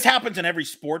overlooked. This happens in every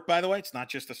sport, by the way. It's not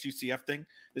just a UCF thing.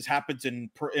 This happens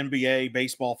in NBA,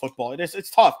 baseball, football.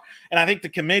 It's tough, and I think the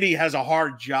committee has a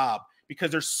hard job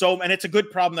because and it's a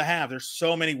good problem to have. There's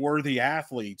so many worthy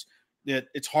athletes that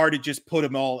it's hard to just put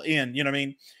them all in. You know what I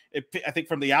mean? I think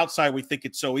from the outside we think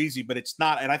it's so easy, but it's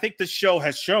not. And I think this show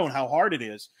has shown how hard it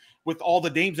is with all the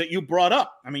names that you brought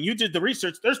up. I mean, you did the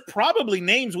research. There's probably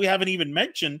names we haven't even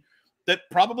mentioned that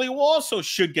probably also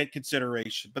should get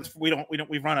consideration, but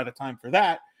we've run out of time for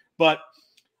that. But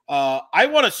I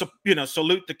want to,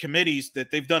 salute the committees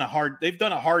that they've done a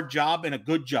hard job and a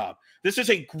good job. This is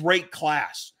a great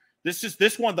class.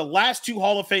 This one, the last 2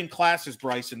 Hall of Fame classes,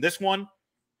 Bryson, this one,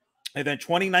 and then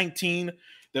 2019,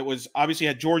 that was obviously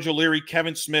had George O'Leary,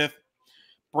 Kevin Smith,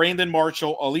 Brandon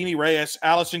Marshall, Alini Reyes,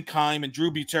 Allison Kime, and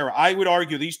Drew Butera. I would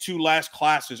argue these 2 last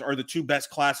classes are the 2 best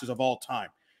classes of all time.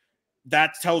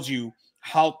 That tells you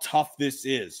how tough this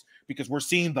is, because we're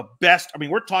seeing the best. I mean,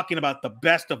 we're talking about the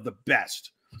best of the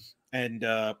best. And,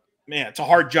 man, it's a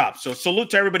hard job. So salute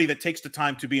to everybody that takes the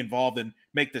time to be involved and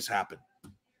make this happen.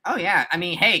 Oh, yeah. I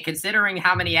mean, hey, considering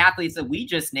how many athletes that we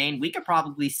just named, we could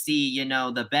probably see,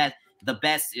 the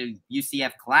best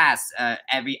UCF class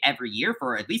every year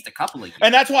for at least a couple of years.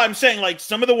 And that's why I'm saying, like,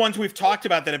 some of the ones we've talked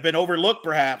about that have been overlooked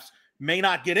perhaps may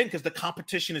not get in because the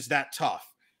competition is that tough.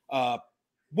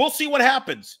 We'll see what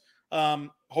happens.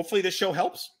 Hopefully this show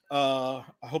helps. I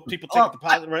hope people take it the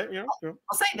positive, right?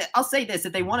 I'll say this: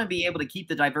 if they want to be able to keep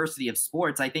the diversity of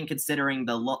sports, I think considering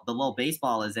the low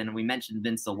baseball is in, we mentioned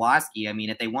Vince Sawaski. I mean,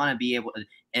 if they want to be able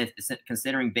to,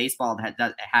 considering baseball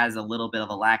has a little bit of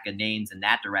a lack of names in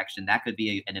that direction, that could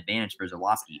be an advantage for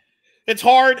Sawaski. It's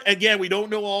hard. Again, we don't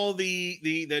know all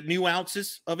the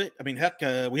nuances of it. I mean, heck,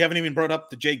 we haven't even brought up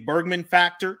the Jake Bergman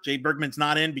factor. Jake Bergman's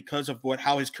not in because of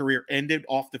how his career ended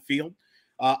off the field.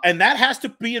 And that has to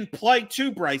be in play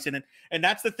too, Bryson. And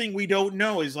that's the thing we don't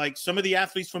know is, like, some of the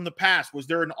athletes from the past, was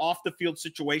there an off the field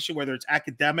situation, whether it's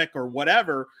academic or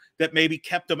whatever, that maybe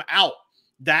kept them out?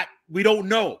 That we don't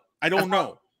know. I don't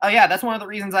know. Oh yeah, that's one of the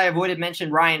reasons I avoided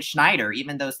mentioning Ryan Schneider,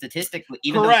 even though statistically,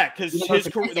 correct, because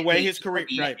the way his career,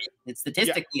 right?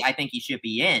 Statistically, I think he should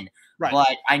be in. Right. But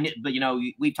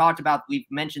we've talked about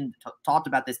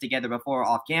this together before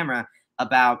off camera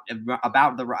about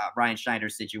the Ryan Schneider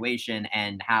situation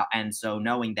and so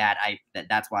knowing that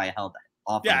that's why I held that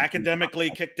off. Yeah,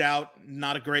 academically kicked out,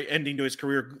 not a great ending to his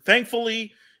career.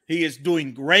 Thankfully, he is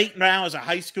doing great now as a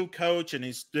high school coach, and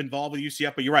he's involved with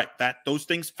UCF. But you're right, that those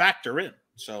things factor in.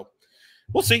 So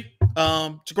we'll see.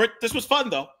 It's great. This was fun,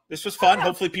 though. This was fun.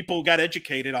 Hopefully people got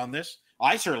educated on this.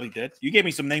 I certainly did. You gave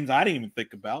me some names I didn't even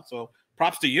think about. So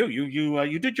props to you.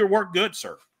 You did your work good,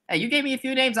 sir. Hey, you gave me a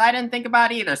few names I didn't think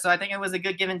about either. So I think it was a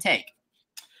good give and take.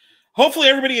 Hopefully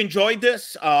everybody enjoyed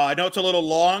this. I know it's a little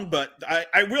long, but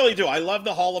I really do. I love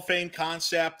the Hall of Fame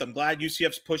concept. I'm glad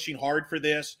UCF's pushing hard for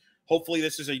this. Hopefully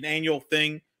this is an annual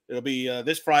thing. It'll be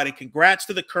this Friday. Congrats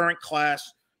to the current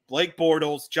class. Blake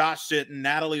Bortles, Josh Sitton,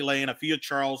 Natalie Land, Alfia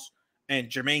Charles, and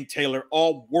Jermaine Taylor,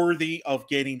 all worthy of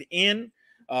getting in.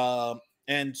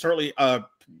 And certainly,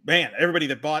 man, everybody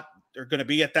that are going to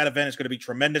be at that event is going to be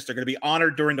tremendous. They're going to be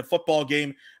honored during the football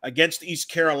game against East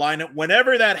Carolina.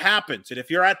 Whenever that happens, and if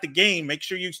you're at the game, make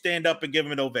sure you stand up and give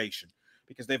them an ovation,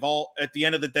 because they've all, at the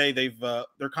end of the day,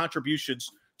 their contributions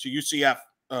to UCF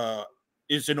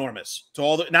is enormous. To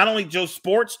all not only just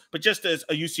sports, but just as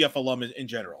a UCF alum in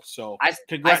general. So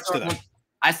congrats to them.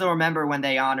 I still remember when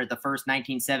they honored the first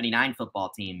 1979 football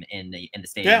team in the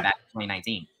stadium back in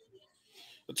 2019.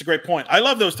 That's a great point. I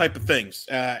love those type of things.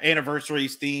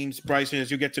 Anniversaries, themes. Bryson,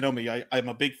 as you get to know me, I'm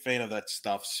a big fan of that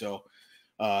stuff. So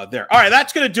there. All right,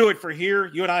 that's going to do it for here.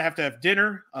 You and I have to have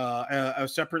dinner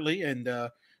separately, and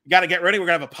we got to get ready. We're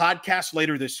going to have a podcast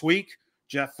later this week.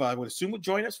 Jeff, I would assume, would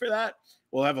join us for that.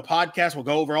 We'll have a podcast. We'll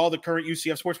go over all the current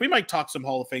UCF sports. We might talk some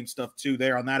Hall of Fame stuff, too,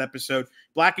 there on that episode.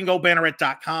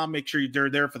 blackandgoldbanneret.com. Make sure you're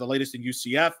there for the latest in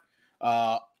UCF.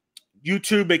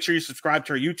 YouTube, make sure you subscribe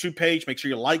to our YouTube page. Make sure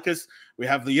you like us. We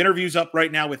have the interviews up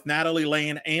right now with Natalie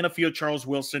Land and Alfia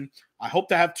Charles-Wilson. I hope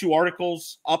to have 2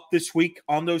 articles up this week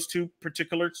on those 2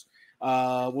 particulars.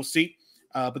 We'll see.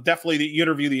 But definitely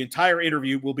the entire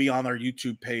interview will be on our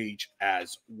YouTube page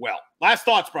as well. Last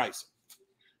thoughts, Bryce.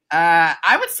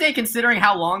 I would say, considering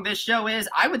how long this show is,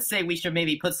 I would say we should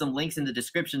maybe put some links in the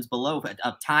descriptions below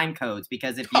of time codes,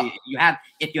 because if you have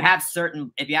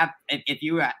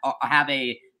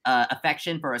a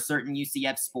affection for a certain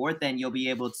UCF sport, then you'll be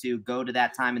able to go to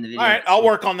that time in the video. All right, I'll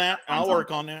work on that. Time's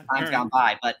gone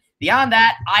by, but beyond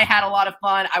that, I had a lot of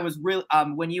fun. I was really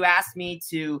when you asked me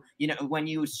to, when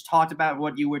you talked about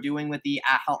what you were doing with the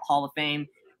Hall of Fame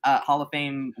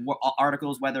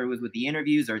articles, whether it was with the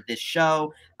interviews or this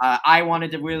show, I wanted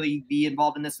to really be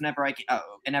involved in this whenever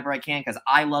I can, because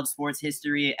I love sports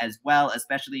history as well,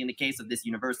 especially in the case of this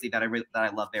university that I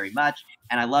love very much,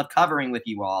 and I love covering with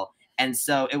you all. And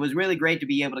so it was really great to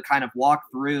be able to kind of walk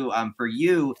through, for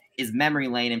you is memory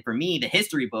lane, and for me the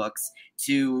history books,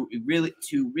 to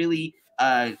really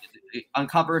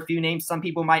uncover a few names some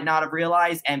people might not have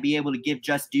realized, and be able to give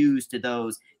just dues to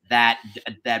those that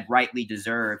rightly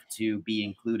deserve to be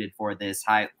included for this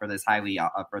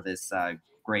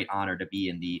great honor to be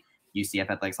in the UCF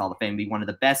Athletics Hall of Fame, be one of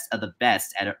the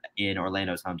best in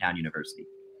Orlando's hometown university.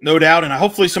 No doubt, and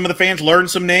hopefully some of the fans learn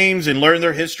some names and learn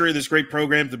their history of this great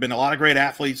program. There have been a lot of great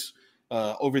athletes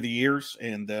over the years,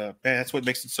 and that's what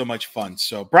makes it so much fun.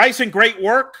 So, Bryson, great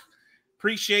work.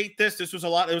 Appreciate this. This was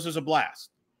a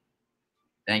blast.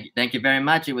 Thank you very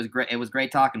much. It was great. It was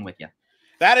great talking with you.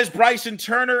 That is Bryson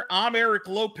Turner. I'm Eric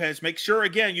Lopez. Make sure,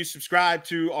 again, you subscribe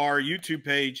to our YouTube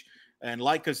page and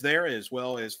like us there, as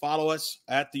well as follow us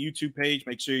at the YouTube page.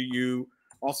 Make sure you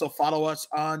also follow us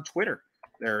on Twitter.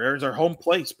 There's our home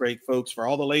place, great folks, for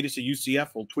all the latest at UCF.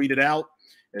 We'll tweet it out.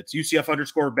 It's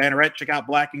UCF_Banneret. Check out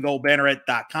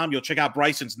blackandgoldbanneret.com. You'll check out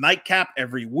Bryson's nightcap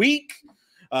every week.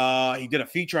 He did a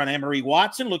feature on Emery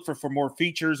Watson. Look for more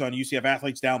features on UCF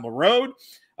athletes down the road.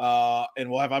 And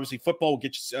we'll have, obviously, football. We'll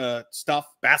get you stuff.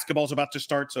 Basketball's about to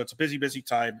start, so it's a busy, busy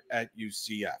time at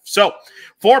UCF. So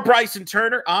for Bryson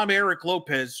Turner, I'm Eric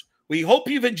Lopez. We hope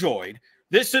you've enjoyed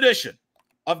this edition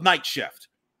of Night Shift.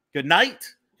 Good night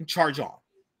and charge on.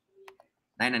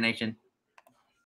 Night, Nation.